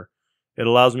gamer, it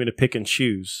allows me to pick and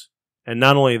choose. And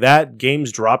not only that,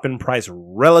 games drop in price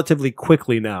relatively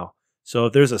quickly now. So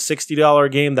if there's a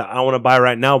 $60 game that I want to buy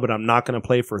right now, but I'm not going to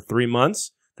play for 3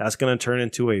 months, that's going to turn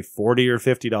into a $40 or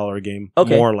 $50 game,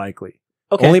 more likely.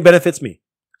 Okay. Only benefits me.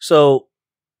 So,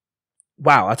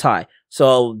 wow, that's high.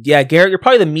 So, yeah, Garrett, you're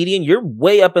probably the median. You're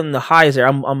way up in the highs there.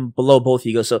 I'm below both of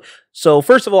you guys. So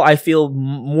first of all, I feel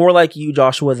more like you,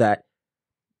 Joshua, that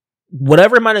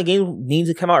whatever amount of games needs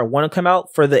to come out or want to come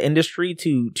out for the industry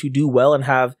to do well and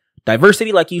have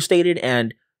diversity, like you stated,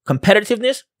 and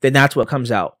competitiveness, then that's what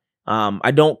comes out.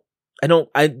 It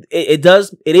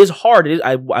is hard.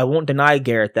 I won't deny,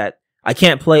 Garrett, that I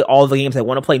can't play all the games I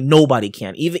want to play. Nobody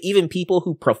can. Even people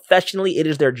who professionally, it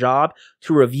is their job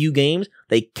to review games,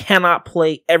 they cannot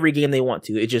play every game they want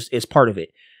to. It's part of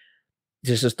it.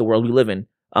 It's just the world we live in.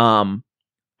 On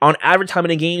average, how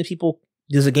many games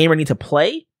does a gamer need to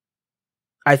play?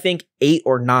 I think 8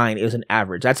 or 9 is an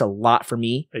average. That's a lot for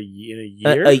me. In a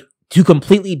year? To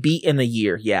completely beat in a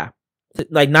year, yeah.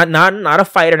 Like not a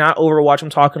fighter, not Overwatch. I'm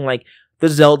talking like the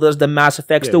Zeldas, the Mass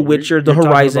Effects, the Witcher, the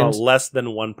Horizons. Less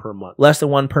than 1 per month. Less than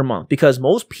 1 per month. Because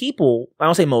most people, I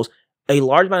don't say most, a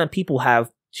large amount of people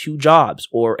have 2 jobs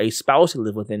or a spouse to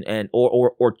live with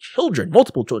or children,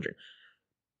 multiple children.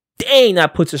 Dang,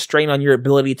 that puts a strain on your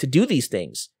ability to do these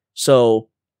things. So,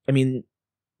 I mean,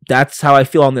 that's how I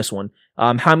feel on this one.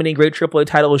 How many great AAA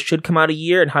titles should come out a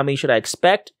year and how many should I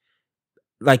expect?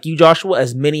 Like you, Joshua,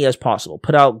 as many as possible.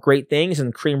 Put out great things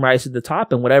and cream rise to the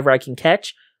top, and whatever I can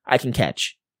catch, I can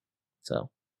catch. So,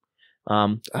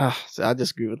 I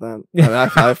disagree with that.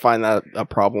 I find that a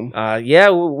problem. Yeah,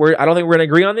 I don't think we're gonna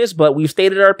agree on this, but we've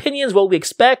stated our opinions, what we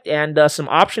expect, and some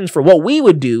options for what we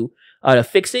would do to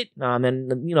fix it.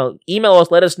 And email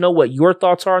us, let us know what your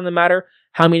thoughts are on the matter.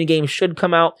 How many games should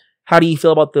come out? How do you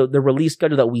feel about the release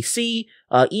schedule that we see?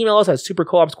 Email us at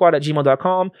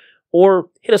supercoopsquad@gmail.com or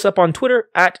hit us up on Twitter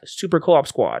at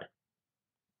supercoopsquad.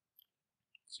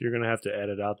 So you're going to have to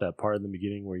edit out that part in the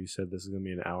beginning where you said this is going to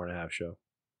be an hour and a half show.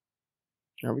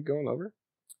 Are we going over?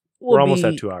 We're almost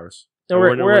at 2 hours. No,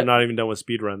 we're not even done with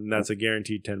speedrun, and that's a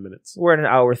guaranteed 10 minutes. We're at an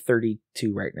hour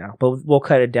 32 right now, but we'll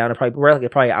cut it down to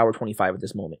probably an hour 25 at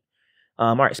this moment.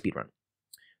 All right, speedrun.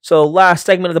 So last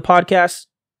segment of the podcast.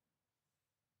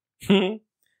 Speedrun.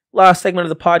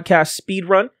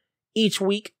 Each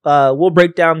week, we'll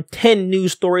break down 10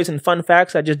 news stories and fun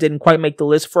facts that just didn't quite make the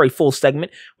list for a full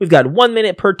segment. We've got 1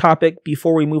 minute per topic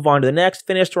before we move on to the next,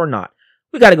 finished or not.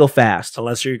 We got to go fast.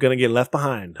 Unless you're going to get left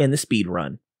behind. In the speed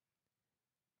run.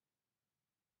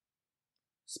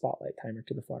 Spotlight timer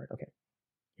to the far. Okay.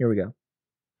 Here we go.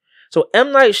 So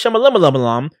M. Night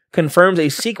Shyamalan confirms a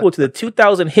sequel to the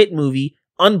 2000 hit movie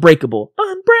Unbreakable.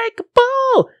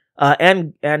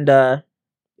 And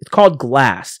it's called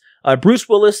Glass. Bruce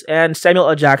Willis and Samuel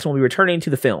L. Jackson will be returning to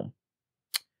the film.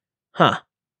 I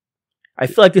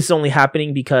feel like this is only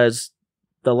happening because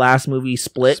the last movie,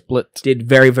 Split did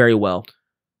very, very well.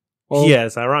 Yeah,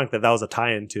 it's ironic that was a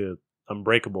tie-in to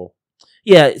Unbreakable.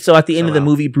 Yeah, so at the end of the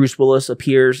movie, Bruce Willis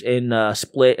appears in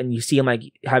Split, and you see him like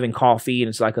having coffee, and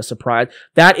it's like a surprise.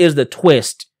 That is the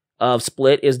twist of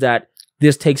Split, is that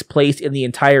this takes place in the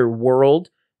entire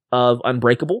world of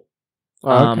Unbreakable.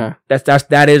 Okay.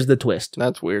 That is the twist.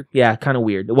 That's weird. Yeah, kind of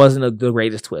weird. It wasn't the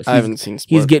greatest twist. I haven't seen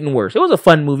Split. He's getting worse. It was a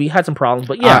fun movie. Had some problems,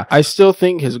 but yeah. I still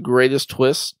think his greatest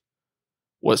twist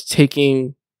was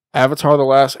taking Avatar: The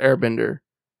Last Airbender,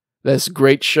 this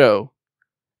great show,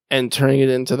 and turning it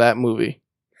into that movie.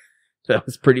 That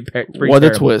was pretty what terrible.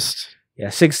 A twist. Yeah,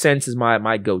 Sixth Sense is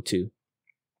my go-to.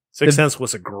 Sixth Sense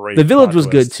was a great. The Village was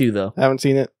twist. good too, though. Haven't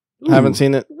seen it. Ooh. Haven't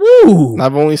seen it. Woo!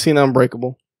 I've only seen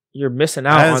Unbreakable. You're missing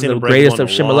I out haven't on seen the Unbreakable greatest in of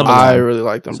a Shimmalama. while. I really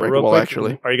liked So real Unbreakable, quick,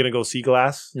 actually. Are you gonna go see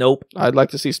Glass? Nope. I'd like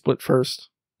to see Split first.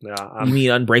 Yeah, You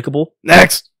mean Unbreakable?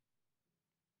 Next!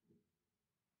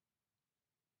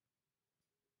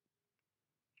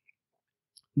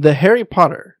 The Harry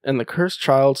Potter and the Cursed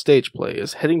Child stage play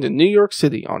is heading to New York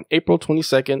City on April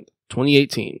 22nd,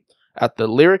 2018 at the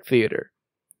Lyric Theater.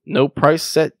 No price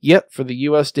set yet for the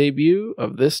U.S. debut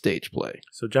of this stage play.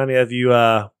 So Johnny, have you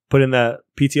put in that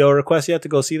PTO request yet to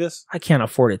go see this? I can't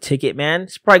afford a ticket, man.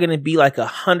 It's probably going to be like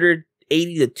 $180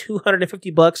 to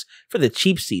 $250 for the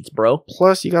cheap seats, bro.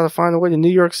 Plus, you gotta find a way to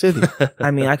New York City.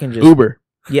 I mean, I can just Uber.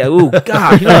 Yeah, ooh,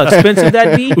 God, you know how expensive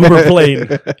that'd be? Uber plane.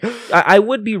 I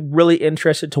would be really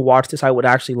interested to watch this. I would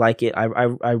actually like it.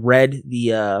 I read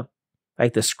the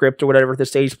like the script or whatever the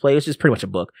stage play. It's just pretty much a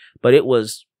book, but it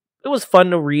was fun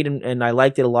to read and I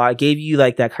liked it a lot. It gave you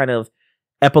like that kind of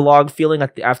epilogue feeling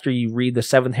like after you read the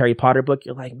 7th Harry Potter book.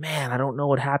 You're like, man, I don't know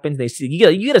what happens. They see you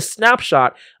get a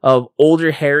snapshot of older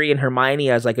Harry and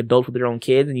Hermione as like adults with their own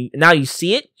kids, and now you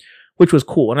see it, which was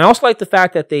cool. And I also like the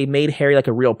fact that they made Harry like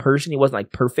a real person. He wasn't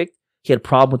like perfect. He had a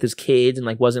problem with his kids and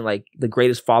like wasn't like the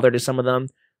greatest father to some of them.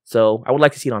 So I would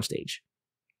like to see it on stage.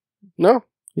 No.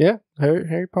 Yeah.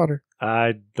 Harry Potter.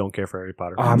 I don't care for Harry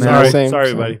Potter. Oh, man. Sorry, Same,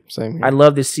 everybody. Same here. I'd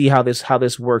love to see how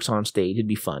this works on stage. It'd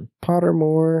be fun.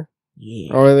 Pottermore.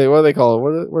 Yeah. Or what do they call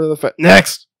it? What are the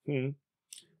next? The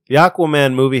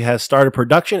Aquaman movie has started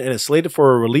production and is slated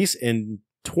for a release in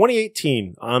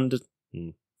 2018 on let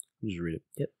me just read it.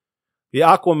 Yep. The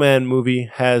Aquaman movie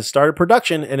has started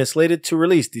production and is slated to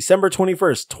release December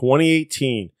 21st,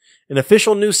 2018. An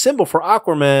official new symbol for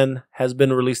Aquaman has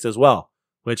been released as well,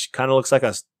 which kind of looks like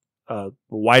a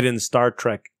widened Star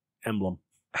Trek emblem.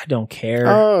 I don't care.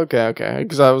 Oh, okay.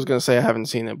 Because I was going to say I haven't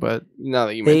seen it, but now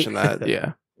that you mention that,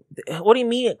 yeah. What do you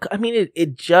mean? I mean,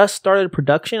 it just started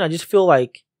production. I just feel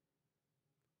like...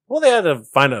 Well, they had to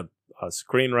find a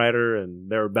screenwriter and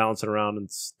they were bouncing around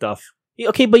and stuff.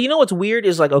 Okay, but you know what's weird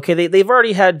is like, okay, they've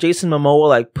already had Jason Momoa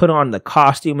like put on the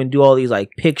costume and do all these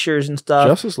like pictures and stuff.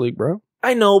 Justice League, bro.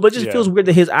 I know, but it just feels weird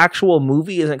that his actual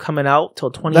movie isn't coming out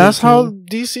till 2018. That's how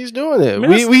DC's doing it. I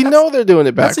mean, we know they're doing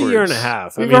it backwards. That's a year and a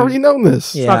half. We've already known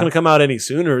this. It's not going to come out any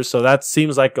sooner, so that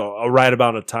seems like a right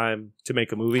amount of time to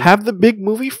make a movie. Have the big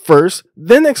movie first,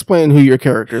 then explain who your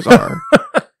characters are.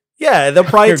 Yeah, they'll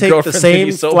probably Your take the girlfriend's same gonna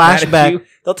be so mad at flashback. you.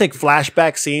 They'll take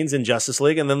flashback scenes in Justice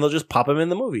League, and then they'll just pop them in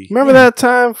the movie. Remember that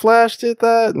time Flash did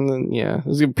that? And then, yeah,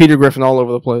 there's Peter Griffin all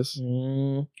over the place.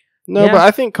 Mm, No, yeah. but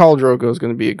I think Khal Drogo is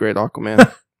going to be a great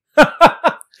Aquaman.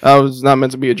 I was not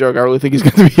meant to be a joke. I really think he's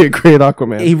going to be a great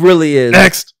Aquaman. he really is.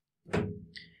 Next!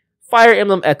 Fire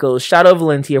Emblem Echoes Shadow of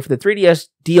Valentia for the 3DS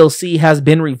DLC has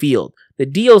been revealed. The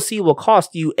DLC will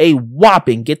cost you a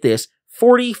whopping, get this,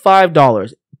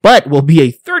 $45, but will be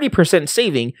a 30%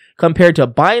 saving compared to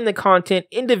buying the content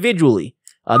individually.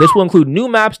 This will include new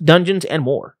maps, dungeons, and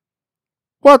more.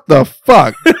 What the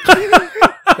fuck?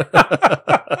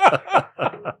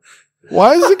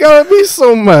 Why is it gotta be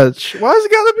so much? Why is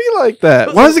it gotta be like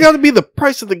that? Why is it gotta be the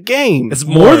price of the game? It's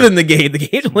more than the game. The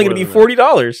game's only going to be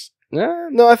 $40.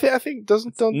 No, I think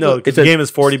doesn't No, because It's the a- game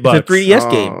is $40. It's a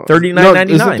 3DS game. $39.99.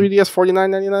 Is the 3DS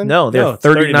 $49.99? No, they're No, it's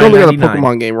Go look at a $39.99.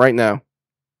 Pokemon game right now.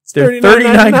 They're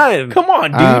 $39.99. $39.99. Come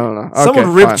on, dude. I don't know. Someone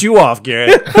Okay, ripped fine. you off,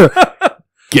 Garrett.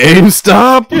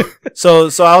 GameStop. So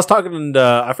I was talking.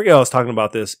 I forget I was talking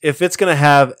about this. If it's gonna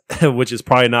have, which is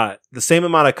probably not, the same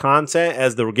amount of content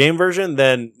as the game version,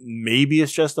 then maybe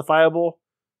it's justifiable.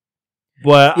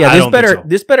 But Yeah, I this don't better think so.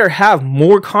 this better have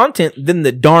more content than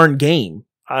the darn game.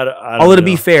 I don't Although to know.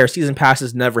 be fair, season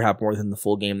passes never have more than the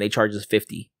full game. They charge us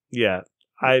 $50. Yeah,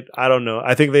 I don't know.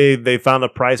 I think they found a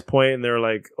price point and they're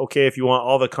like, okay, if you want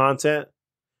all the content,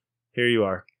 here you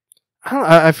are.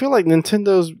 I feel like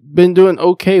Nintendo's been doing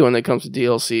okay when it comes to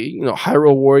DLC. You know,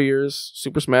 Hyrule Warriors,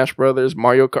 Super Smash Brothers,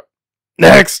 Mario Kart.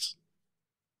 Next!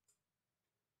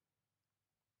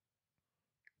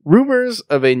 Rumors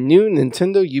of a new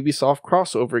Nintendo Ubisoft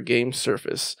crossover game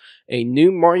surface. A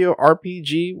new Mario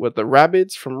RPG with the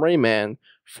Rabbids from Rayman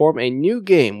form a new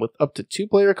game with up to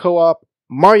 2-player co-op,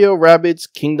 Mario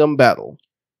Rabbids Kingdom Battle.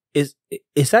 Is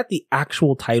that the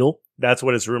actual title? That's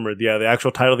what it's rumored. Yeah, the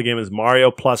actual title of the game is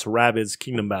Mario plus Rabbids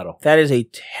Kingdom Battle. That is a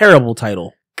terrible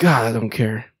title. God, I don't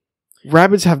care.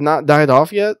 Rabbids have not died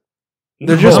off yet?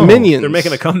 They're No, just minions. They're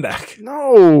making a comeback.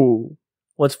 No.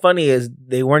 What's funny is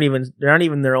they're not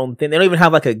even their own thing. They don't even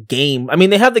have like a game. I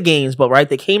mean, they have the games, but right,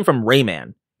 they came from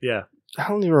Rayman, Yeah. I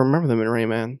don't even remember them in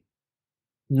Rayman.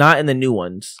 not in the new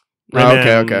ones.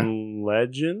 Rayman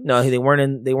Legends? No, they weren't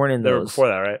in. They weren't in They were those. before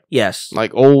that, right? Yes,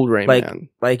 Like old Rayman.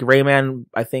 like Rayman.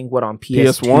 I think what on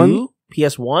PS1?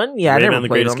 PS1. Yeah, I Rayman never the played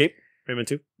Great them. Escape? Rayman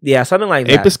 2? Yeah, something like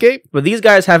Ape that. Escape? But these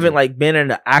guys haven't like been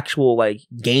in an actual like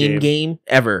game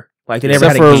ever. Like they never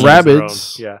Except had a for game.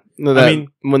 Rabbids. Yeah. No, I mean,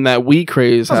 when that Wii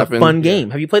craze It's a happened. fun game.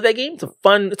 Have you played that game? It's a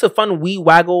fun Wii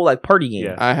waggle like party game.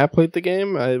 Yeah. I have played the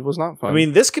game. It was not fun. I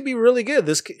mean, this could be really good.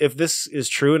 If this is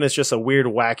true and it's just a weird,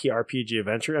 wacky RPG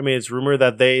adventure. I mean, it's rumored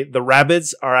that the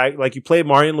Rabbids are like you play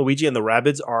Mario and Luigi, and the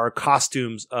Rabbids are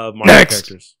costumes of Mario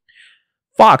characters.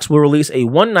 Fox will release a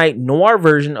one-night noir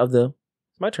version of the.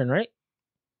 My turn, right?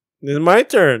 It's my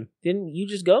turn. Didn't you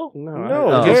just go?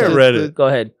 No, Garrett okay. read it. Go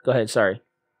ahead. Sorry.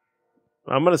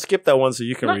 I'm gonna skip that one so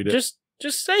you can read it.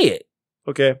 Just say it.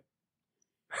 Okay.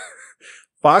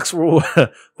 Fox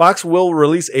will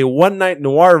release a one-night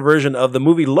noir version of the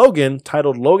movie Logan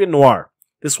titled Logan Noir.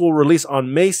 This will release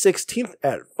on May 16th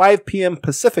at 5 p.m.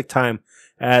 Pacific time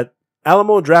at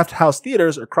Alamo Drafthouse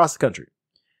theaters across the country.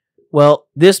 Well,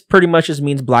 this pretty much just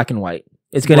means black and white.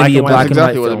 It's going to Black be a and white. black That's and white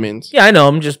exactly what film. it means. Yeah, I know.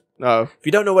 I'm just Oh, If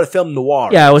you don't know what a film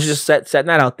noir I was is, just setting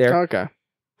that out there. okay.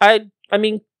 I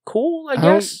mean, cool. I I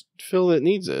guess. don't feel it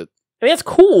needs it. I mean, it's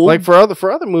cool. Like for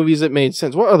other movies, it made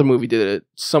sense. What other movie did it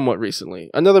somewhat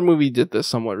recently? Another movie did this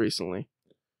somewhat recently.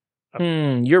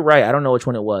 You're right. I don't know which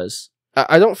one it was.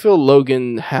 I don't feel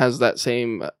Logan has that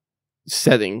same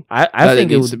setting. I that think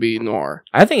it it needs would. to be noir.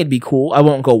 I think it'd be cool. I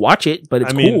won't go watch it, but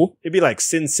it's I mean, cool. it'd be like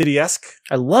Sin City-esque.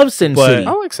 I love Sin but- City.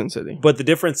 I like Sin City. But the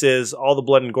difference is all the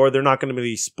blood and gore, they're not going to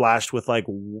be splashed with like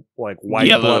white blood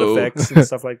Yellow. effects and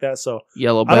stuff like that. So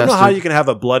Yellow I don't know how bastard. you can have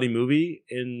a bloody movie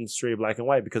in straight black and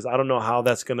white because I don't know how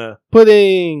that's going to,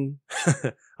 Pudding.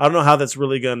 I don't know how that's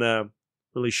really going to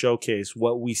really showcase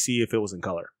what we see if it was in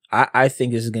color. I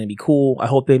think this is going to be cool. I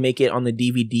hope they make it on the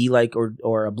DVD like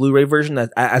or a Blu-ray version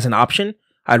as an option.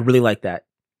 I'd really like that.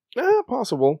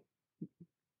 Possible.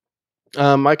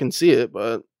 I can see it,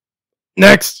 but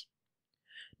next.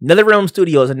 NetherRealm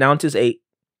Studios announces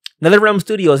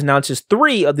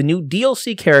 3 of the new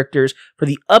DLC characters for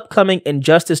the upcoming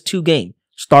Injustice 2 game: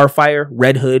 Starfire,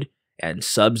 Red Hood, and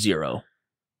Sub-Zero.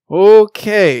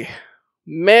 Okay.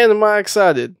 Man, am I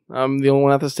excited. I'm the only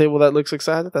one at this table that looks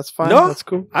excited. That's fine. No. That's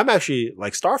cool. I'm actually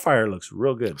like Starfire looks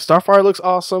real good. Starfire looks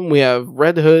awesome. We have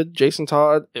Red Hood, Jason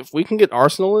Todd. If we can get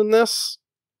Arsenal in this,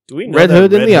 Do we know Red that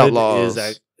Hood and the Hood Outlaws.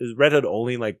 is Red Hood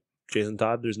only like Jason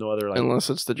Todd? There's no other like. unless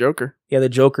it's the Joker. Yeah, the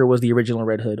Joker was the original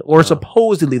Red Hood, or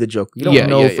supposedly the Joker. You don't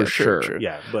know for sure. true.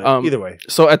 Yeah, but Um, either way,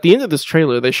 So at the end of this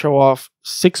trailer, they show off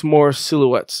 6 more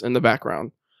silhouettes in the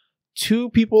background.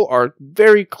 2 people are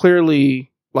very clearly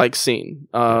like seen.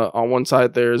 On one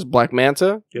side, there's Black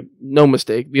Manta. Yep. No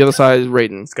mistake. The other side is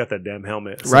Raiden. it's got that damn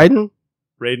helmet. Raiden?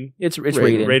 Raiden. It's Raiden.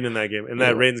 Raiden. Raiden in that game, and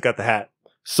that Yeah. Raiden's got the hat.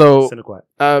 So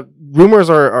Cinequat. rumors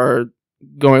are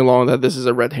going along that this is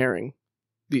a red herring.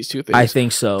 These 2 things. I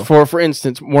think so. For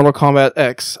instance, Mortal Kombat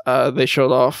X, they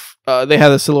showed off. They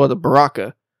had a silhouette of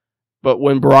Baraka, but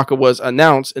when Baraka was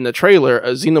announced in the trailer,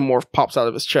 a xenomorph pops out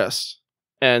of his chest,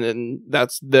 and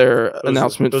that's their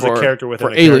announcement It was for a character within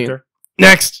for a Alien. character.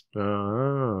 Next,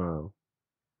 Oh.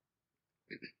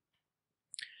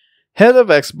 head of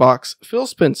Xbox Phil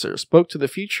Spencer spoke to the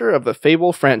future of the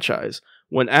Fable franchise.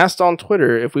 When asked on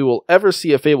Twitter if we will ever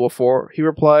see a Fable 4, he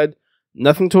replied,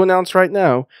 "Nothing to announce right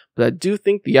now, but I do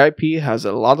think the IP has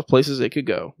a lot of places it could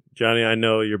go." Johnny, I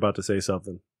know you're about to say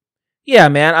something. Yeah,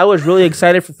 man, I was really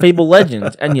excited for Fable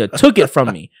Legends, and you took it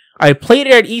from me. I played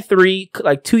it at E3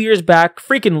 like 2 years back,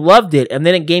 freaking loved it, and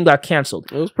then the game got canceled.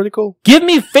 It was pretty cool. Give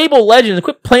me Fable Legends and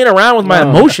quit playing around with my No.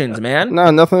 emotions, man. No,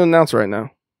 nothing to announce right now.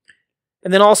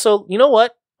 And then also, you know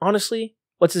what? Honestly,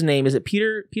 what's his name? Is it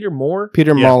Peter Moore?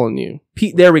 Peter Yeah. Molyneux.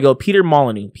 There we go. Peter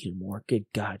Molyneux. Peter Moore. Good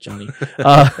God, Johnny.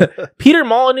 Peter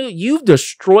Molyneux, you've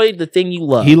destroyed the thing you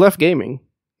love. He left gaming.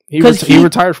 He 'Cause he-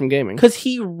 retired from gaming. Because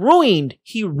he ruined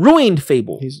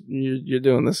Fable. You're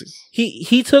doing this.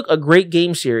 He took a great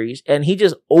game series and he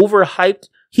just overhyped.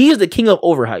 He is the king of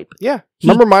overhype. Yeah. He-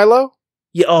 Remember Milo?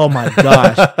 Yeah. Oh my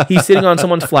gosh. He's sitting on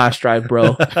someone's flash drive,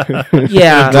 bro.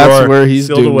 Yeah. That's Drawer, where he's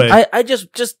sealed doing. away. I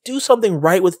just do something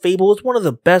right with Fable. It's one of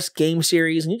the best game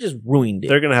series, and you just ruined it.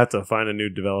 They're gonna have to find a new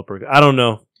developer. I don't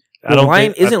know.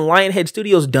 Isn't Lionhead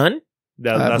Studios done?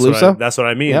 That's what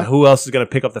I mean. Yeah. Who else is gonna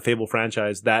pick up the Fable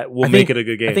franchise that will I make think- it a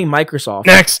good game? I think Microsoft.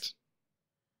 Next.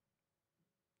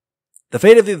 The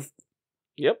fate of the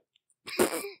Yep.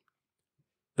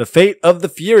 The Fate of the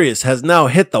Furious has now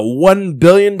hit the $1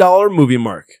 billion movie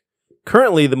mark.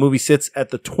 Currently, the movie sits at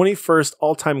the 21st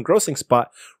all-time grossing spot,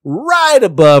 right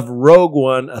above Rogue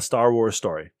One, A Star Wars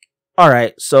Story. All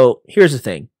right, so here's the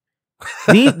thing.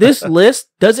 This list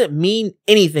doesn't mean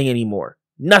anything anymore.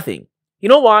 Nothing. You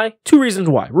know why? 2 reasons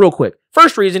why, real quick.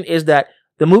 First reason is that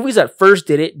the movies that first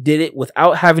did it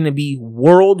without having to be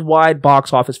worldwide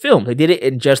box office films. They did it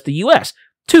in just the US.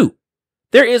 2,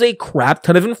 there is a crap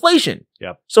ton of inflation.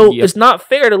 Yep. So it's not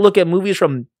fair to look at movies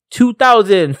from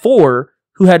 2004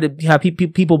 who had to have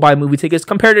people buy movie tickets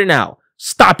compared to now.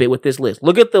 Stop it with this list.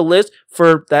 Look at the list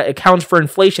for that accounts for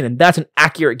inflation, and that's an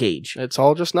accurate gauge. It's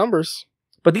all just numbers.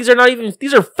 But these are not even,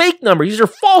 these are fake numbers. These are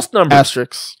false numbers.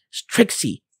 Asterisks.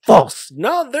 Tricksy. False.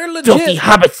 No, they're legit. Filthy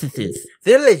hobbitses.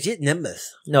 They're legit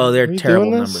numbers. No, they're Are you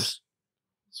terrible doing this? numbers.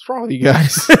 What's wrong with you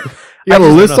guys? You got a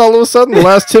just list don't know. all of a sudden the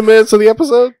last 10 minutes of the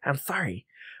episode? I'm sorry.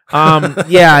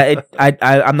 Yeah,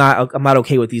 I'm not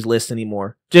okay with these lists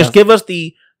anymore. Just give us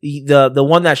the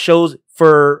one that shows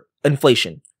for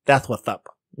inflation. That's what's up.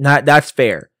 That's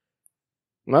fair.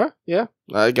 Huh? Yeah.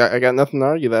 I got nothing to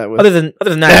argue that with. Other than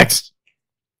that, Next.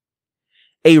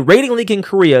 a rating leak in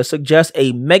Korea suggests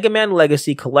a Mega Man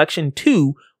Legacy Collection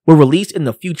 2 will release in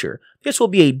the future. This will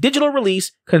be a digital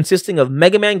release consisting of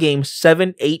Mega Man games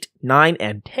 7, 8, 9,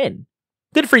 and 10.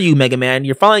 Good for you, Mega Man.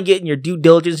 You're finally getting your due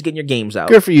diligence, getting your games out.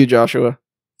 Good for you, Joshua.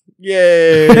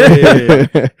 Yay!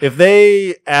 If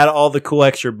they add all the cool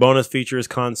extra bonus features,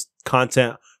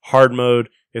 content, hard mode,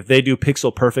 if they do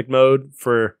pixel perfect mode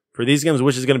for these games,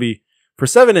 which is going to be, for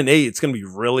 7 and 8, it's going to be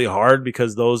really hard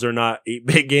because those are not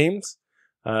 8-bit games.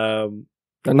 9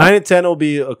 and 10 will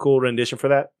be a cool rendition for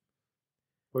that.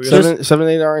 7,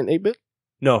 8 aren't 8-bit?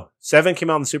 No, 7 came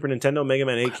out on the Super Nintendo, Mega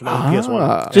Man 8 came out on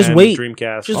PS1. Just and wait.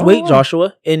 Dreamcast. Just wait,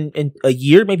 Joshua. In a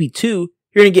year, maybe 2,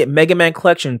 you're going to get Mega Man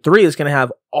Collection 3 that's going to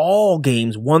have all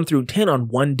games 1 through 10 on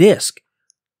one disc.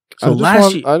 So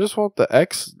I just want the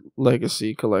X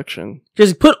Legacy Collection.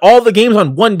 Just put all the games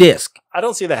on one disc. I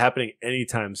don't see that happening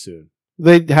anytime soon.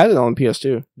 They had it on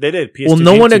PS2. They did. PS2, Will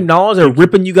no one GameCube. acknowledge they're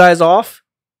ripping you guys off?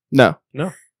 No.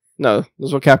 No. This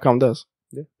is what Capcom does.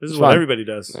 Yeah, this is It's what fine. everybody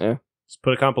does. Yeah. Just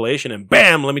put a compilation and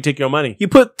bam, let me take your money. You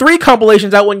put 3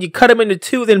 compilations out when you cut them into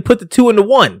 2, then put the 2 into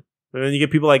 1. And then you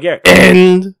get people like Garrett.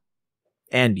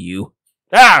 And you.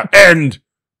 End!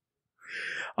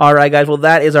 All right, guys. Well,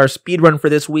 that is our speed run for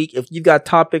this week. If you've got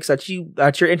topics that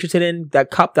you're interested in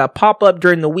that pop up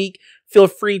during the week, feel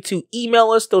free to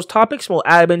email us those topics and we'll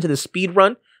add them into the speed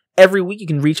run. Every week, you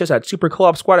can reach us at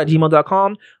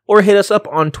supercoopsquad@gmail.com or hit us up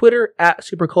on Twitter at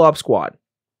supercoopsquad.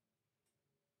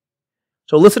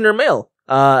 So, listener mail.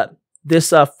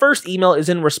 This first email is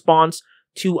in response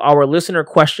to our listener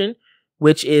question,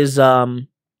 which is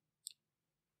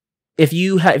if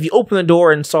you open the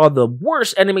door and saw the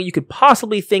worst enemy you could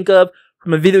possibly think of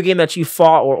from a video game that you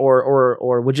fought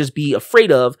or would just be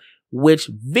afraid of, which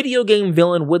video game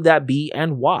villain would that be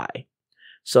and why?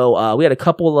 So we had a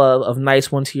couple of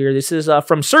nice ones here. This is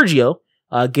from Sergio.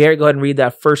 Garrett, go ahead and read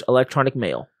that first electronic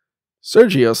mail.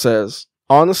 Sergio says,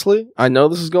 honestly, I know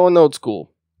this is going old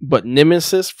school, but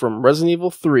Nemesis from Resident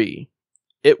Evil 3,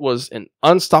 it was an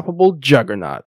unstoppable juggernaut.